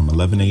Thursdays from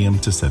 11 a.m.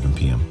 to 7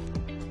 p.m.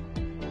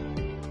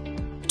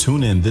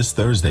 Tune in this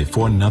Thursday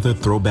for another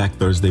Throwback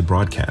Thursday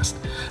broadcast.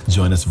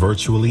 Join us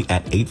virtually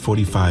at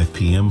 8:45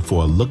 p.m.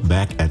 for a look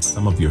back at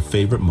some of your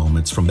favorite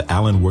moments from the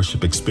Allen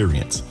Worship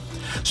Experience.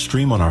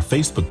 Stream on our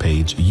Facebook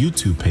page,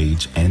 YouTube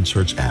page, and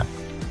church app.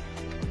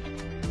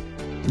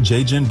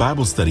 JGen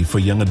Bible Study for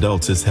Young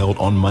Adults is held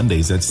on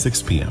Mondays at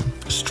 6 p.m.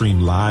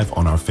 Stream live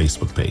on our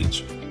Facebook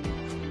page.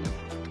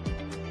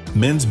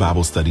 Men's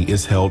Bible Study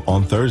is held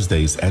on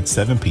Thursdays at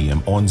 7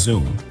 p.m. on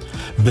Zoom.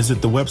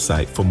 Visit the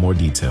website for more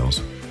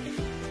details.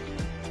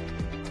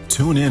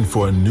 Tune in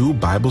for a new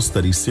Bible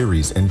study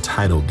series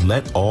entitled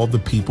Let All the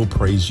People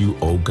Praise You,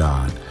 O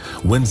God,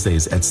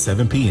 Wednesdays at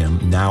 7 p.m.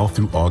 now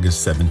through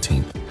August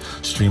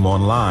 17th. Stream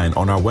online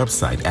on our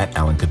website at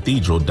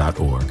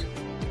allencathedral.org.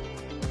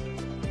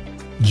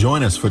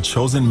 Join us for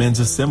Chosen Men's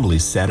Assembly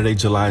Saturday,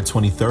 July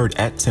 23rd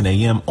at 10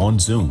 a.m. on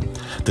Zoom.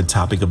 The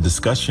topic of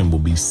discussion will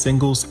be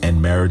singles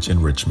and marriage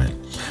enrichment.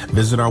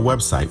 Visit our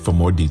website for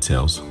more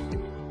details.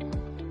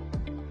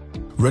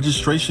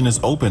 Registration is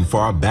open for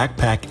our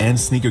backpack and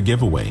sneaker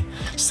giveaway.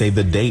 Save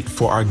the date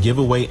for our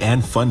giveaway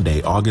and fun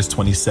day, August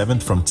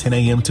 27th from 10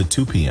 a.m. to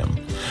 2 p.m.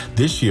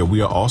 This year, we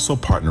are also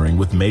partnering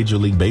with Major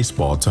League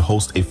Baseball to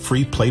host a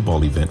free play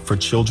ball event for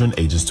children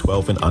ages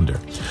 12 and under.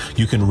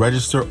 You can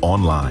register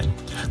online.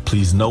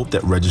 Please note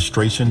that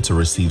registration to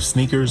receive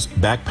sneakers,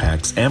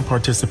 backpacks, and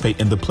participate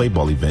in the play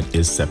ball event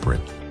is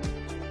separate.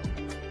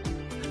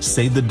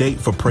 Save the date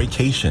for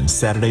Praycation,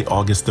 Saturday,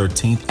 August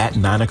 13th at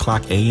 9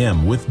 o'clock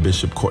a.m. with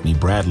Bishop Courtney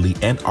Bradley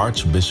and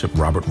Archbishop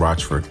Robert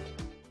Rochford.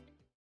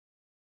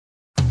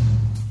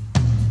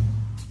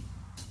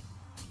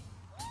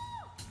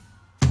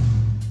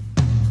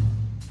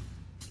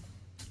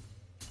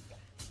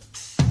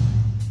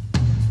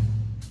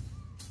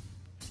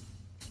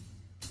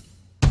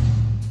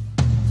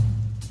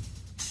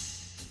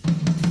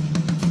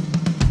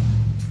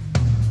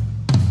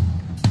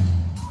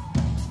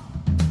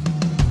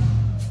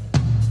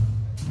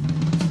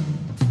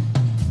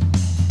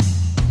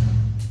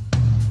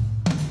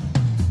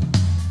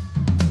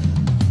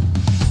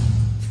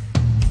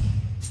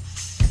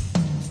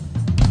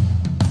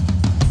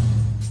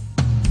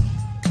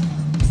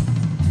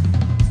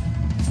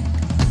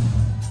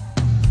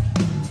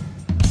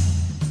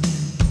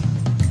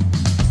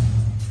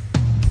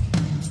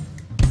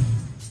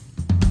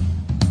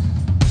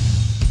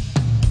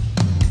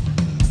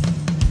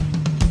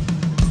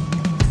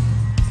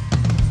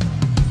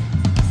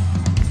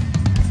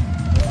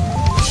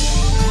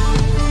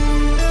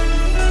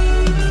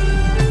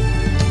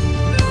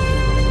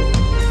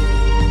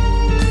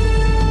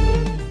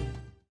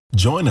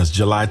 Join us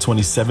July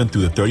 27th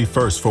through the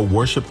 31st for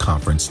Worship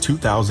Conference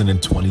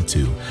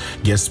 2022.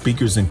 Guest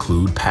speakers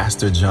include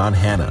Pastor John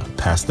Hanna,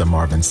 Pastor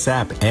Marvin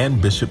Sapp, and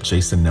Bishop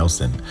Jason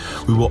Nelson.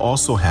 We will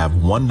also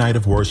have one night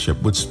of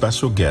worship with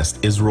special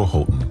guest Israel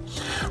Houghton.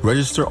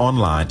 Register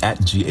online at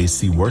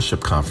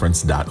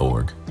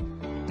gacworshipconference.org.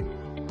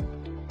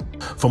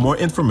 For more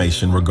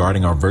information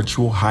regarding our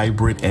virtual,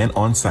 hybrid, and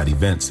on-site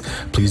events,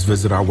 please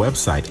visit our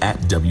website at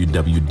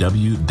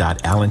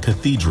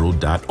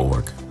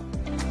www.allencathedral.org.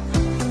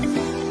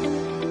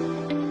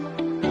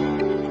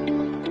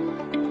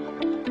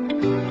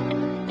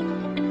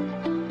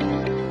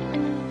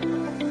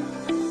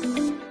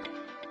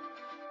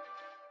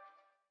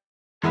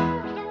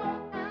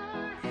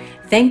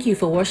 Thank you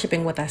for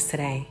worshiping with us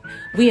today.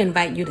 We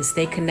invite you to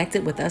stay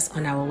connected with us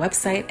on our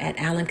website at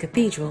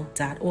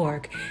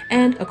allencathedral.org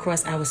and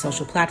across our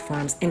social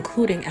platforms,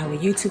 including our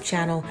YouTube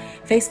channel,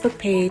 Facebook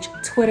page,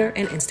 Twitter,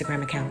 and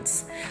Instagram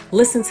accounts.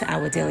 Listen to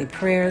our daily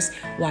prayers,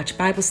 watch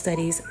Bible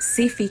studies,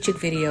 see featured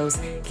videos,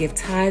 give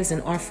tithes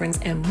and offerings,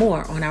 and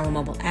more on our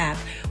mobile app,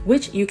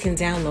 which you can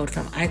download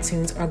from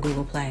iTunes or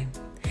Google Play.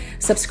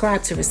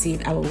 Subscribe to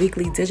receive our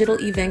weekly digital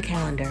event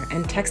calendar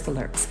and text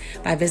alerts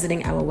by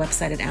visiting our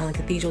website at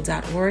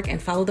allencathedral.org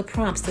and follow the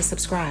prompts to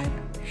subscribe.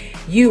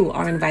 You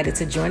are invited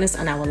to join us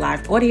on our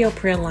live audio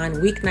prayer line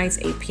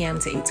weeknights 8 p.m.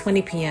 to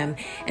 8:20 p.m.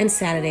 and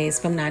Saturdays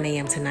from 9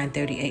 a.m. to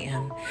 9:30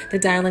 a.m. The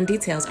dial-in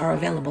details are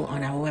available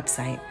on our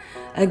website.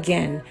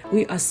 Again,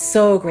 we are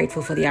so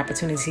grateful for the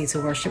opportunity to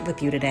worship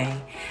with you today.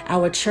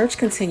 Our church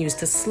continues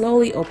to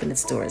slowly open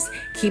its doors,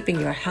 keeping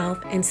your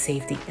health and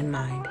safety in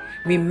mind.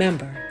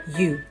 Remember,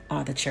 you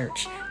are the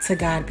church. To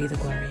God be the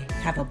glory.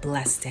 Have a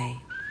blessed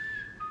day.